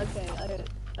 What? Okay, okay.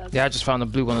 Yeah, I just found a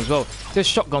blue one as well. There's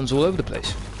shotguns all over the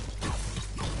place.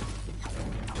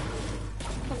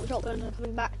 Shotguns are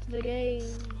coming back to the game.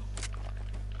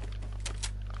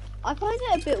 I find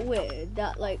it a bit weird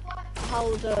that, like, how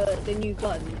the new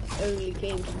gun only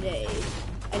came today,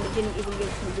 and it didn't even give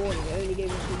us a warning. It only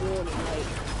gave us a warning, like,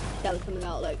 that was coming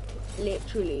out, like,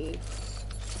 literally,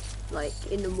 like,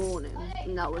 in the morning,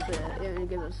 and that was it. It only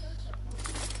gave us...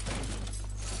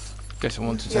 Guess I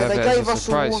wanted to have it as a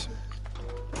surprise.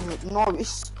 No,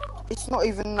 it's not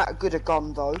even that good a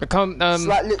gun though. I can't, It's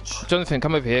like Jonathan,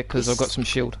 come over here because I've got some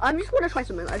shield. I just want to try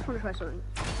something.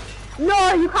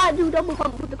 No, you can't do double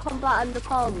pump with the combat and the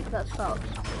pump. That sucks.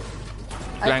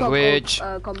 Language.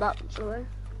 Combat, sorry.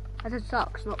 I said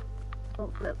sucks, not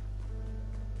flip.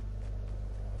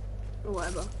 Or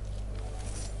whatever.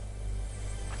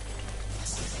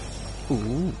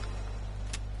 Ooh.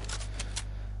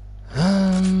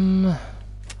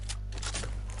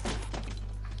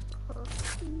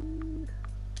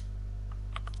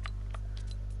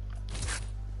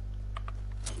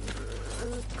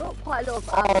 Got quite a lot of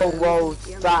Oh well,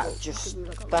 yeah, that's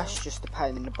just a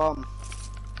pain in the bum.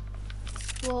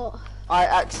 What? I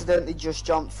accidentally just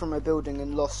jumped from a building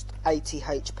and lost 80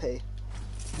 HP.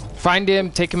 Find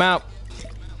him, take him out.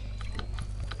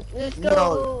 Let's No.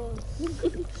 go. You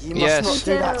must Yes. not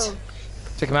do that.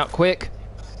 Take him out quick.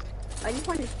 I need to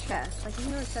find his chest. I can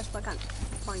hear his chest, but I can't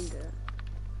find it.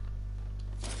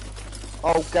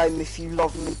 Oh, game, if you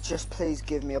love me, just please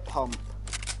give me a pump.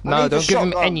 No, need the don't give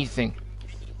him shotgun. anything.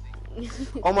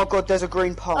 Oh my god, there's a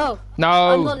green pump. Oh, No,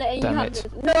 I'm not letting you damn have it.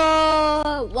 this.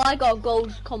 No! Well, I got a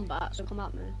gold combat, so come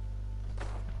at me.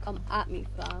 Come at me,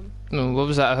 fam. What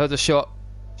was that? I heard a shot.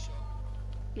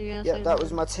 Yeah, Yeah, same that here.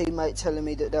 was my teammate telling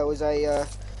me that there was a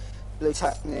blue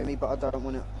tack near me, but I don't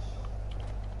want it.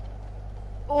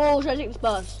 Oh, should I take this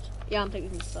burst? Yeah, I'm taking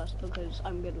this burst because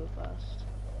I'm good with burst.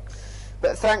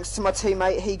 But thanks to my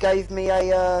teammate, he gave me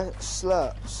a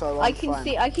slurp, so I'm I can fine.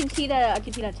 see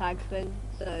their tag thing,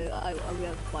 so I'll be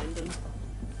able to find them.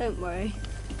 Don't worry.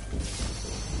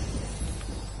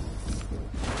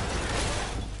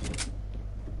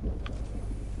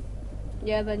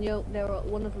 Yeah, then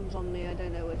one of them's on me. I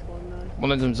don't know which one though.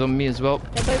 One of them's on me as well.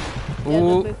 They're both. Yeah,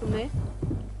 Ooh. they're both on me.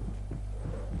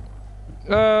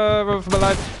 Run for my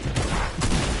life.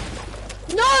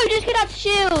 No, just get that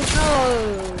shield.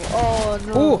 No. Oh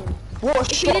no. Ooh.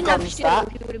 What If you didn't have shotgun is shield,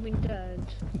 that? he would have been dead.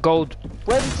 Gold.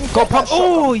 Where did you get Gold that pump. shotgun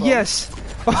Oh, from? yes.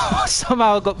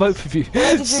 Somehow I got both of you.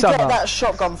 Where did you Somehow. get that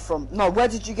shotgun from? No, where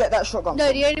did you get that shotgun No,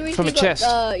 from? the only reason From a you got,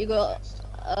 chest. you got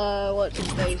what's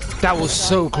his face? That was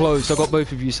so close. I got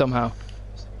both of you somehow.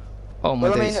 Oh my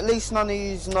Well, I days. mean, at least none of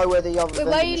you know where the other Wait,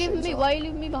 why are you vending leaving me? machines Why are you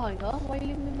leaving me behind, huh? Why are you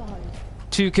leaving me behind?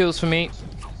 2 kills for me.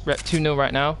 We're at 2-0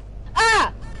 right now.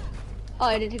 Ah! Oh,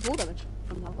 I didn't take full damage.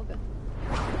 Somehow, okay.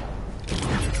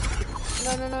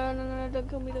 No, don't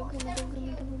kill me, don't kill me, don't kill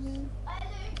me, don't kill me.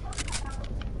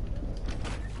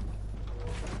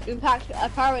 Impact,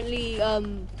 apparently,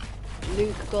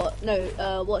 Luke got,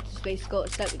 no, what's his face got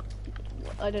 7,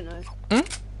 I don't know. Hmm?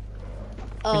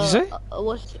 What'd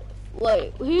you say?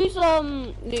 Wait, who's,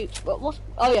 Luke,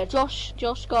 oh yeah, Josh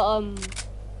got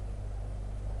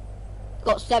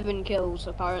 7 kills,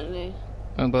 apparently.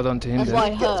 Oh, well done to him That's then. why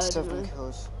I He did heard. get 7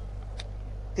 kills.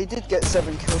 He did get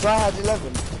 7 kills. I had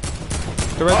 11.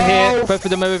 They're over here. Both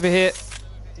of them are over here.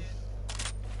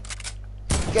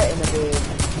 Get in a bin.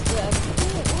 Yeah,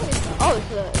 what is that? Oh,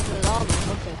 it's a llama,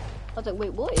 okay. I was like,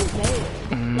 wait, what is that?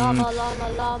 Llama, llama,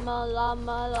 llama,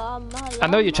 llama, llama, I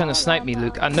know you're trying to snipe me,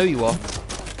 Luke. I know you are.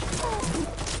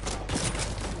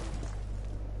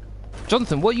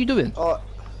 Jonathan, what are you doing?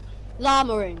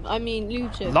 Llamaing, I mean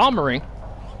looting. Llamaing?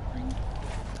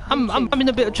 I'm in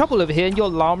a bit of trouble over here and you're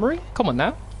llamaing? Come on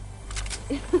now.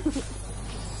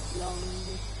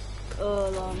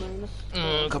 Llamaing.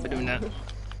 Can't be doing that.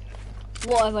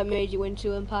 What have I made you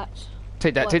into, Impact?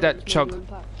 Take What that have I made you chug.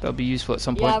 Impact? That'll be useful at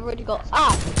some Yeah, point. I've already got,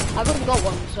 I've already got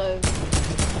one, so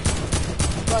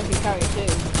I can carry it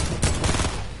too.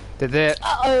 They're there.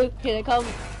 Uh-oh, here they come.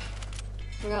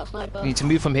 Bring out sniper. We need to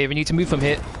move from here. We need to move from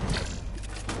here.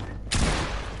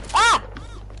 Ah!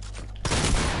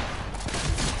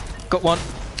 Got one.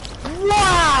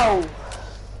 Wow!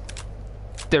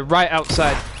 They're right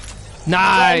outside.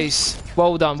 Nice.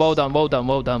 Well done. Well done. Well done.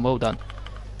 Well done. Well done.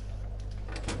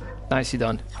 Nicely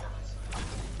done.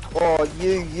 Oh,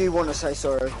 you want to say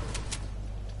sorry?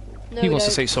 No, He we wants to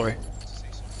don't. say sorry.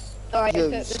 Alright,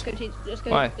 Yes. let's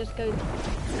go, Why?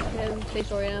 say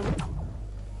sorry now.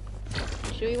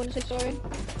 Sure you want to say sorry?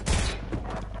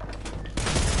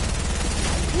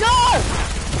 No,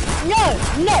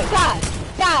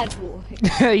 bad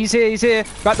boy. He's here. He's here.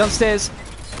 Right downstairs.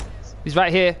 He's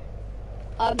right here.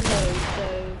 No,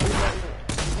 so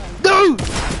No!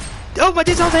 Oh my,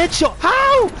 this was a headshot.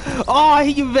 How? Oh, I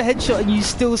hit you with a headshot and you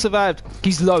still survived.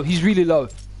 He's low. He's really low.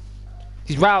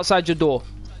 He's right outside your door.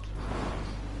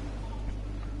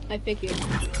 I pick you.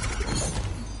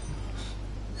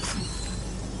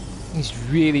 He's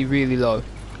really, really low.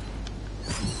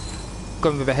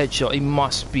 Got him with a headshot. He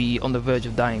must be on the verge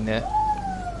of dying there.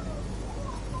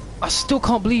 I still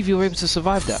can't believe you were able to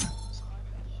survive that.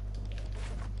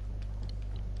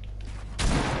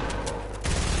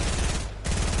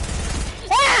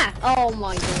 Ah! Oh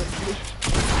my god.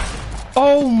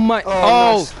 Oh my! Oh,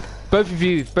 Oh, nice. both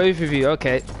of you.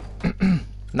 Okay,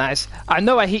 nice. I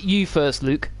know I hit you first,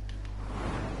 Luke.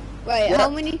 Wait, Yeah. how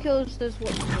many kills does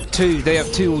what? 2. They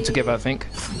have 2 altogether, I think.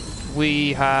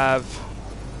 We have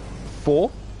 4,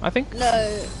 I think.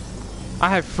 No, I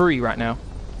have 3 right now.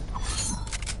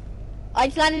 I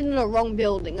just landed in the wrong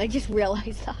building. I just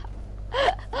realized that.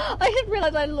 I just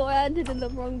realized I landed in the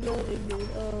wrong building, dude.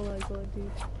 Oh my god,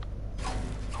 dude.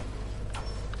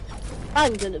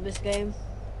 I'm good at this game.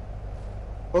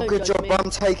 Well, Don't good judge job. me. I'm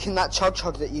taking that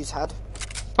chug that you've had.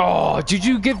 Oh, did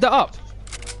you give that up?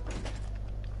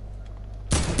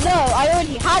 No, I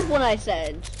already had one, I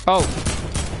said. Oh.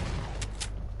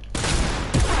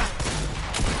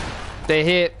 They're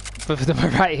here. Both of them are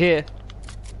right here.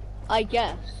 I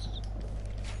guess.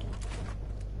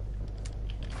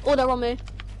 Oh, they're on me.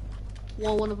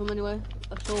 One of them anyway.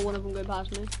 I saw one of them go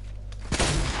past me.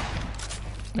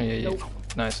 Oh, yeah, Nope. yeah.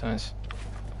 Nice, nice.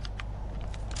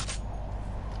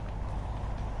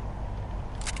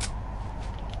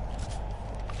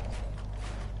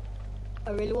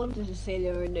 I really wanted to say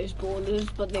they were in those borders,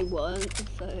 but they weren't,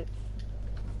 so...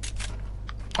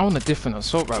 I want a different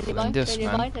assault rifle than this,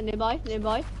 man. They're nearby. They're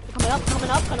coming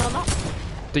up.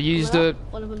 They use the...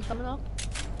 One of them's coming up.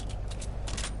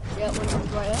 Yeah, one of them's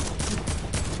right there.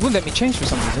 Wouldn't let me change for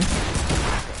some reason.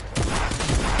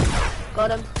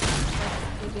 Got him.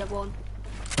 Here's the other one.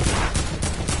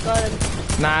 Got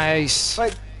him. Nice.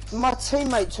 Wait, my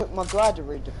teammate took my glider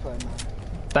redeploy, man.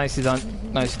 Nicely done.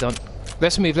 Nicely done.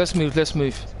 Let's move.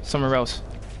 Somewhere else.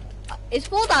 It's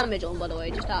 4 damage on, by the way,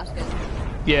 just asking.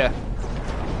 Yeah.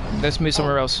 Let's move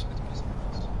somewhere else.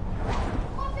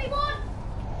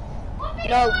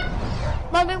 No.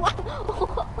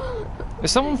 1v1.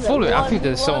 Is someone following? I think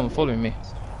there's someone following me.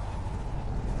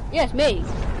 Yes, me.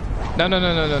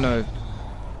 No.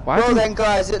 Why Well then,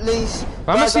 guys, at least...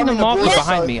 am I seeing a I'm in marker war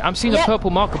behind zone. me? I'm seeing a purple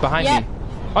marker behind me.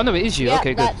 Oh no, it is you. Yeah,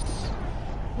 Okay, good.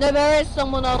 No, there is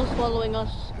someone else following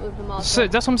us with the marker. So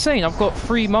that's what I'm saying. I've got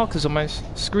 3 markers on my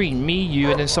screen. Me, you,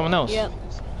 and then someone else. Yeah.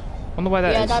 I wonder why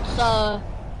that is. Yeah, that's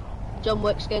John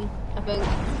Wick skin, I think.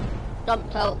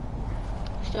 Jumped out.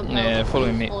 Just jumped out. Yeah,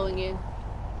 following me. Following you.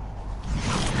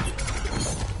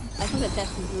 I think that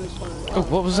Destin Drew is following. Oh,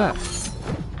 what was that?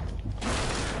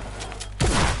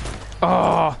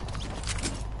 Oh.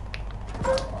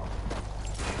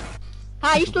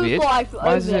 Hi, you still Weird. thought Why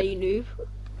over is there, it- you noob.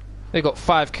 They got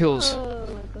 5 kills. Oh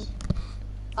my god.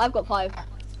 I've got 5.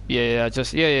 Yeah,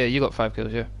 you got 5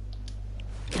 kills, yeah.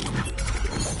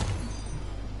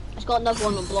 It's got another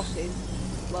one on Blossy.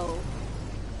 Well,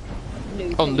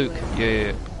 Luke. On Luke, anyway.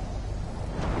 yeah.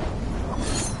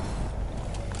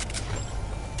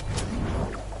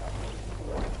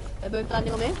 They're both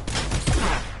landing on me.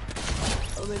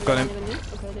 Oh, maybe Got they're him. landing on you.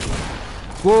 Okay, there you go.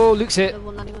 Whoa, Luke's hit. Another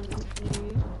one landing on you.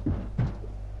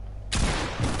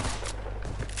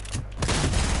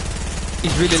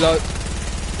 He's really low.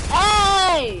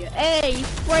 Hey, he's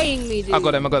spraying me, dude. I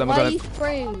got him. Why are you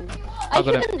spraying me? I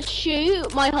got him. couldn't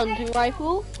shoot my hunting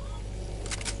rifle.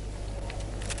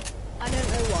 I don't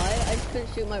know why. I just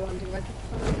couldn't shoot my hunting rifle.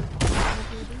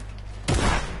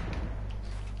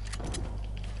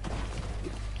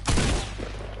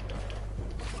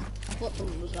 I thought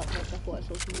someone was up there. I thought I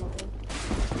saw someone up there.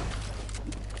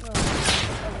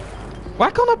 Why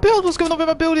can't I build? What's going on with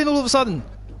my building all of a sudden?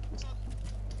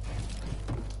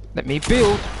 Let me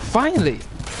build. Finally.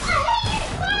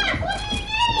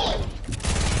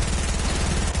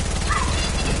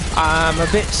 I'm a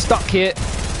bit stuck here.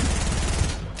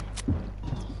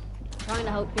 Trying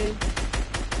to help you.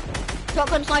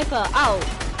 Shotgun sniper, ow!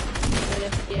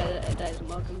 Yeah, that isn't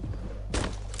welcome.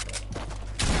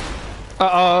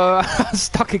 Uh-oh, I'm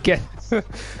stuck again. Shotgun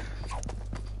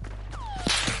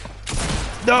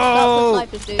No!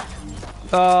 snipers, dude.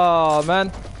 Oh,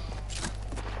 man.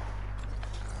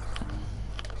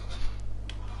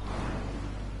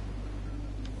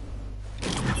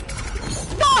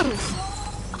 No!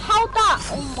 How that?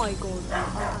 Oh my god,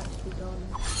 I'm actually done.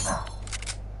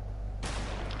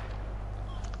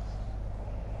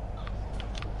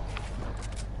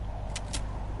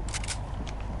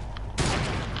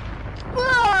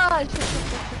 Ah!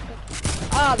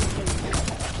 Ah,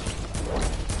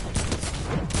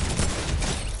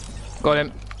 Got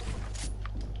him.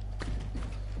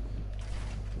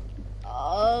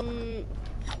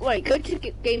 wait, go to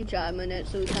game chat a minute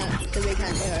so they can't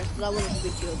hear us. 'Cause I want to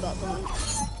speak to you about something.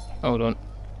 Hold on.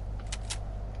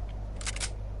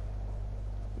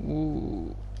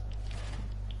 Ooh.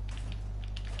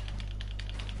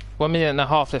 1 minute and a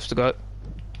half left to go.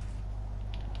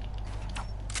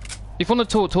 If you want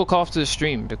to talk after the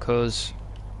stream, because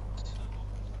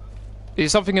is it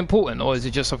something important or is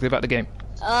it just something about the game?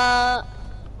 Yeah,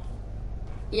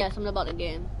 something about the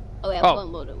game. Oh yeah, I've Oh.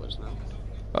 forgotten what it was now.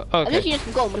 I Okay. literally just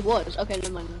forgot what it was. Okay,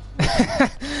 never mind.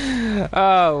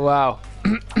 Oh wow.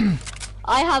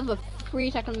 I have a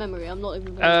 3-second memory. I'm not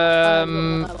even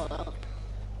gonna. About that.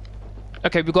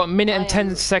 Okay, we've got a minute and I 10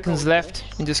 am seconds gold left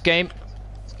in this game.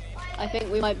 I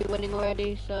think we might be winning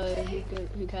already, so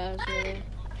who cares really?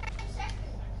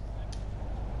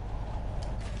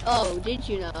 Oh, did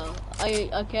you know?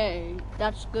 Okay,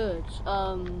 that's good.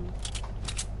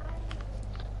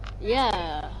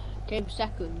 Yeah. Game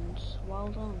seconds. Well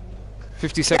done.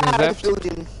 50 seconds Get out of left. the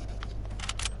building.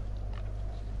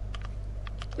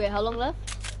 Wait, how long left?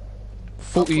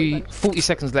 40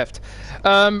 seconds left.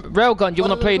 Railgun, you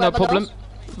want to play? No problem.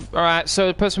 Alright, so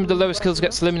the person with the lowest kills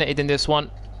gets eliminated in this one.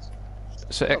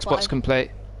 So Xbox can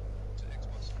play.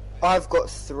 I've got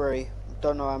 3.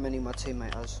 Don't know how many my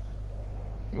teammate has.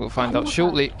 We'll find out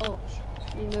shortly. Oh.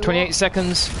 28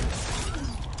 seconds. I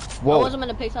Whoa. wasn't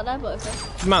meant to pick that there, but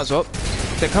okay. Might as well.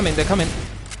 They're coming, they're coming.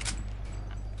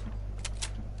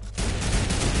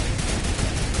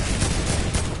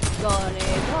 Got it,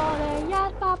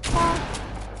 yeah, papa.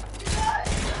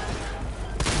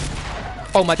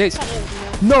 Oh my days.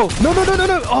 No, no, no, no, no,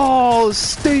 no. Oh,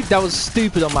 that was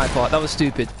stupid on my part. That was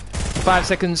stupid. 5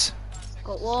 seconds.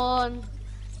 Got one.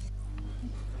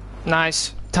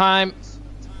 Nice. Time.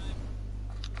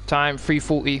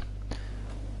 3:40.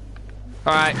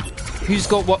 Alright. Who's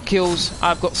got what kills?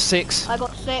 I've got 6. I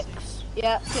got 6.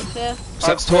 Yeah, 6 here. So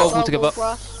that's 12 altogether.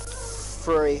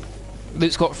 3.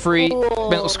 Luke's got 3. Oh.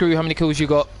 Mental Screw, how many kills you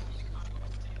got?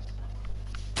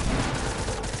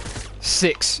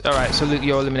 6. Alright, so Luke,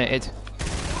 you're eliminated.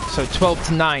 So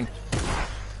 12-9.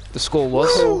 The score was.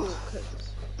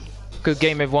 Good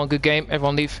game, everyone. Good game.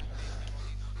 Everyone leave.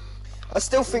 I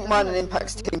still think mine and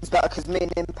Impact's team's better because me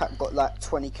and Impact got like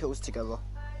 20 kills together.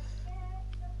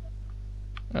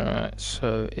 Alright,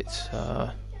 so it's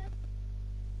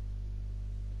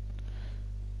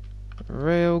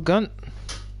Railgun.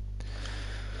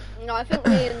 No, I think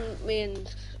me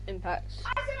and Impact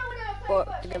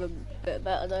work together a bit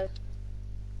better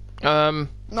though.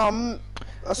 No,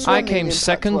 I came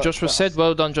second. Joshua said,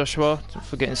 "Well done, Joshua,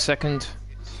 for getting second."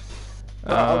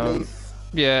 I'll leave.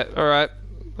 Yeah. All right.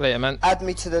 Later, man. Add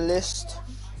me to the list.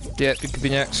 Yeah, you could be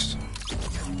next.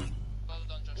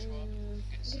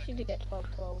 You should get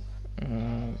 12-12.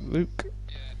 Luke.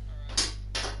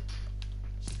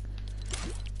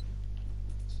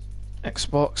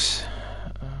 Xbox.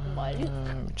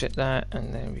 Reject that,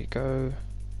 and there we go.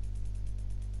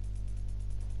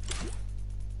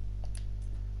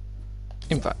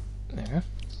 Invite. There we go.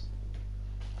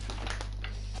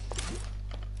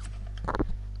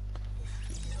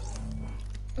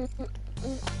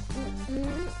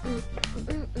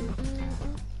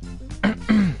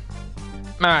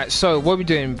 Alright, so what are we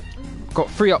doing? Got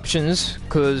 3 options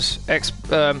because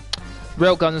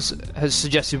Railguns has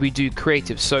suggested we do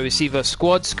creative, so it's either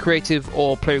squads, creative,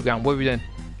 or playground. What are we doing?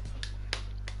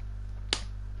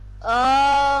 What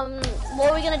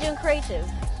are we gonna do in creative?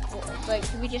 Like,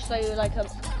 should we just do like a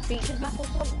featured map or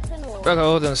something? Or? Okay,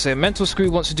 hold on a second. Mental Screw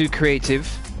wants to do creative.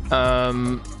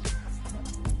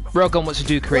 Railgun wants to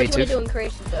do creative. What do you want to do in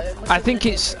creative though? I think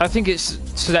it's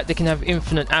so that they can have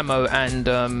infinite ammo and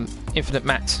infinite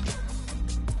mats.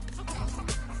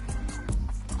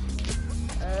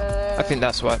 I think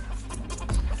that's why.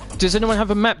 Does anyone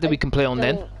have a map that we can play on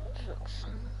then?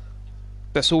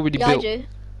 That's already built. I do.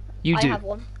 You do. I have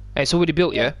one. Hey, it's already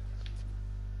built, yeah?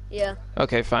 Yeah.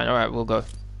 Okay, fine. All right, we'll go.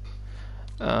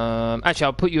 Actually,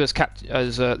 I'll put you as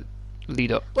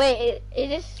leader. Wait,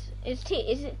 is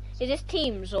this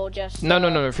teams or just?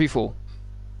 No, free fall.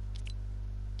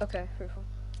 Okay, free fall.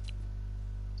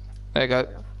 There you go.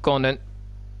 Go on then.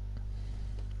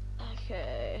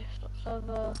 Okay, stop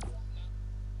server.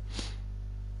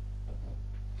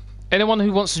 Anyone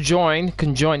who wants to join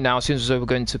can join now as soon as we're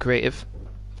going to creative.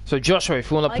 So Joshua,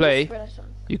 if you want to play,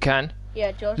 you can.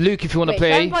 Yeah, Josh. Luke, if you want to Wait,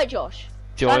 play, invite Josh.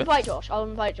 join. Invite Josh. I'll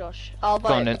invite Josh. I'll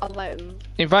invite him.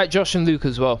 Invite Josh and Luke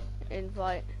as well.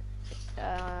 Invite.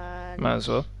 Might as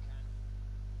well.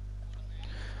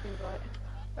 Invite.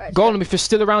 Right, Go on, if you're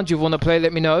still around, you want to play,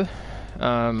 let me know.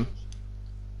 Yeah,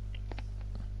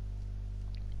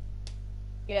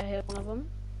 here's one of them.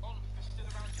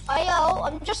 Yo,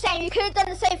 I'm just saying you could have done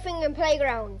the same thing in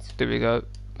playground. There we go.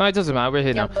 No, it doesn't matter. We're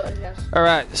here now. But, yes.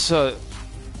 Alright, so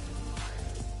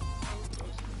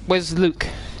where's Luke?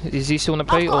 Is he still want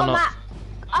to play or not?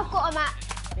 I've got a map.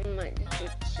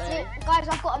 Guys,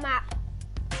 I've got a map.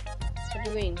 What do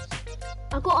you mean?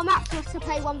 I've got a map for us to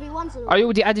play 1v1s. I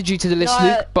already added you to the list, No,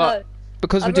 Luke, but no.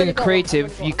 because we're I've doing already got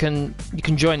creative, one. you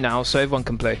can join now, so everyone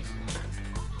can play.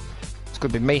 It's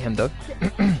gonna be mayhem though.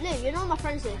 No, you're not on my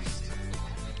friends list.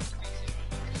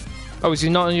 Oh, is he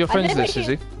not on your friends list? Is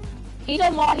he? He's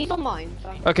on mine.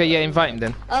 So. Okay, yeah, invite him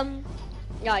then.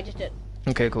 Yeah, I just did.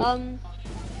 Okay, cool.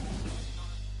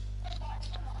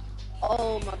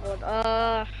 Oh my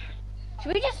god.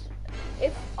 Should we just,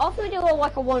 if after we do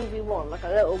like a 1v1, like a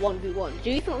little 1v1,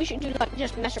 do you think we should do like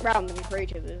just mess around and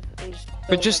creative and just?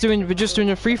 We're just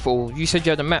doing a free for all. You said you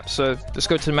had a map, so let's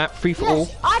go to the map free for all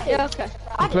I do. Yeah, okay.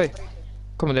 and play.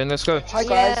 Come on then, let's go. Hi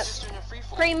guys.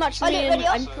 pretty much Are you ready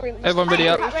up? Everyone ready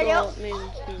up? Ready up?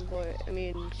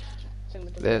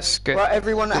 Let's go. Right,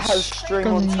 everyone that has stream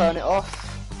on, turn it off.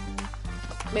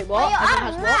 Wait, what? Everyone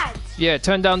has I'm what? mad. Yeah,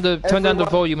 turn down the Everyone-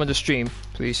 volume on the stream,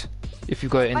 please. If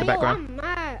you've got it in the background. I'm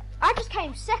mad. I just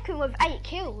came second with 8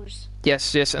 kills.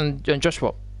 Yes, and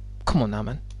Joshua. Come on now,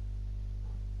 man.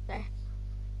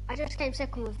 I just came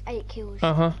second with 8 kills.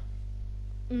 Uh-huh.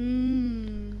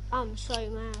 I'm so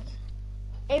mad.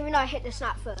 Even though I hit the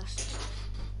snap first.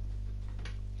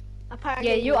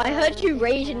 Apparently, Yeah, I heard you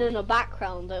raging in the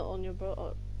background on your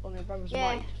brother's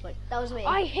Yeah. mic. Like, That was me.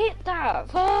 I hit that.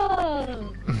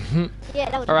 Yeah,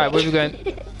 that was All right, me. where we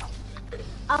going?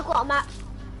 I've got a map.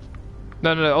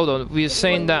 No, hold on. We were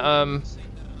saying that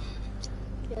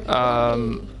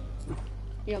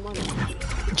Yeah, mine.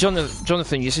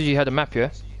 Jonathan, you said you had a map, yeah?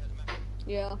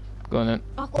 Yeah. Go on then.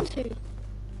 I've got 2.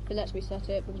 It lets me set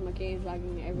it because my game's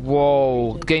lagging every time.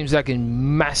 Whoa, the game's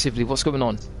lagging massively. What's going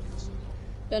on?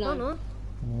 Don't Oh know. no.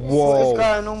 What's Whoa.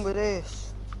 going on with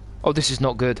this? Oh, this is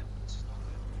not good.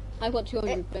 I've got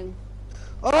 200 ping.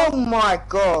 Oh my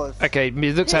god. Okay, it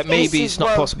looks like This maybe is it's not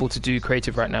well- possible to do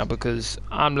creative right now because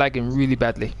I'm lagging really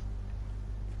badly.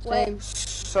 Same.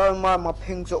 So my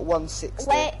ping's at 160.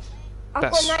 Wait. I've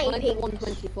That's- got 90 Mine's ping. at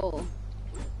 124.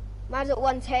 Mine's at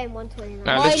 110, 129.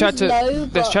 Now let's try Mine's to low,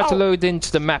 but- load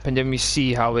into the map and then we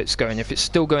see how it's going. If it's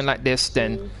still going like this,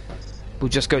 then we'll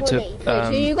just go to Wait, So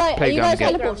you guys, are you playground guys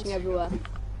again. teleporting everywhere?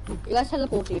 You guys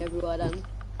teleporting everywhere then?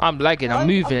 I'm lagging. I'm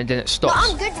moving and then it No, stops.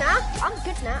 I'm good now. I'm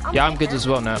good now. Yeah, I'm good as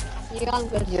well now. Yeah, I'm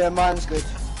good. Yeah, mine's good.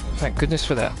 Thank goodness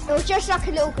for that. It was just like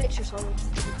a little glitch or something.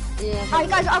 Yeah. Alright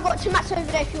guys, I've got 2 maps over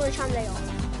there if you want to try and lay on.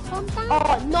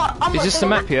 Oh, no, I'm Is not this the doing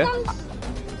map here?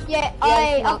 Yeah,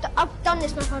 it's I've done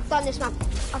this map, I've done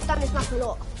this map a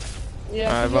lot. Yeah,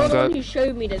 Alright, you're the everyone one go. who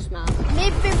showed me this map. Me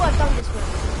and Bimbo have done this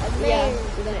map. Yeah.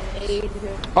 Me-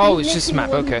 Oh, He's it's this literally map,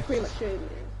 the one who okay. Pretty much showed me.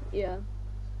 Yeah.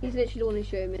 He's literally the one who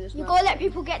showed me this You map. gotta let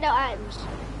people get their items.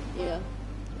 Yeah.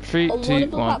 3, On one 2,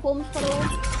 of the 1. platforms, by the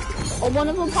way. On one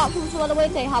of the platforms, by the way,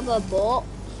 they have a bot.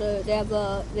 So they have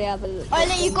a. Oh,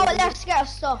 then you gotta let us get our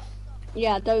stuff.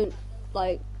 Yeah, don't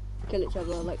like kill each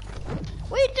other. Like.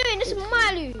 What are you doing? This is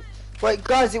my loot. Wait,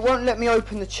 guys, it won't let me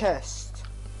open the chest.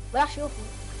 Well, that's your fault.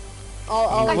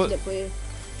 I'll What? open it for you.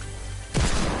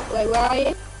 Wait, where are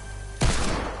you?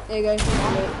 There you go.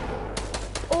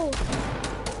 Oh.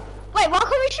 Wait, why can't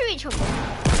we shoot each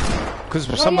other? Because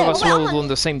some of yeah. us Wait, are I'm all not- on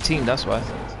the same team, that's why.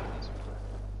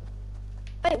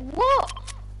 Wait, what?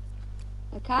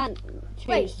 I can't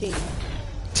Wait. change team.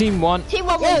 Team 1. Team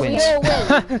 1 Yeah, wins. we all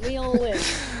win. We all win.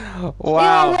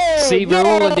 Wow. See, we're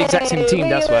all on the exact same team,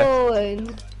 that's why.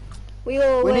 We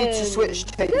all We win. need to switch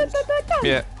teams.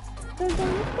 Yeah.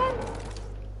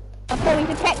 I'm going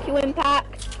to protect you,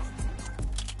 Impact.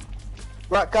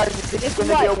 Right, guys, this is This going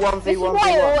is to be why. a This is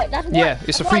why. 1v1v1. That's why. Yeah,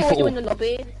 it's a that's why I always do free-for-all. in the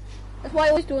lobby. That's why I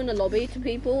always do in the lobby to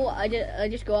people. I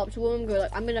just go up to them, go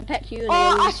like, I'm gonna pet you, and Oh, they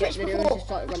I always switched they before. always just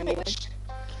start running away.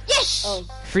 Yes! Oh,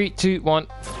 3, 2, 1.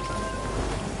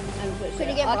 and switch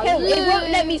Pretty it. good, Okay, bro. it won't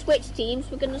let me switch teams.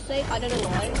 For goodness sake, I don't know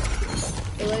why.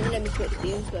 It won't even let me switch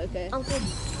teams, but okay. I'm good.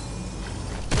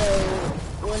 So,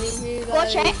 one of you Go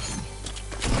guys. check.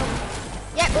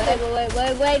 Yep, we're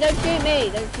good. Wait, don't shoot me!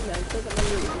 Don't shoot me, I'm still got my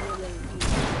loot. I'm not letting you.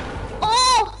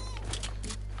 Oh!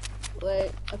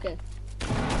 Wait, okay.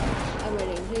 I'm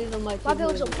ready. Who's on my team? My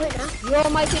build's on point now. You're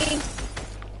on my team!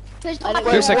 Who's I not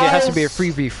don't Looks like it has to guys. be a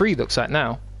 3v3, looks like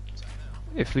now.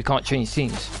 If we can't change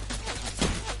teams.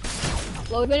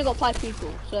 Well, we've only got 5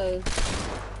 people, so...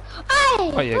 Hey!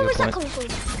 Oh, yeah, Where good was that point. coming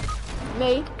from?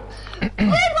 Me? Where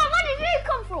did you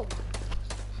come from?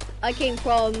 I came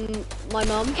from my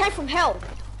mum. You came from hell.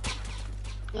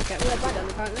 Okay, we're done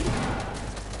apparently.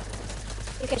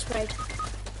 You get sprayed.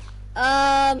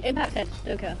 Impact head,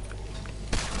 okay.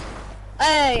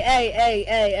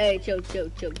 Hey, chill.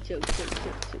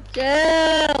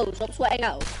 Stop sweating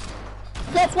out.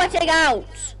 Stop sweating out!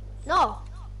 No.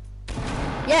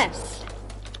 Yes!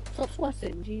 Stop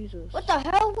sweating, Jesus. What the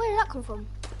hell? Where did that come from?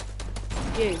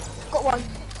 You. Got one.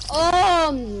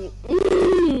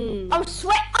 I'm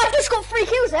sweat. I just got 3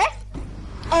 kills there.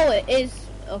 Oh, it is.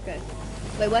 Okay.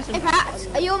 Wait, where's the Impact,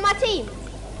 are you on my team?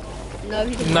 No,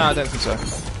 he doesn't. No, I don't think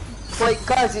so. Wait,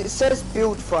 guys, it says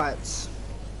build fights.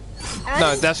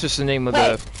 No, that's just the name of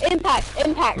Wait, the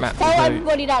Impact. map. Tell There's no-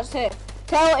 everybody that's here.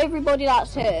 Tell everybody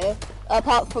that's here,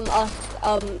 apart from us,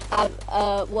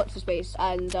 what's his face,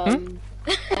 and and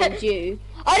you.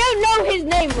 I don't know his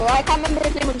name, bro. I can't remember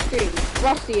his name on stream.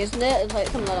 Rusty, isn't it? It's like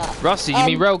something like that. Rusty, you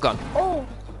mean Railgun? Oh.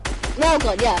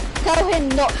 Railgun, yeah. Tell him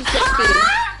not to switch teams.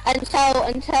 And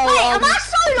tell Wait, am I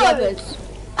the solo? others.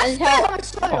 And tell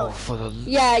Oh, for the...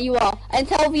 yeah, you are. And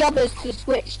tell the others to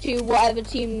switch to whatever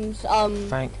team's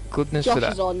Thank goodness Josh for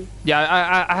that. is on.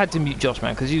 Yeah, I had to mute Josh,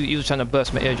 man, because he was trying to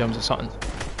burst my eardrums or something.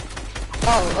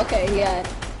 Oh, okay, yeah.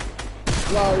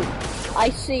 Well, I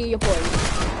see your point.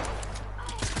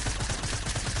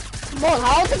 Come on,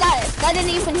 how did that didn't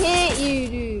even hit you,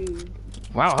 dude?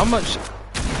 Wow, how much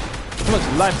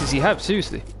life does he have?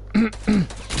 Seriously.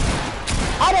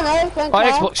 I don't know. Don't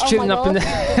care. Xbox chilling up in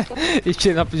there. He's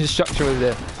chilling up in the structure over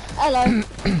there. Hello.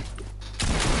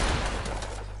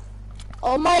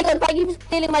 Oh my god, thank you for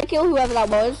stealing my kill, whoever that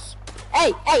was.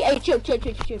 Hey, chill.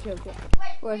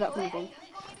 Where is that coming from?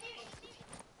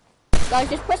 Guys,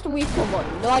 just press the respawn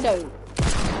button. No, I don't.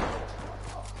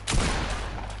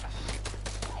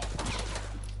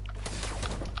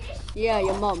 Yeah,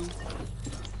 your mum.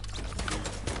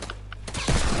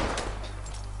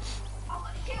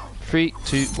 Three,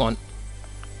 two, one.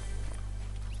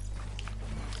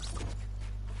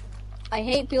 I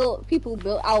hate people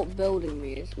outbuilding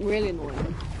me. It's really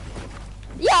annoying.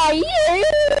 Yeah.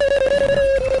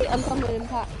 I'm coming in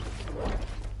impact.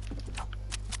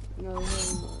 No.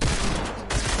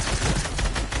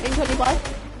 In 25.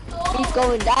 He's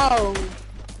going down.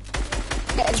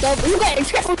 You're getting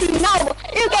triple team now.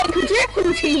 You're getting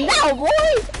triple team now, boy.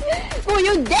 Boy,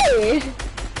 you're dead.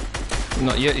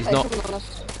 Not yet. He's not. Someone on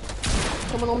us.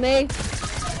 Someone on me.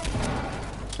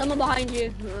 Someone behind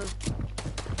you.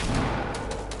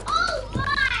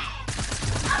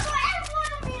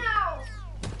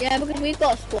 Yeah, because we've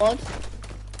got a squad.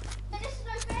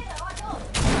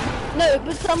 No,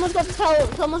 but someone's got to tell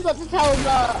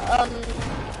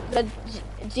the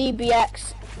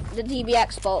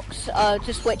DBX box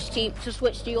to switch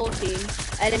to your team,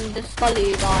 and then the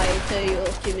Scully guy to your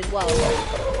team as well.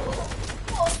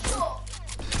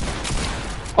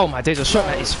 Oh my days! I shot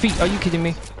at his feet. Are you kidding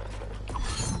me?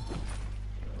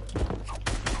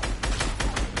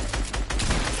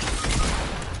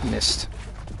 Missed.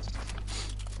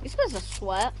 This guy's a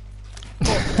sweat.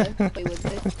 Oh, no, he would be.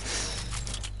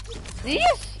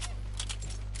 Yes.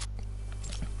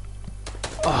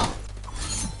 Oh.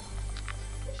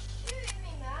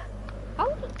 How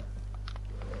did...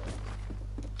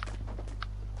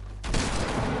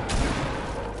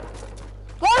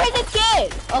 Where is the kid?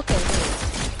 Okay.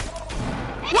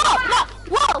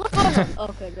 Whoa! What's going on?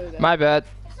 Okay, there we go. My bad.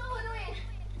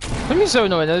 What do you mean so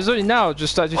annoying? It's only now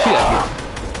just started to shoot at me.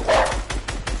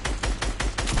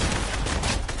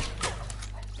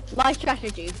 My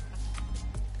strategy.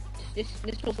 This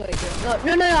was very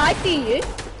good. No, I see you.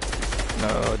 No,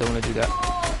 I don't want to do that.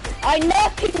 I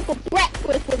nerf people for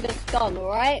breakfast with this gun,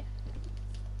 alright?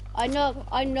 I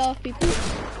nerf people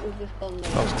with this gun.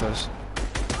 That was close.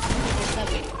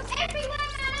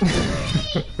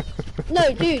 No,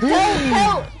 dude,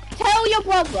 tell your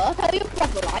brother,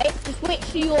 right, to switch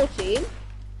to your team,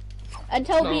 and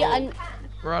tell me, and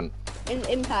run in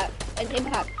impact.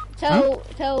 Tell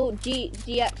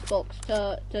Xbox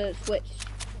to switch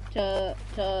to.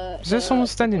 Is there someone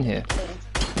standing here?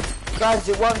 Guys,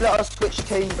 it won't let us switch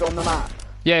teams on the map.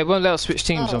 Yeah, it won't let us switch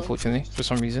teams, unfortunately, for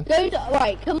some reason.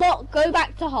 Right, come on, go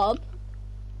back to hub.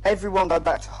 Everyone go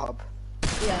back to hub.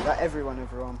 Yeah. Like everyone.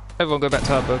 Everyone go back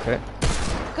to hub, okay.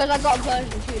 Because I got a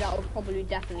version 2 that will probably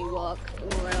definitely work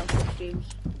in all our switch teams.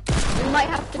 We might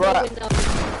have to go in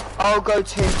I'll go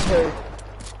team 2.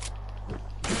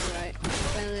 Right,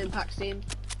 an impact team.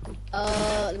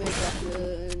 Let me check.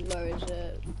 Where is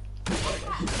it?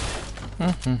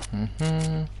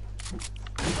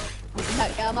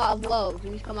 Impact, I'm out of world.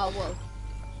 You need to come out of world.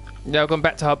 Yeah, I've gone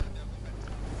back to hub.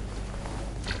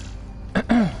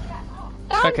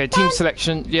 Okay, team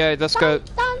selection. Yeah, let's go.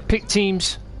 Pick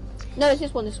teams. No, it's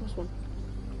this one.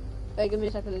 Wait, give me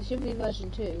a second. It should be version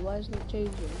 2. Why isn't it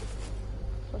changing?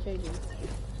 It's not changing.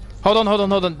 Hold on.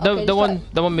 No, Okay,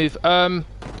 don't move.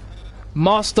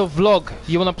 Master Vlog,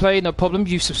 you wanna play? No problem.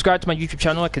 You've subscribed to my YouTube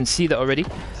channel. I can see that already.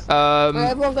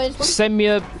 Everyone go this one. Send me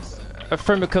a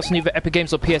friend request on either Epic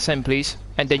Games or PSN, please,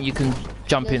 and then you can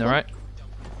jump in. All right.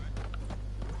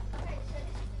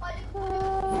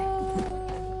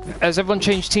 Has everyone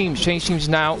changed teams? Change teams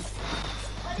now.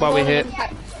 While we're here.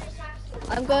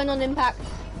 I'm going on impact.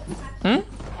 I'm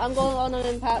going on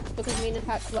impact because me and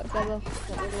impact work together.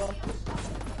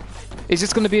 Is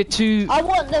this going to be a two? I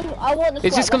want the.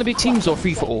 Is this going to be teams or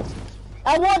free for all?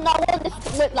 I want this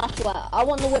whiplash sweat. I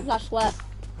want the whiplash sweat.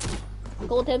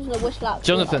 Gold teams and the whiplash.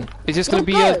 Jonathan, is this going to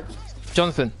be a?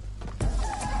 Jonathan.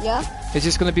 Yeah. Is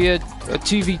this going to be a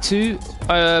 2v2,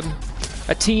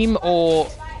 a team or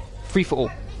free for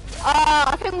all?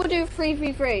 I think we'll do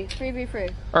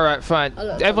 3v3. All right, fine.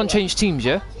 Everyone change teams,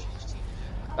 yeah?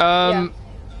 Yeah.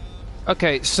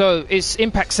 Okay, so it's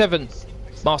Impact 7.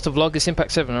 Master Vlog, it's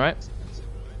Impact 7, alright?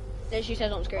 Then she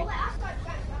says on screen.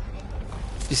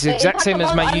 It's the exact same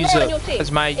as my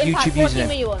as my YouTube what team are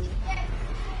username. you on?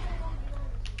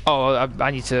 Oh,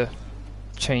 I need to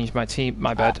change my team.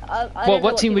 My bad. I don't know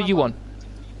What team were I'm you on?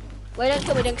 Wait, don't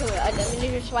kill me, don't kill me. Let me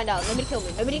just find out. Nobody kill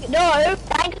me. No, I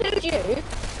include you.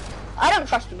 I don't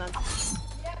trust you, man.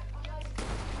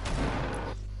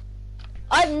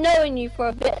 I've known you for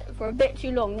a bit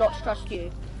too long not to trust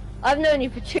you. I've known you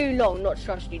for too long not to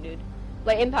trust you, dude.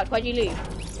 Wait, Impact, why'd you leave?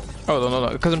 Oh, no,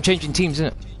 because I'm changing teams, isn't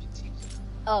it?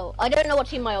 Oh, I don't know what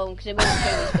team I'm on because it won't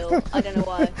show me still. I don't know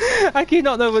why. I can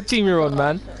not know what team you're on,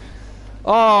 man.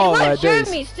 Oh, my It won't days.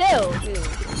 show me still, dude.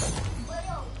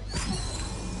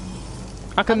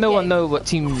 How can no one know what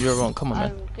team you're on? Come on,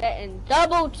 man. I'm getting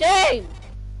double teamed.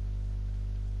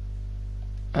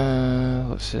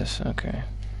 What's this? Okay.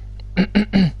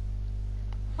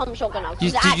 I'm shotgun now.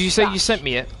 Did you say you sent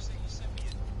me it?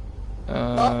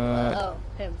 Oh,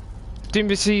 him. Didn't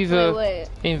receive a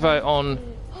invite on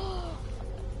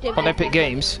Epic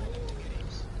Games.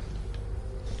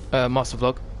 Master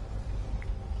Vlog.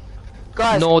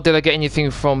 Guys, Nor did I get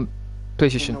anything from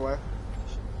PlayStation.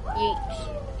 Yeet.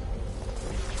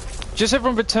 Just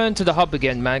everyone return to the hub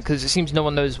again, man, because it seems no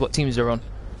one knows what teams they're on.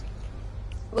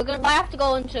 I have to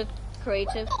go into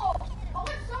creative.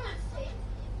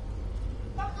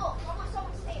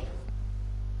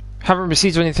 Haven't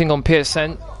received anything on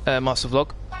PSN, Master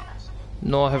Vlog.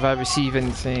 Nor have I received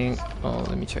anything. Oh,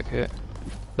 let me check here.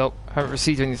 Nope, haven't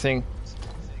received anything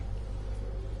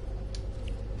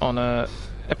on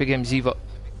Epic Games Evo.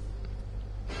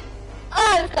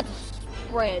 Oh, it's got the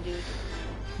sprayer, dude.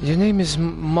 Your name is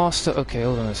Master. Okay,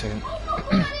 hold on a second.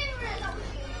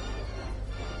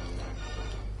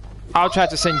 I'll try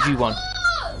to send you one.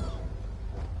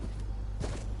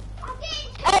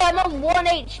 Hey, I'm on 1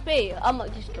 HP. I'm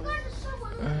not just kidding.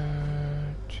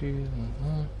 2,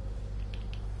 1.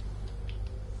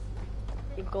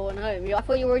 You're going home. I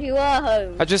thought you already were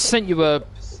home. I just sent you a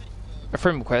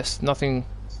friend request. Nothing.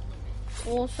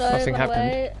 Also, Nothing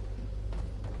happened.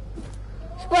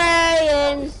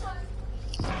 Spraying.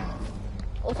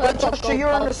 Also, I've got Joshua, gold you're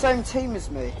on the buff. same team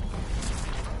as me.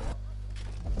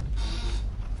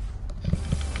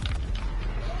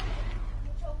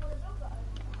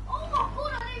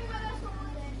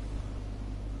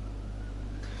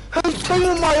 Whose team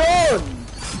am I on?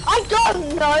 I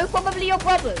don't know. Probably your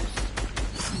brothers.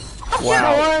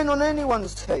 Wow. I ain't on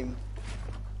anyone's team.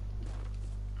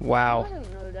 Wow. I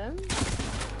don't know them.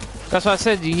 That's why I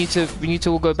said we need to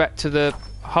all go back to the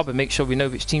hub and make sure we know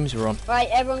which teams we're on. Right,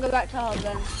 everyone go back to hub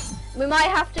then. We might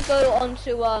have to go on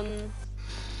to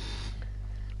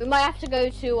we might have to go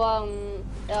to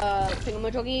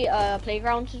thingamajoggy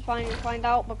playground to find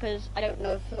out, because I don't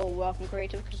know if it'll work in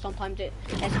creative, because sometimes it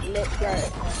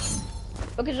glitches.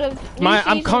 Because of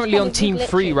I'm currently on team team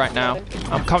 3 right now.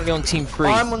 I'm currently on team 3.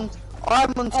 I'm on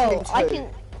team 2. I can.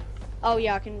 Oh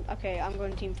yeah, I can. Okay, I'm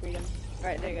going team 3 then.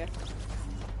 Right, there you go.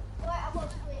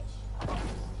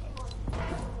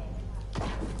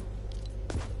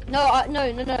 No, no.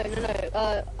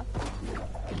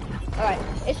 Alright,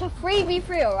 it's a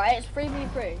 3v3, alright? It's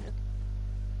 3v3.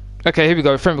 Okay, here we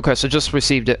go. Friend request. I just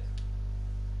received it.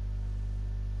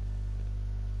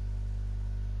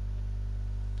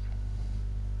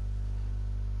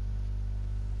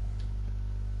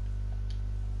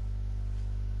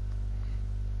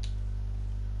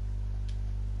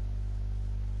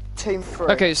 Team 3.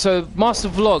 Okay, so Master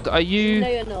Vlog, are you? No,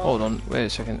 you're not. Hold on, wait a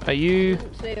second. Are you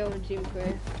So you're on team 3.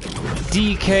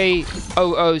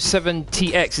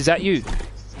 DK007TX? Is that you?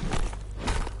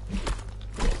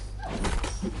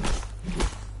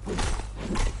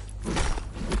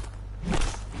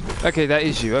 Okay, that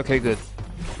is you. Okay, good.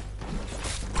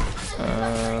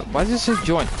 Why does it say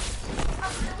join?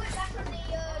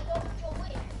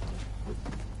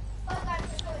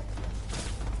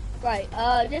 Right,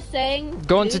 just saying.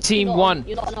 Go on to Luke, team you're 1.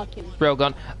 You're not on our team.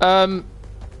 Railgun.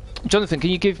 Jonathan, can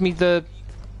you give me the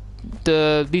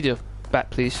leader back,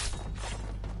 please?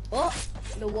 What?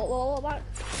 The what back?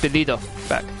 The leader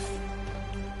back.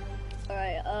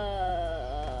 Alright,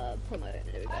 promote.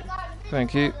 There we go.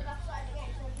 Thank you.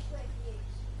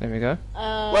 There we go.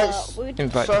 Wait,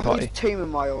 Invite so the party. whose team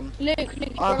am I on? Luke,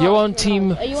 You're on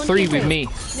team Are you on 3 team with three? me.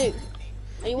 Luke,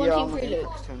 are you Yeah, on I'm team 3, Luke?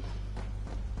 Luke's team.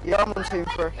 Yeah, I'm on team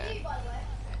 3.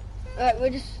 Alright, we're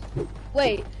just...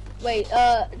 Wait,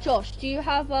 Josh, do you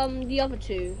have, the other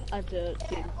two as the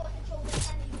team?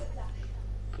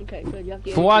 Okay, good, you have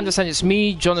the From other what I two. understand, it's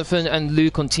me, Jonathan, and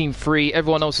Luke on team 3.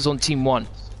 Everyone else is on team 1.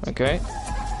 Okay?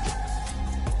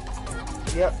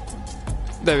 Yep.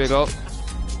 There we go.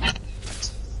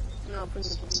 No, I'll bring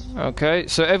it to you. Okay,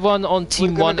 so everyone on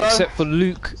team gonna 1 go. except for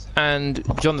Luke and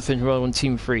Jonathan who are on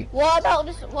team 3. What about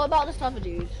this other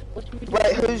dude? What should we do?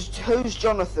 Wait, who's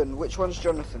Jonathan? Which one's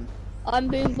Jonathan? I'm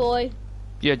Boom Boy.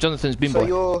 Yeah, Jonathan's Bean So Boy.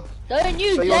 you're Don't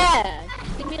you So you're- dare!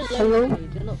 Give me alone,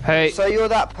 dude. You're not... Hey, so you're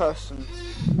that person.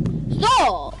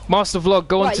 Stop! Master Vlog,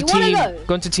 go on Right, to you wanna team. go?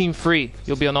 Go on to team 3.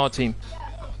 You'll be on our team.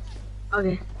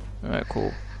 Okay. Alright,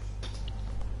 cool.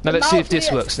 Now let's see if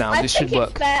this works now. This should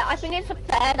work. I think it's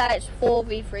fair that it's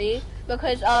 4v3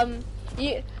 because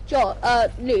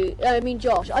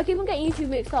Josh. I keep on getting you two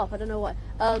mixed up. I don't know why.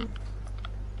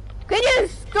 Can you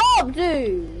stop,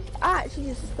 dude? Actually,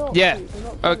 just stop. Yeah. Dude. You're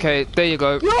not funny. Okay, there you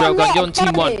go. You're Dragon, not you're on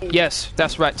team 1. funny. Yes,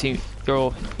 that's right, team.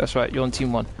 That's right. You're on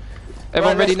team 1.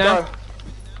 Everyone Right, ready let's now? go.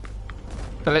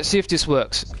 Now let's see if this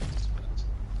works.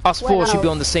 Us Wait, 4 should no. be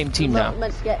on the same team We're now. not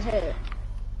meant to get hit.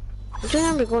 Which way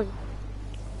am I going?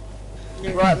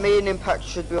 Right, me and Impact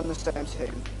should be on the same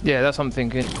team. Yeah, that's what I'm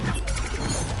thinking.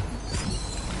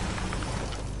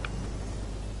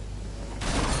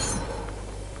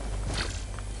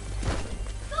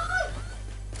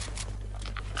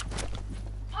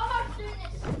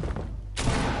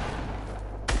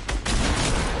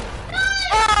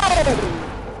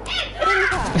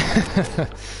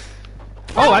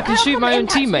 Oh, I can shoot my own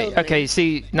teammate. Okay,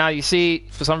 see, now you see,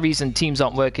 for some reason, teams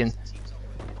aren't working.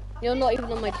 You're not even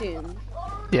on my team.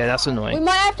 Yeah, that's We annoying.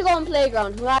 might have to go on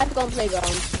playground.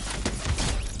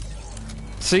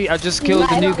 See, I just killed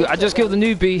the new. I just killed the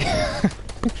newbie.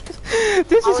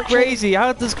 This is crazy.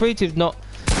 How does creative not?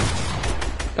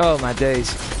 Oh my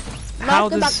days. How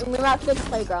does? We might have to go to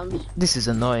playground. This is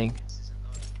annoying.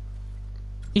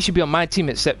 He should be on my team,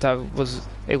 except I was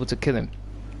able to kill him.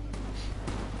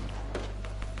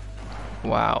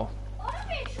 Wow.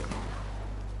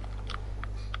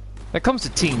 When it comes to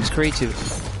teams, creative,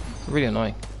 really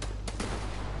annoying.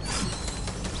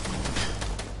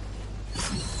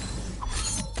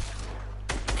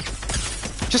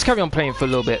 Just carry on playing for a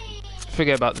little bit.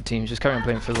 Forget about the teams, just carry on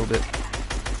playing for a little bit.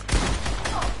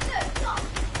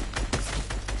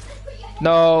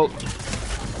 No.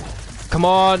 Come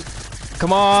on.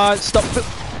 Come on. Stop.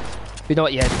 You know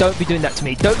what, yeah, don't be doing that to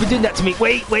me. Don't be doing that to me.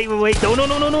 Wait. No. Wait. No!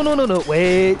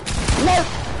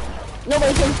 No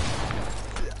waiting.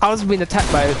 I was being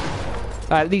attacked by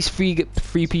at least three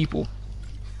people.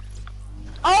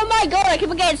 Oh my god, I keep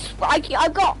on getting I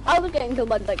was getting killed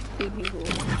by like 3 people.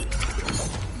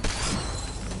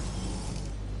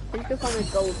 I need to find a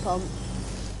gold pump.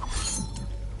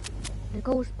 The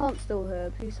gold pump's still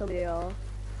here, please tell me they are.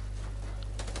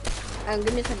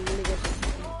 Give me a second,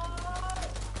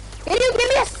 Can you give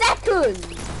me a second?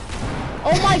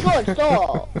 Oh my god,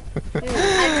 stop!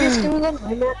 I'm just doing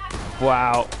it.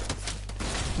 Wow.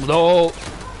 No.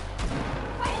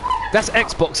 That's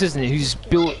Xbox, isn't it? Who's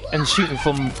built and shooting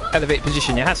from elevated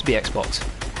position. It has to be Xbox.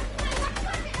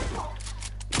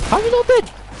 How are you not dead?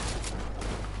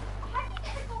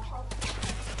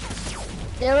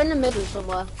 They're in the middle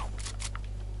somewhere.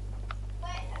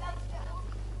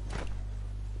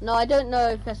 No, I don't know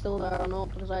if they're still there or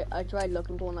not because I tried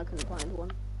looking for one, I couldn't find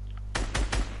one.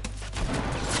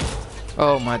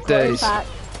 Oh my days. Back.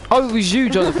 Oh, it was you,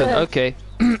 Jonathan. Okay.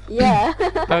 Yeah.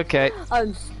 Okay.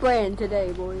 I'm spraying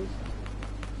today, boys.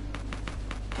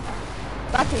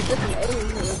 Back in different areas a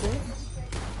little bit.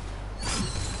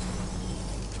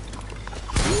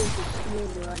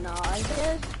 Right now, I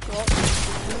guess.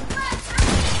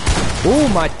 Oh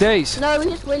my days. No, we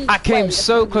just really. I came sprayed,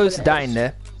 so that's close to what it dying is.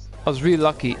 there. I was really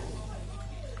lucky.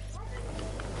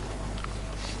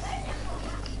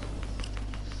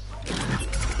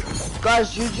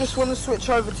 Guys, you just want to switch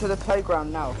over to the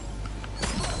playground now.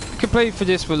 You can play for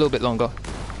this for a little bit longer.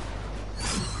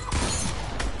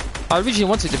 I originally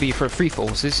wanted it to be for a free fall,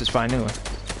 so this is fine anyway.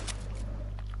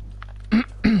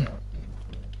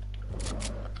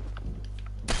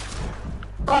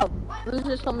 Oh, who's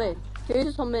this on me? Who's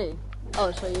this on me?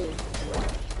 Oh, so you.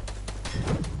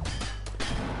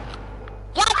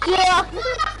 Gotcha!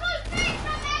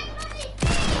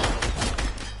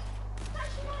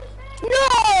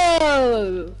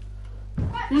 No!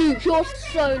 Luke, you're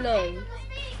so low.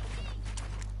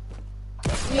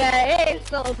 Yeah, it's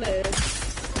so good.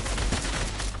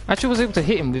 Actually, I was able to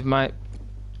hit him with my.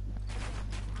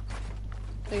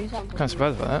 Oh, you sound Kind of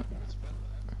surprised about that.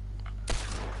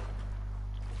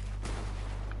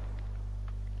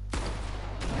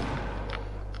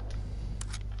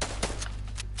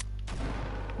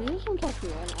 Who's on top of me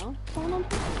right now? Someone on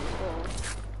top of me?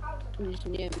 Or who's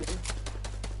near me?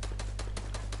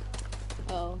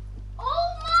 Oh.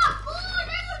 Oh my god,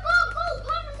 everyone go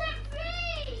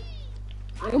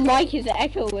 100% free! Your mic is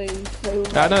echoing so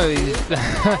much. I know. He's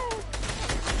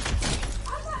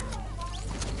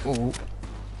Ooh.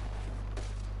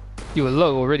 You were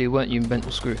low already, weren't you,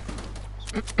 mental screw?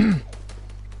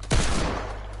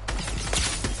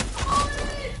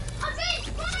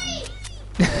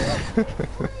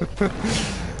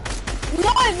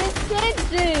 No, this kid,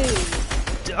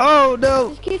 dude! Oh no!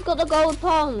 This kid's got the gold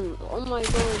pump! Oh my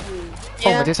god, dude.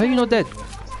 Oh my days, how you not dead?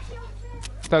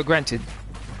 Though granted,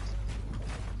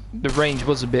 the range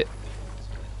was a bit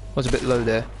low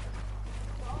there.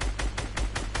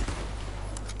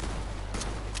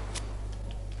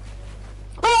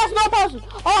 Oh, that's not a person!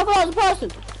 Oh, I thought it was a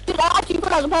person! Dude, I actually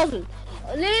thought it was a person!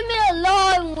 Leave me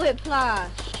alone, Whiplash!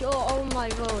 Oh my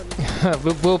god.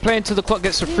 we'll play until the clock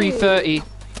gets to 3:30.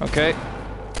 Okay.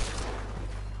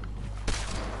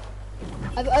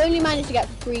 I've only managed to get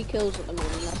 3 kills at the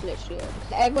moment, that's literally it.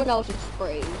 Everyone else is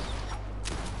sprays.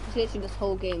 It's literally this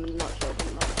whole game in a nutshell.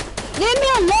 Leave me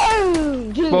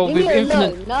alone! Dude, Well, leave with me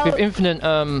infinite, alone. No. with infinite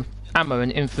ammo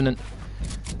and infinite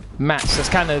mats, that's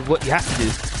kind of what you have to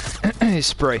do. Is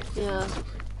spray. Yeah.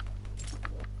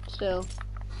 Still.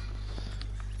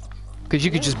 Because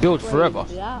you could just build forever.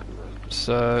 Yeah.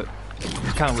 So,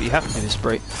 it's kind of what you have to do is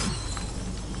spray.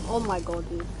 Oh my god,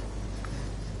 dude.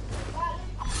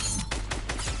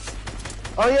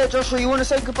 Oh yeah, Joshua, you want to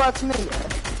say goodbye to me?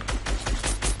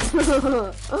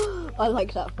 Yeah? I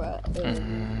like that threat.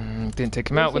 Didn't take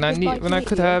him out when I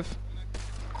could yeah. have.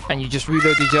 And you just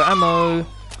reloaded your ammo.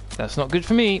 That's not good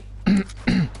for me. Come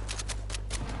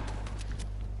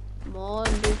on,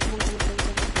 dude. Come on.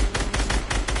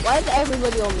 Why is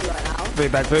everybody on me right now? Very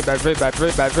bad, very bad, very bad,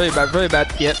 very bad, very bad, very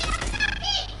bad. Yep.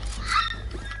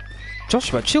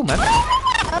 Joshua, chill, man.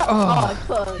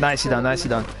 Oh, nicely done, nicely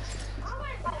done.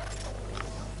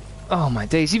 Oh my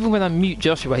days, even when I mute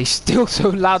Joshua, he's still so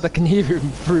loud I can hear him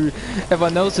through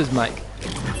everyone else's mic.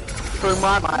 Through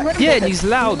my mic. Yeah, and he's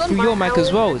loud through your mic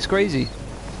as well, it's crazy.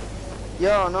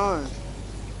 Yeah, I know.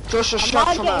 Joshua, I'm shut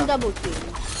not your getting mouth. double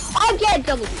teamed. I get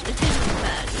double teamed. This isn't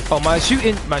bad. Oh, my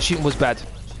shooting was bad.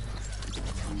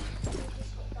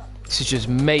 This is just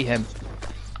mayhem.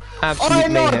 Absolute Oh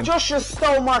no, mayhem. Joshua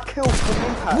stole my kill from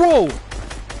Impact. Whoa!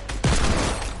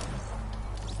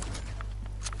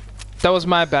 That was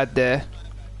my bad there.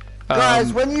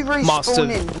 Guys, when you Master- respawn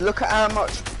in, look at how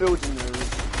much building there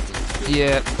is.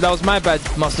 Yeah, but that was my bad,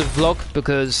 Master Vlog,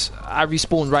 because I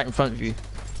respawned right in front of you.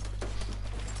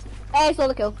 Hey, I saw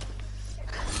the kill.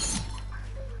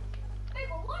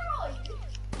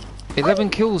 11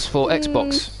 kills for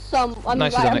Xbox.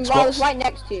 Nicely done, I was Xbox. right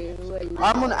next to you.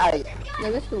 I'm on 8.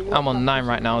 No, this is- I'm on 9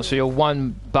 right now, so you're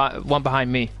one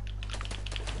behind me.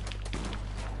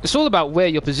 It's all about where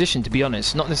you're positioned, to be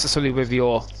honest. Not necessarily whether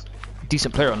you're a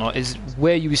decent player or not. Is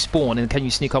where you respawn and can you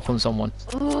sneak up on someone.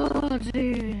 Oh,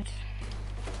 dude.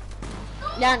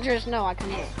 The answer is no, I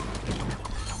cannot.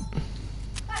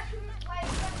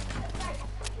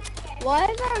 Why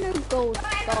is there no gold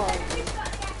stars?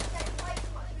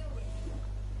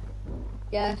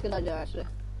 Yeah, that's a good idea, actually.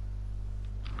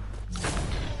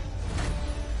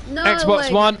 No Xbox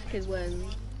way, One. Kid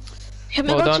wins. Can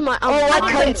we Well go done. to my Oh,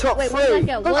 I came top Wait, 3. what did I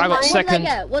get? What I got did I second.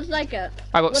 get? What did I get?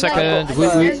 I got What did I second.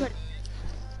 get?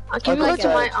 Can we go to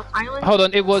my island? Hold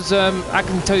on, it was, I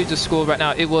can tell you the score right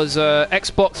now. It was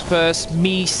Xbox first,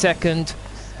 me second,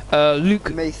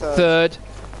 Luke Me third.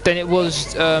 Then it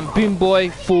was Boom Boy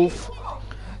fourth.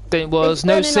 Then it was It's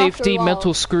No burning after Safety, a while.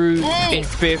 Mental Screw Hey. in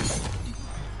fifth.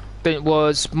 Then it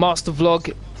was Master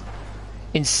Vlog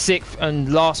in sixth,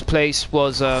 and last place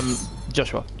was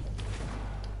Joshua.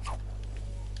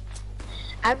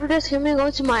 After this, can we go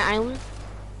to my island?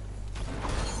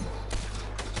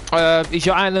 Is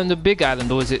your island a big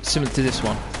island, or is it similar to this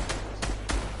one?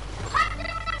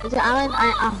 It's an island.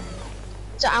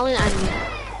 It's an island island.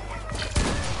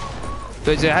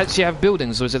 Does it actually have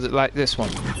buildings, or is it like this one?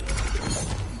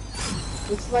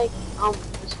 It's like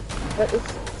but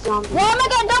it's zombie. Why am I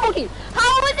getting double teamed?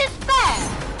 How is this fair?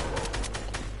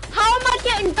 How am I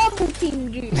getting double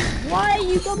teamed, dude? Why are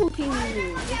you double teaming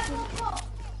me?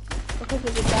 Because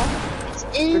of the death?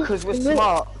 It's in Because we're the middle.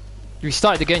 smart. We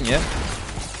started again, yeah?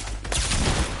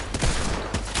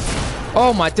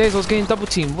 Oh my days, I was getting double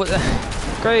teamed. What the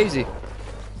crazy.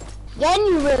 Then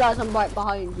you realise I'm right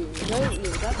behind you, don't you?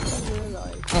 That's when you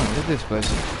realise. Oh, look at this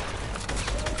person.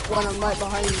 When I'm right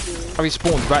behind you. I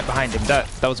respawned right behind him. That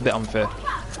was a bit unfair.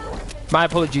 My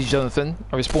apologies, Jonathan.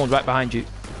 I respawned right behind you.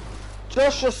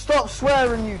 Joshua, stop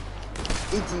swearing, you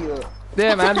idiot.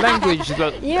 Yeah, man, language,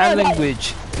 look, Yeah, and like-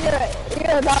 language.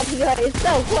 You're about to go. It's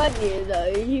so funny though.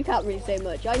 You can't really say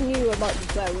much. I knew you were about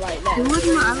to swear right Can we now. go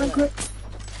to my island quick?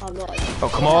 I'm not. Oh,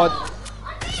 come on.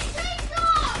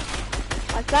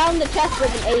 I found the chest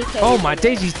with an AK. Oh my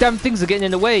days, these damn things are getting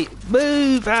in the way.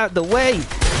 Move out the way.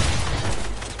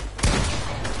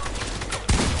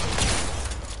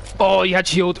 Oh, you had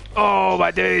shield. Oh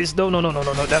my days. No, no, no, no,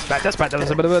 no, no. That's bad. That's bad.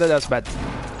 That's bad.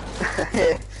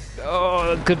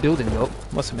 Oh, good building though.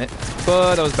 Must admit.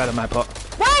 But that was bad on my part.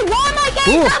 Wait, why am I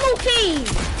getting double teamed?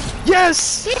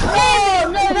 Yes!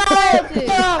 Oh, no,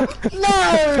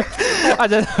 No! I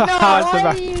don't know how I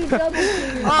survived.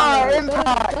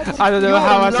 Impact! I don't know You're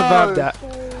how I low. survived that.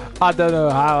 I don't know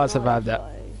how I survived that.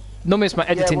 Normally it's my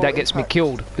editing well, that gets me Impact.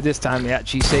 killed, but this time it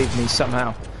actually saved me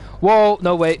somehow. Whoa,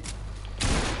 no wait.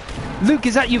 Luke,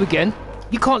 is that you again?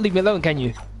 You can't leave me alone, can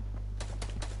you?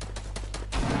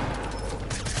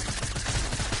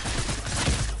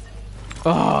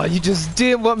 Oh, you just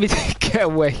didn't want me to get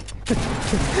away.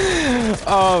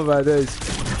 Oh my days.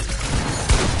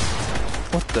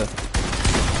 What the?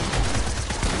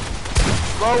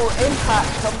 Well,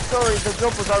 Impact, I'm sorry, the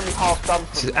job was only half done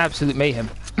This for is absolute mayhem.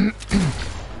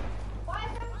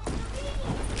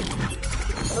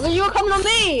 Because you were coming on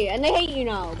me, and they hate you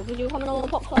now, because you were coming on the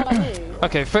top side like me.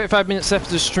 Okay, 35 minutes left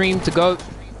of the stream to go,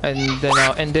 and then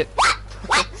I'll end it.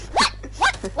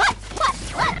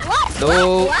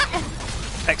 No.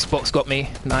 Xbox got me.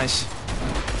 Nice.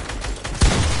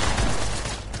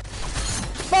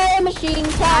 Fire machine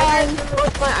time!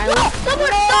 Someone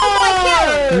stole my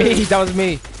kill! Me, that was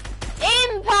me.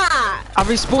 Impact! I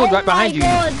respawned right behind you. Oh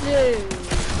my god, dude!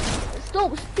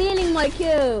 Stop stealing my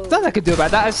kill! Nothing I could do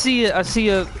about that. I see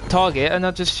a target and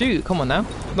I just shoot. Come on now.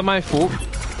 Not my fault. You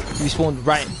respawned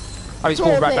right. I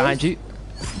respawned right behind you.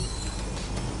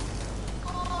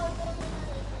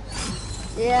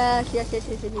 Yes, yes, yes,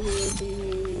 yes, yes, yes, yes.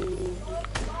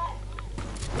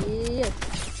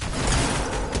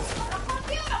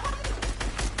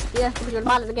 Yes, because you're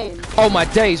bad at the game. Oh my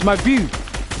days, my view.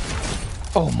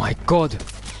 Oh my god.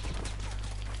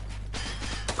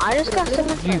 I just got so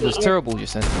much View was terrible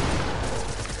just then.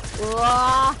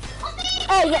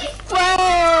 Hey,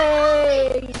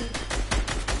 spray!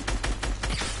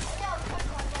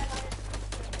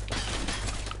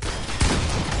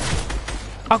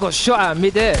 I got shot at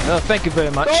mid-air. Oh, thank you very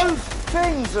much. Those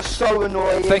things are so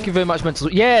annoying. Thank you very much,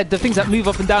 mental. Yeah, the things that move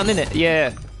up and down in it.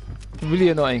 Yeah, really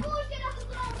annoying.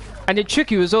 And they trick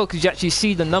you as well because you actually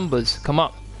see the numbers come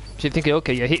up. So you're thinking,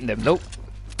 okay, you're hitting them. Nope.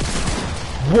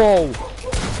 Whoa.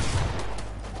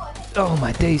 Oh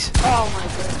my days. Oh my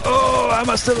god. Oh, am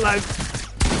I still alive?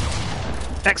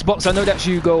 Xbox, I know that's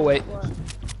you. Go away.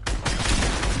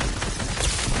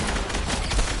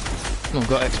 Oh,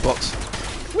 got Xbox.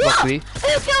 Luckily.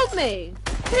 Who killed me?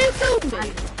 Who killed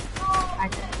me?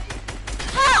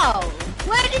 How?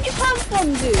 Where did you come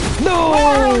from, dude? No!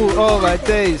 Oh my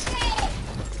days.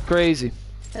 Crazy.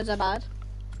 Is that bad?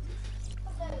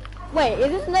 Wait, is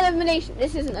this an elimination?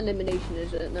 This isn't elimination,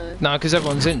 is it? No. No, because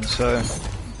everyone's in, so...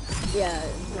 Yeah.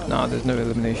 It's not. No, there's no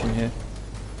elimination here.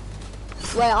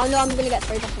 Wait, I know I'm gonna get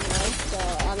sprayed off in the nose, so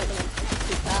I'm not gonna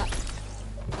keep that.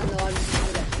 I know I'm just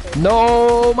gonna get sprayed.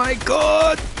 No, my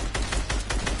god!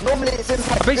 Normally it's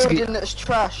Impact Basically- building that's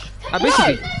trash. I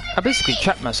basically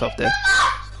trapped myself there.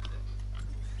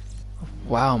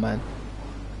 Wow, man.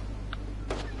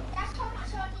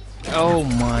 Oh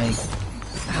my.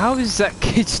 How is that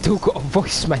kid still got a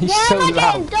voice, man? He's so I'm getting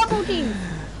loud. double teamed.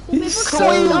 He's Can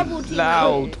we- so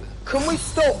loud. Can we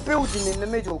stop building in the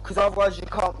middle? Because otherwise you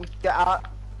can't get out.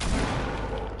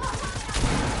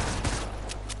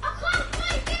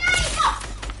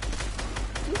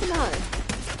 You can know.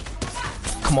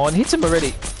 Come on, hit him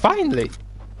already. Finally.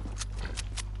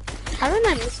 How did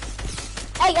I miss?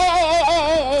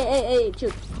 Hey,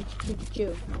 chill.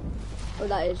 Oh,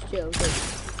 that is chill.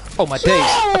 Oh my days.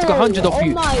 I took 100 off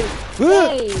you. Oh my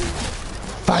days.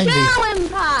 Finally. Chill,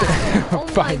 Impact. Oh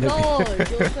my Finally. god,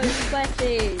 you're so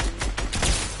sweaty.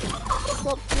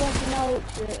 Stop sweating out.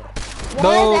 Why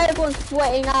No. is everyone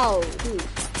sweating out? Dude?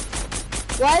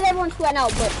 Why is everyone sweating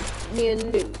out but me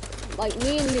and Luke? Like,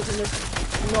 me and Luke are just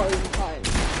not even trying.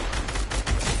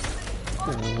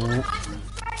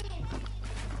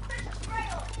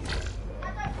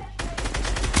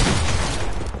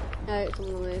 No,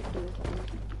 someone on it.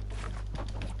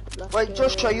 Wait,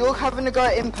 Joshua, you're having a go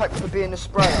at Impact for being a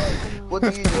sprayer. What do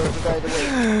you do every day of the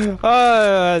week?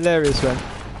 Oh, hilarious, man.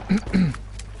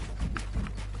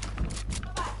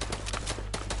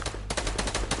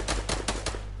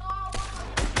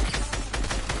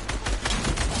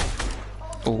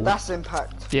 Oh. That's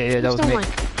Impact. Yeah, that was me.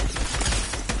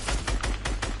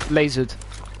 Lasered.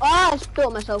 Ah, I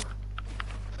spilled myself.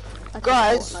 I just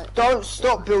Guys, Fortnite. don't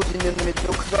stop building in the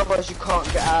middle because otherwise you can't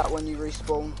get out when you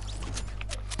respawn.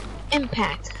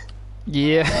 Impact.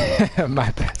 Yeah,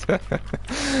 my bad.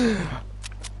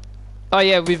 Oh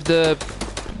yeah, with the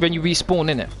when you respawn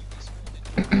in it.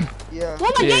 Yeah.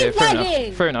 What am I Yeah, game fair lagging?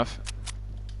 enough. Fair enough.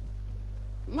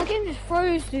 My game just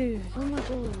froze, dude. Oh my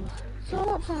god. So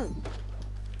much fun.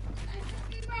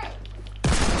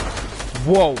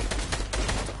 Whoa.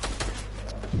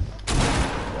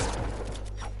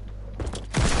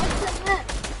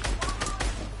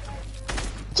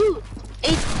 Dude,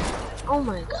 oh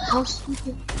my god, how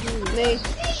stupid. Me.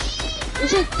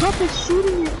 It's like Pepper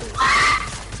shooting at me.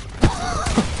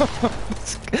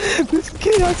 This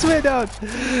kid, I swear down.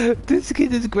 This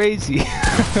kid is crazy.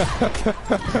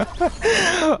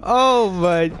 Oh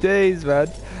my days, man.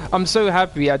 I'm so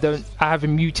happy I have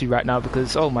him muted right now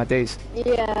because oh my days.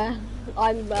 Yeah,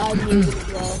 I'm muted as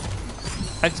well.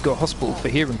 I had to go to hospital for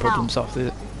hearing problems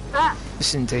after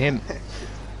listening to him.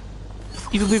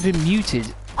 Even with him muted.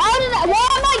 Why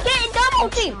am I getting double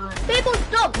teamed? People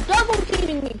stop double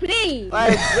teaming me, please.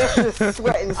 This is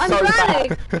sweating so I'm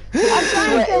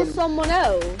trying to kill someone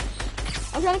else.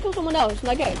 And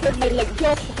I get killed by like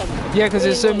Josh or something. Yeah, because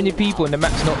there's so many people and the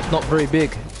map's not very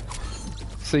big.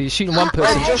 So you're shooting one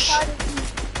person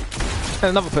and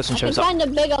another person shows up. Find a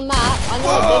bigger map.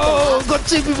 Oh, got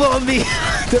two people on me.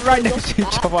 They're right next to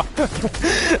each other.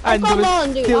 And Come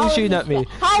on, dude. still shooting at me.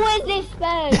 How is this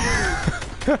fair?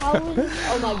 How is this?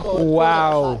 Oh my god.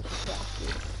 Wow.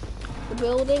 The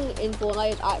building in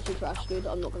Fortnite is actually trash, dude.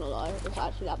 I'm not gonna lie. It's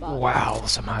actually that bad. Wow,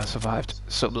 somehow I survived.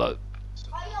 So low.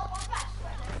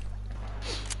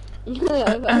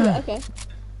 Okay.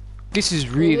 This is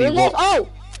really what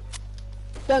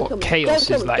Don't kill me. chaos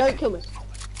is like. Don't kill me.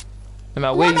 No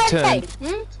matter where you turn,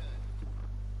 Hmm?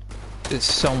 there's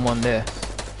someone there.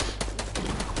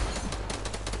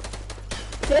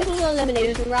 If this was an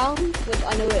elimination round, which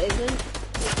I know it isn't,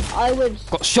 I would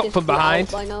Got shot just from be out behind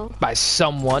by now. by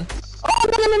someone. Oh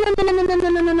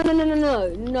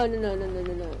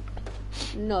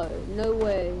no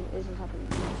way is this happening.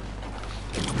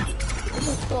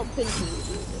 Just stop pinching me,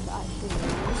 dude. It's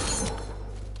actually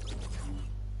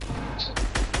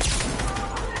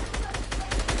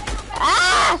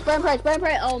ah! Spray and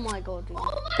pray. Oh my god,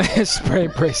 dude. Spray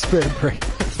and pray.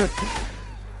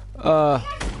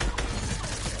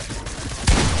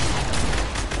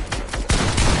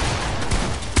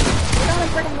 We're down the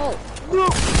freaking wall.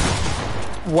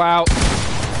 Wow.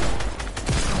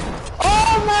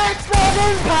 Oh my god,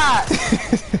 Impact!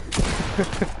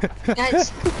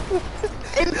 Guys,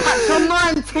 Impact on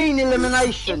 19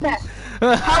 elimination. Impact,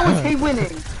 How is he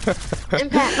winning?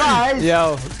 Impact, Guys,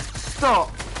 Yo.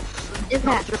 stop.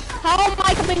 Impact, How am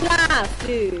I coming last,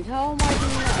 dude? How am I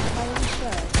coming last? How is this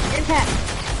fair? Impact.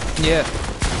 Yeah.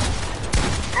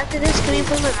 After this, can you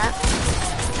film the map?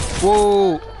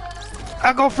 Whoa.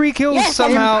 I got 3 kills Yes,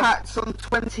 somehow. Impact's on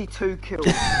 22 kills.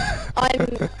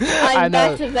 I'm I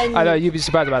know. better than I know. You'd be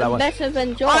surprised about that I'm one. better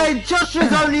than Josh. Josh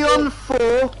is only on 4.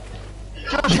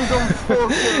 Josh is on 4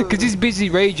 kills. Because he's busy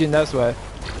raging. That's why.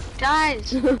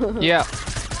 Guys, Yeah.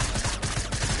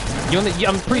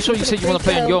 I'm pretty sure you said you want to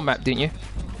play on your map, didn't you?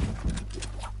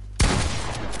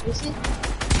 you see?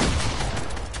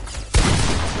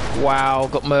 Wow.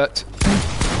 Got murked.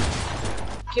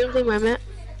 Can you play my map?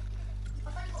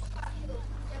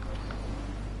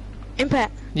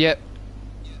 Impact. Yep.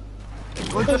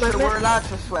 We're allowed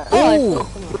to sweat. Oh.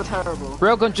 We're terrible.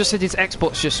 Railgun just said his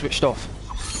Xbox just switched off.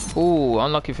 Ooh,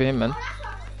 unlucky for him, man.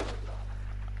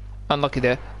 Unlucky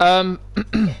there.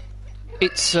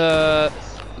 It's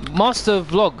Master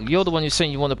Vlog. You're the one who's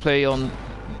saying you want to play on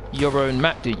your own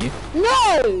map, didn't you?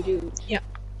 No, dude.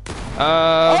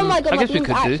 Oh my god, I my guess we team's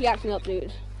could actually do. acting up,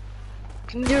 dude.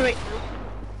 Can you do it right now?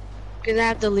 Because I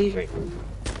have to leave right now.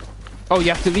 Oh, you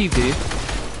have to leave, do you?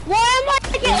 Why am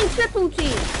I getting triple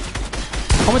team?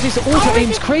 Oh my days, the auto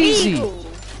aim's crazy.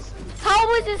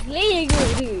 How is this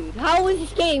legal, dude? How is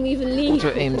this game even legal?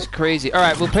 Auto aim's crazy. All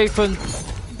right, we'll play for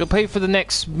the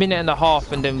next minute and a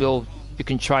half, and then you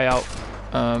can try out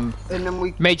And then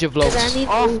we major Because I vlogs. need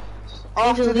to.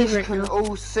 after this right can now.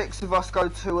 all 6 of us go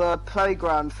to a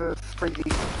playground for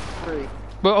 3v3.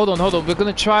 But hold on. We're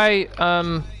gonna try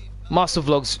Master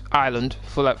Vlogs Island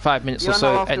for like 5 minutes or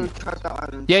so, after and we tried that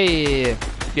island.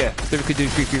 yeah. Then we could do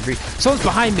 3v3. Someone's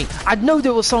behind me. I know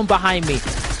there was someone behind me.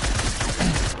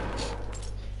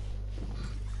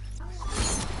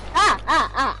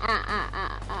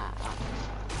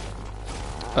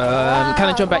 Can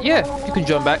I jump back? Yeah, you can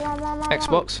jump back.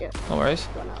 Xbox. No worries.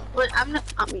 But I'm not.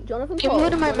 Jonathan, Can we go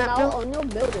to my map now? on your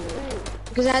building.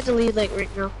 Because I had to leave like right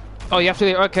now. Oh, you have to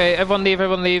leave. Okay, everyone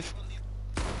leave.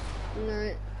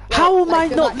 No. How am I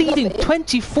go not back to the leading? bit.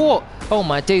 24. Oh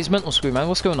my days, mental screw, man.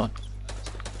 What's going on?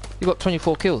 You got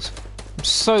 24 kills. I'm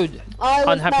so I was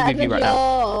unhappy with you right now.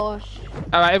 Josh.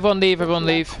 All right, everyone leave.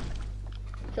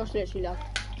 Josh literally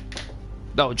left.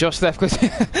 No, Josh left because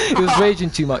he was raging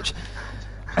too much.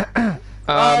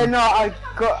 No,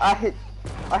 I hit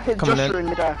Come on Joshua in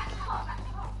the guy.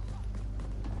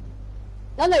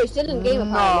 No, he's still in game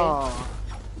apparently.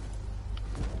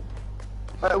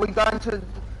 No. Are we going to?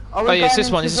 Oh yeah, it's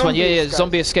this one. It's this one. Yeah, yeah.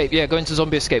 Zombie escape. Yeah, go into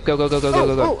zombie escape. Go, go, go, go, go,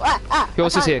 go, go. Who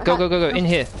else is here? Go, go, go, go. In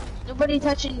here. Nobody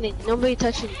touching me. Nobody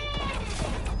touching me.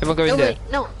 Everyone go in there.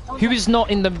 No. Who is not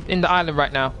in the island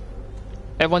right now?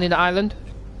 Everyone in the island?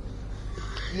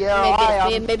 Yeah, I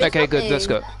am. Maybe Okay, good. Let's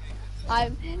go.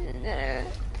 I'm.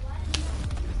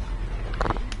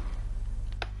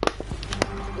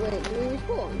 Wait, do we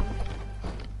respawn?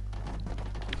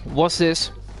 What's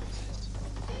this?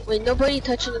 Wait, nobody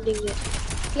touch anything yet.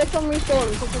 Click on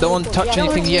respawn. Don't want to touch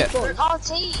anything yet. We're all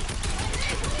team.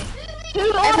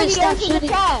 Who already stop entered the shooting.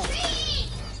 chat?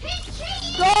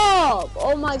 Stop!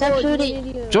 Oh my Stop god, shooting. you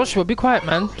idiot. Joshua, be quiet,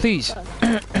 man. Please.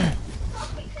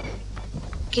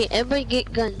 Okay, everybody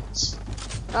get guns.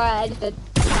 Alright, I just did.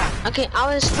 Okay,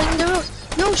 I was playing the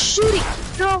rules. No shooting.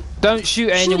 No. Don't shoot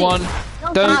at Shooting. anyone.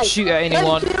 No, Don't guys. shoot at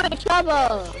anyone. Don't shoot each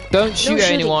other. Don't shoot at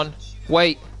shooting. anyone.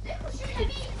 Wait.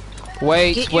 Get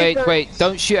Wait, your wait, guns. wait.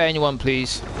 Don't shoot at anyone,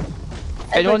 please.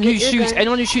 Anyone who get your shoots, guns.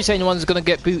 anyone who shoots at anyone is gonna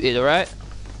get booted, alright?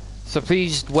 So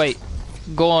please wait.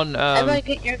 Go on, Everyone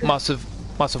get your guns.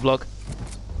 master vlog.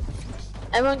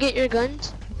 Everyone get your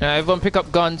guns. Everyone pick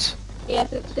up guns. Yeah,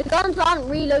 the guns aren't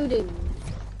reloading.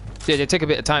 Yeah, they take a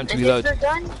bit of time to And reload.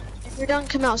 if you're done,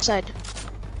 come outside.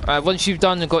 Alright, once you've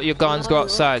done and got your guns, go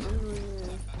outside.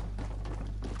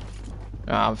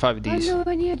 I'm fine with these.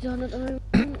 when you're done at the moment.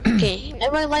 Okay,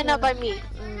 everyone line up by me.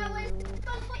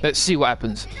 Let's see what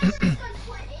happens.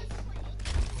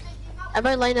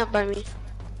 Everyone line up by me.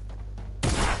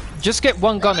 Just get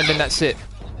one gun and then that's it.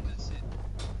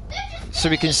 So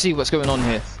we can see what's going on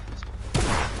here.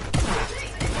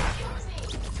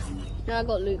 No, I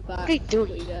got Luke back. What are you doing?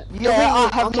 What you get? Yeah,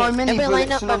 I have Okay, no mini everyone line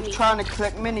bullets up and by I'm me. trying to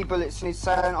collect mini bullets and he's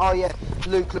saying, oh yeah,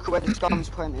 Luke, look at where this gun's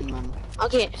pointing, man.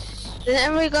 Okay, then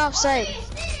everybody go outside.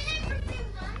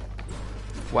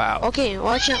 Wow. Okay,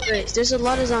 watch out, guys. There's a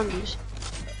lot of zombies.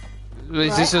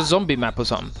 Is this a zombie map or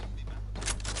something?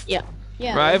 Yeah.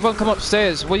 Yeah. Right, everyone come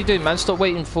upstairs. What are you doing, man? Stop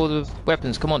waiting for the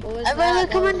weapons. Come on. What was Everyone,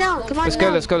 that? come on down. Come on Let's down.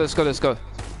 go, let's go, let's go, let's go.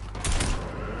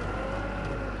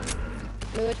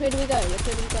 Wait, which way do we go? Which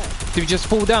way do we go? Did we just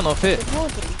fall down off here?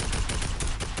 Towards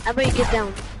him. Everybody get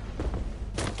down.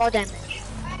 Fall damage.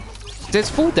 There's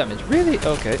fall damage, really?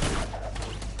 Okay.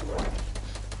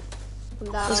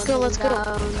 Come down, Let's go, let's go.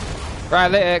 down. Right,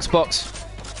 later, Xbox.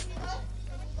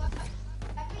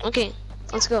 Okay,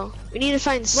 let's go. We need to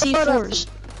find C4s.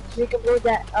 We can blow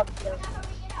that up there.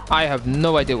 I have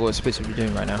no idea what we're supposed to be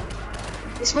doing right now.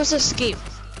 We're supposed to escape.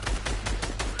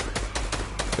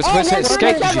 We're supposed to no,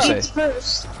 escape, no, did you no, say?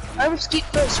 First. I will escape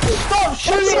first. Stop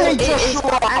shooting me, It is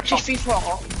Joshua! actually free for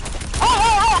all.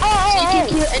 Oh, So you can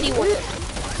kill anyone.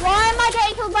 Why am I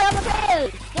getting killed by other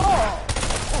players? Stop.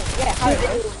 Oh, yeah,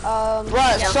 hi.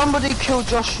 Right, Yeah. somebody kill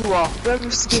Joshua. Whoever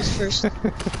escapes first.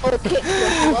 Oh, kick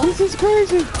Joshua. This is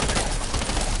crazy.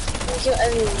 Kill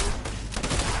everyone.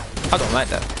 I don't like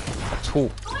that at all.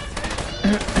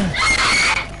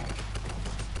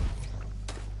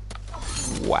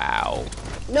 Wow.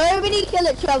 Nobody kill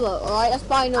each other, alright? That's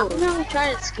final. I'm not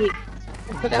trying to escape.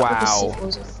 I forgot what the Wow.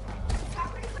 C4s are.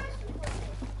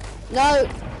 No.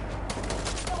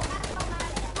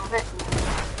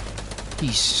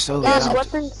 He's so There's loud.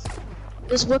 weapons.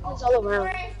 There's weapons all around.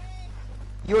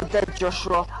 You're dead,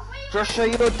 Joshua. Joshua,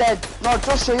 you're dead. No,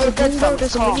 Joshua, you're dead. fam.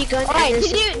 There's a Calm. minigun. Alright, and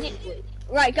did there's you...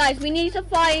 Right, guys, we need to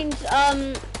find,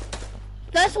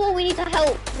 First of all, we need to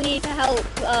help,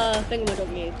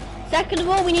 Thingamadoggy. Second of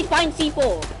all, we need to find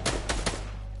C4.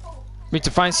 We need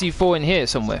to find C4 in here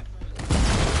somewhere.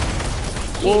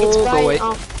 It's Oh, by, go away.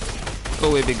 Go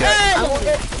away, big guy.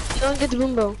 You don't get the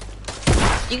boom bow.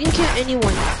 You can kill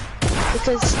anyone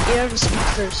because you have to speak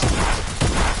first.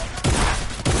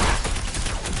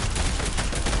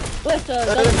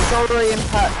 Sorry,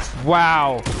 Impact.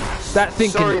 Wow. That thing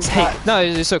Sorry, can take... Pat. No,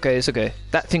 it's okay, it's okay.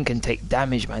 That thing can take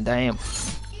damage, man. Damn.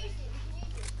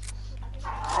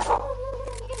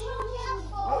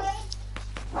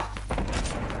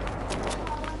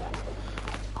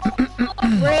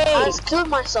 I just killed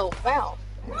myself. Wow.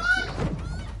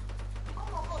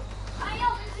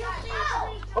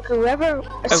 Okay, whoever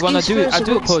Everyone, I escapes first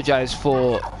do wins. apologize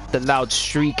for the loud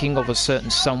shrieking of a certain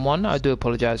someone. I do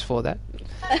apologize for that.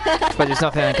 But there's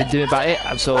nothing I can do about it,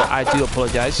 so I do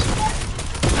apologize.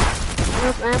 I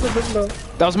have a bimbo.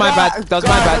 That was my bad. That was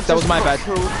my bad. That was my bad.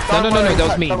 Don't No, worry, that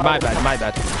was me. don't My worry. bad. My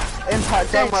bad.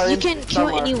 Impact, don't Guys, worry. you can kill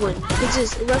don't worry. anyone. It's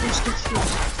just whoever escapes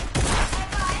first.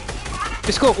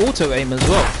 It's got auto aim as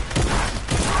well.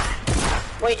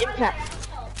 Wait, impact.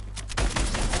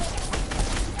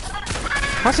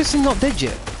 How's this thing not dead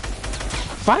yet?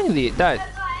 Finally, it died.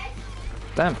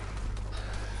 Damn.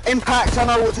 Impact, I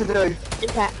know what to do.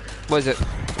 Impact. What is it?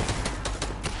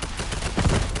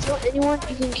 Kill anyone,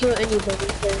 you can kill anybody.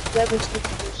 Whoever's the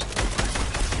first.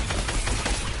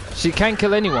 She can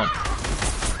kill anyone.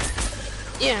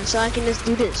 Yeah, so I can just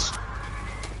do this.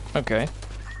 Okay.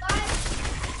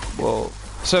 Whoa.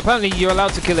 So apparently you're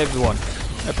allowed to kill everyone.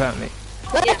 Apparently.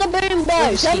 Where's the boom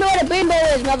bow? Tell me where the boom bow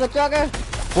is, mother trucker.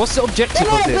 What's the objective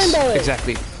Where of the this? window is?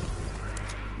 Exactly.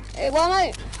 Hey, what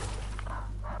mate?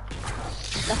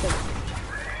 Nothing.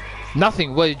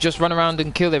 Nothing. Well, you just run around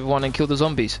and kill everyone and kill the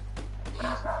zombies.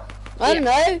 I don't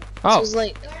know. Oh. So it's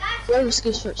like, whoever goes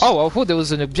first. Oh, I thought there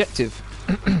was an objective.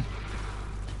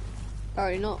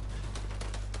 Sorry, not.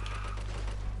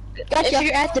 If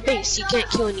you're at the base, you can't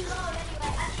kill anyone.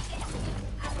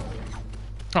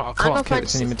 Oh, I I'm can't gonna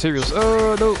collect find any materials.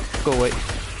 Oh, no. Go away.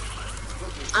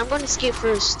 I'm gonna skip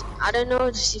first. I don't know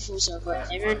the C4s are,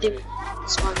 but everyone did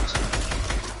spawns.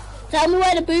 Tell me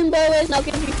where the boom bow is and I'll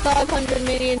give you 500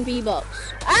 million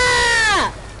V-Bucks.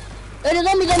 Ah! There's a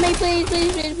zombies on me, please,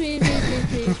 please, please, please, please,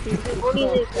 please, please, please. Only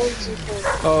like 1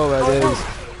 C4. Oh, there it is.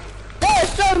 There's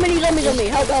so many zombies on me.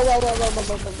 Help, help, help, help, help, help,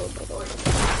 help, help, help, help.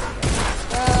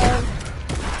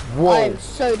 Whoa. I am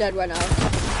so dead right now.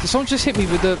 Did someone just hit me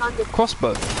with the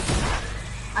crossbow?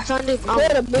 I found it. Where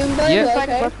the boom bow? Yeah.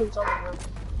 Okay. Weapons all around.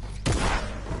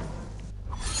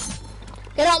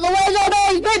 Get out the way,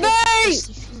 zombies, baby!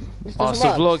 This Oh, doesn't so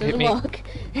vlog work. hit me.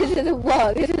 This doesn't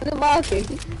work. This isn't working.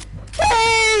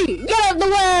 Hey! Get out the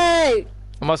way!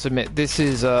 I must admit, this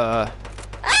is, I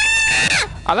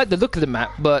like the look of the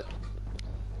map, but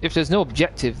if there's no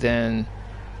objective, then...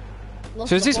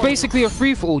 So is this basically a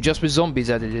free-for-all just with zombies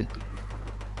added in?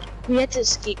 We had to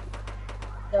escape.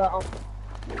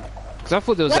 Because I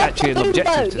thought there was Where's actually the an boom bow?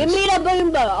 objective to Give this. me the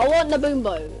boom bow. I want the boom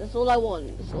bow. That's all I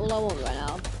want. That's all I want right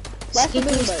now. Where's the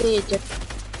boom bow?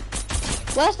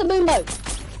 Where's the boom bow?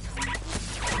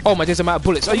 Oh my days, I'm out of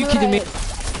bullets. Are you kidding me?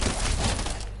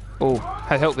 Oh,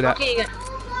 had help with that. Okay, yeah.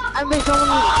 I bet you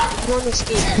want to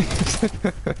escape.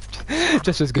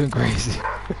 Just was going crazy.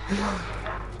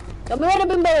 Tell me where the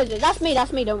boom bow is. That's me,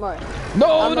 don't worry.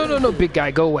 No, no, big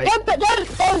guy, go away. Don't hit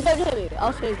me.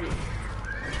 I'll save you.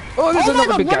 Oh, there's Oh my another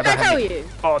god, big what guy did I tell behind me. you?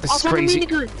 Oh, this is I'll find a crazy.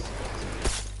 minigun.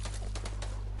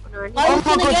 I was Oh my gonna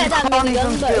god, get you that can't minigun,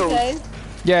 even but build. okay.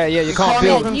 Yeah, you can't can't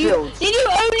build. even- You, build. did you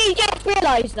only just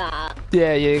realise that?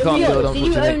 Yeah, you can't Did build, you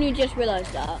unfortunately. only just realise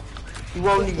that?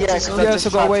 Well, yes, Yes, I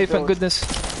got away, thank goodness.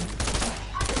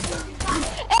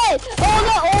 Hey,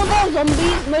 all the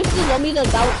zombies, most of the zombies are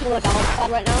bouncing on a bounce pad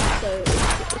right now, so it's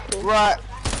cool. Right,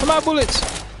 I'm out of bullets.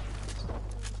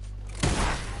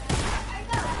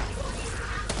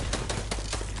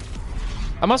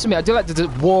 I must admit, I do like the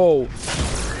whoa.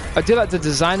 I do like the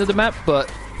design of the map,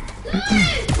 but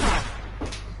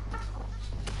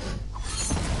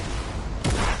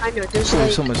I know, there's Oh,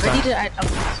 like, someone's I down. need to add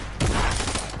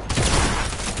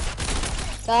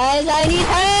Guys, I need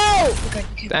help!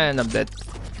 and I'm dead.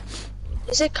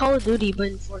 It's like Call of Duty, but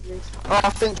in Fortnite. oh, I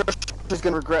think Josh is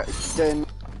gonna regret doing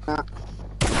that.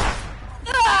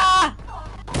 Ah!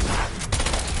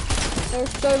 There's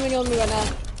so many on me right now.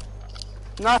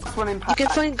 Nice one, You Impact. can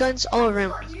find guns all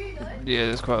around. Yeah,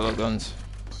 there's quite a lot of guns.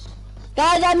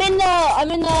 Guys, I'm in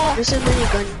the, There's a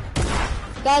minigun.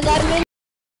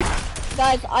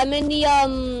 guys, I'm in the,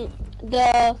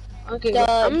 Okay, the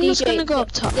I'm DJ, just gonna go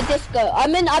up top. the disco.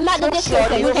 I'm at the disco Joshua,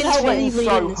 place. you're Can you help trying me? Really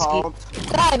so didn't hard.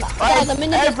 Guys, I'm in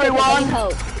the disco place. I Everyone. need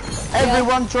help.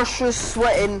 Everyone, Joshua's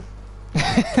sweating.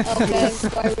 Okay,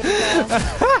 sorry.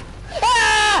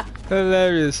 Ah!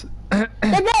 Hilarious. They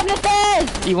blocked the stairs!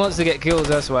 He wants to get kills,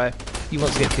 that's why. He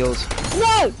wants to get kills.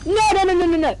 No! No, I'm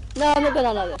not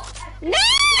gonna allow this. No!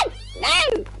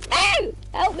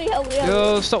 Help me.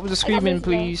 Yo, stop with the screaming, this,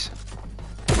 please.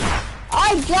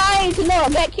 I'm trying to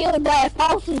not get killed by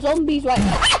 1,000 zombies right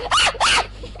now.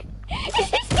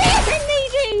 This is scaring me,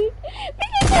 dude!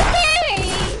 This is so scary!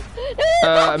 A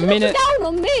minute. Down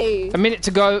on me! A minute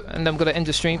to go, and I'm gonna end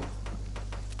the stream.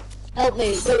 Help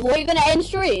me. Wait, what, are you gonna end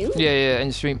stream? Yeah, end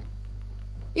the stream.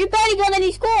 You barely got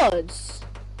any squads!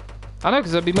 I know,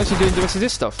 because I'll be mostly doing the rest of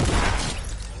this stuff.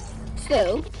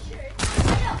 Still.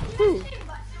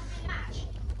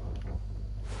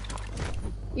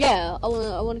 Yeah, I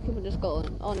wanna keep this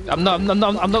going. I'm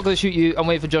not gonna shoot you. I'm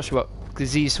waiting for Joshua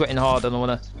because he's sweating hard, and I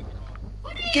wanna.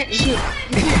 You can't shoot.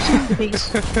 You can't shoot the base.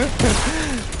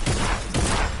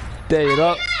 There you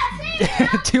go.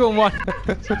 2 on 1.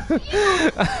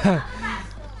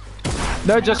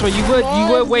 No, Joshua, you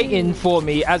were waiting for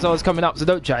me as I was coming up, so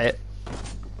don't try it.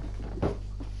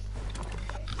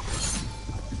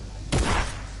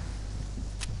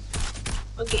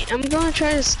 Okay, I'm gonna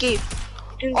try to escape.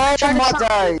 And Oh try to my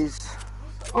stop- days.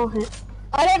 Okay.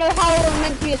 I don't know how I'm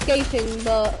meant to be escaping,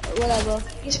 but whatever.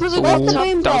 You're supposed to Ooh, go up the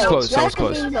Boom that was bow. close, that was Where's the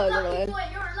close. boom bow, by the way?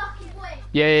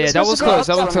 Yeah, that was close,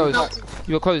 that was close.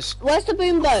 You were close. Where's the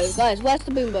boom bow? Guys, where's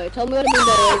the boom bow? Tell me where the boom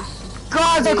bow is.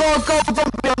 Guys, I got a gold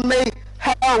zombie on me.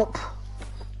 Help.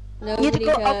 You have to Nobody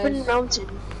go cares. up in the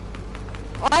mountain.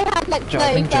 I had like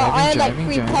Driving, I had like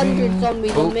driving, 300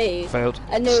 zombies Oh, on me, failed.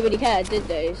 and nobody cared, did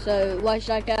they? So why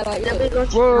should I care about you? Then we go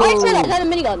to Whoa. I said I had a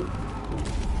minigun.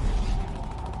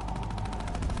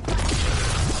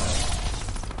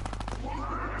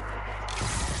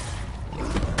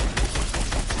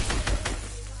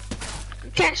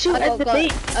 You can't shoot at the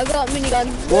bait. I got a minigun.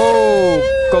 Whoa,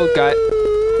 gold guy.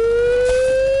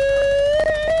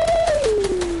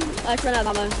 I just ran out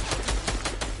of ammo.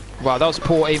 Wow, that was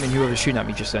poor aiming, whoever was shooting at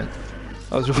me just then.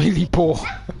 That was really poor.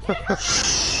 That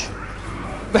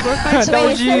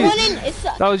was you.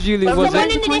 That was you, Lee, was someone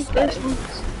it? in the disco.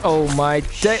 Oh my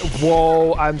day.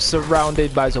 Whoa, I'm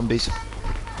surrounded by zombies.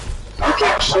 You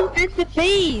can't shoot at the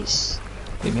base.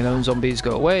 Leave me alone, zombies,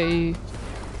 go away.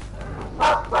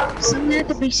 Someone at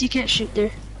the base, you can't shoot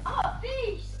there.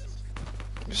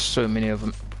 There's so many of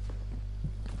them.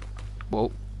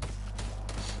 Whoa.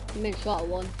 Mid shot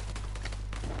one.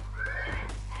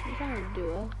 I'm trying to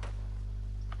do it.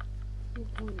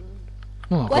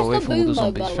 Oh, go Where's away the from all the boom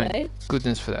zombies, bug, by the thank way?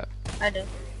 goodness for that. I know.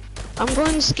 I'm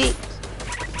going to escape.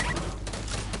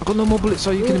 I got no more bullets,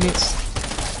 are you kidding me?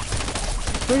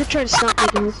 We're gonna try to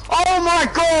stop me, guys. Oh my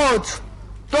god.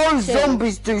 Those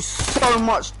zombies do so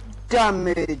much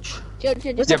damage. Chill.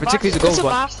 Yeah, particularly the gold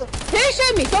one. Here,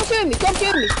 shoot me! Don't shoot me! Don't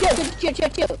shoot me!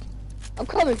 Chill. I'm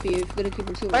coming for you if you're gonna keep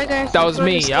on shooting. Bye, guys. That was I'm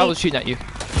me, gonna I was escape. shooting at you.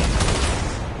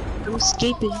 I'm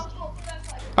escaping.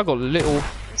 I got little.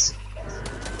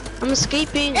 I'm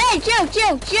escaping. Hey, chill!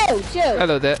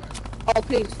 Hello there. Oh,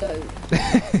 please don't.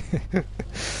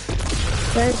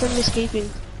 Guys, I'm escaping.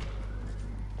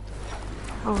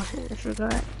 Oh, I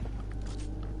forgot.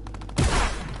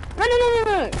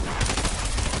 No!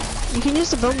 You can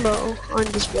use the boom bow on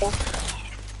this wall.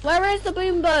 Where is the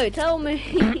boom bow? Tell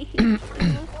me.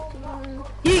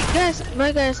 You guys,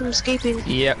 my guys, I'm escaping.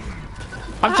 Yep.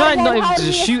 I'm How trying then not even how to do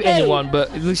you shoot escape? anyone, but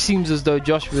it seems as though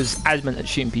Josh was adamant at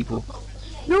shooting people.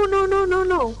 No.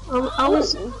 I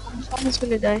was almost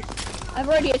gonna die. I've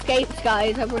already escaped,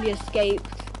 guys. I've already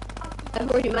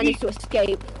managed to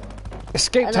escape.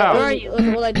 Escape And tower. Where are you?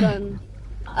 That's all I've done.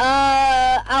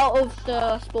 Out of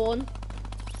the spawn.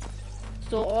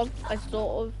 Sort of.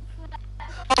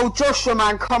 Oh, Joshua,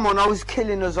 man, come on. I was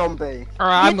killing a zombie.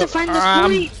 Alright, have to find this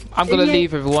point, I'm gonna and then-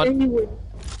 leave, everyone. Then you win.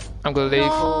 I'm gonna leave.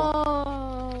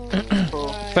 No.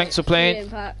 Alright, Thanks for playing.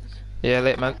 Impact. Yeah,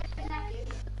 late man.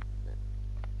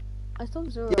 I thought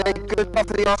it was Yeah, good luck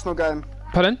for the Arsenal game.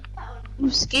 Pardon? You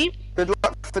escaped? Good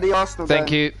luck for the Arsenal game.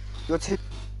 Thank you. Your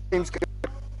team's good.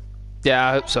 Yeah,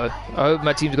 I hope so. I hope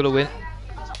my team's gonna win.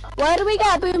 Where do we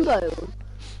get a boom bow?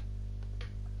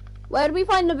 Where do we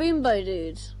find the boom bow,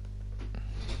 dudes?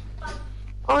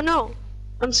 Oh no,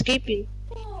 I'm escaping.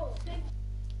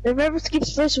 Whoever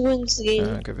escapes first wins the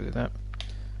game Get rid of that.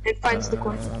 and finds the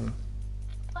coin.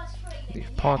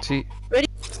 Leave party. Ready?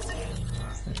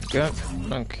 There we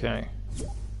go. Okay.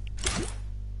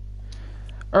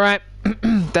 Alright.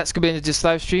 That's gonna be the end of this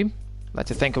live stream. I'd like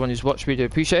to thank everyone who's watched. Really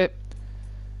appreciate it.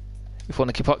 If you want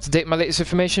to keep up to date with my latest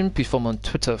information, please follow me on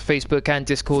Twitter, Facebook, and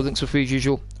Discord. Links are free as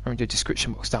usual. Or in the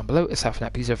description box down below. Aside from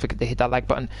that, please don't forget to hit that like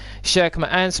button, share,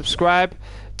 comment, and subscribe.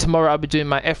 Tomorrow I'll be doing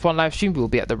my F1 live stream. We'll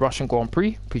be at the Russian Grand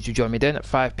Prix. Please do join me then at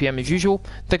 5 PM as usual.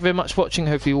 Thank you very much for watching.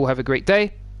 Hopefully you all have a great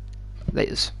day.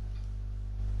 Laters.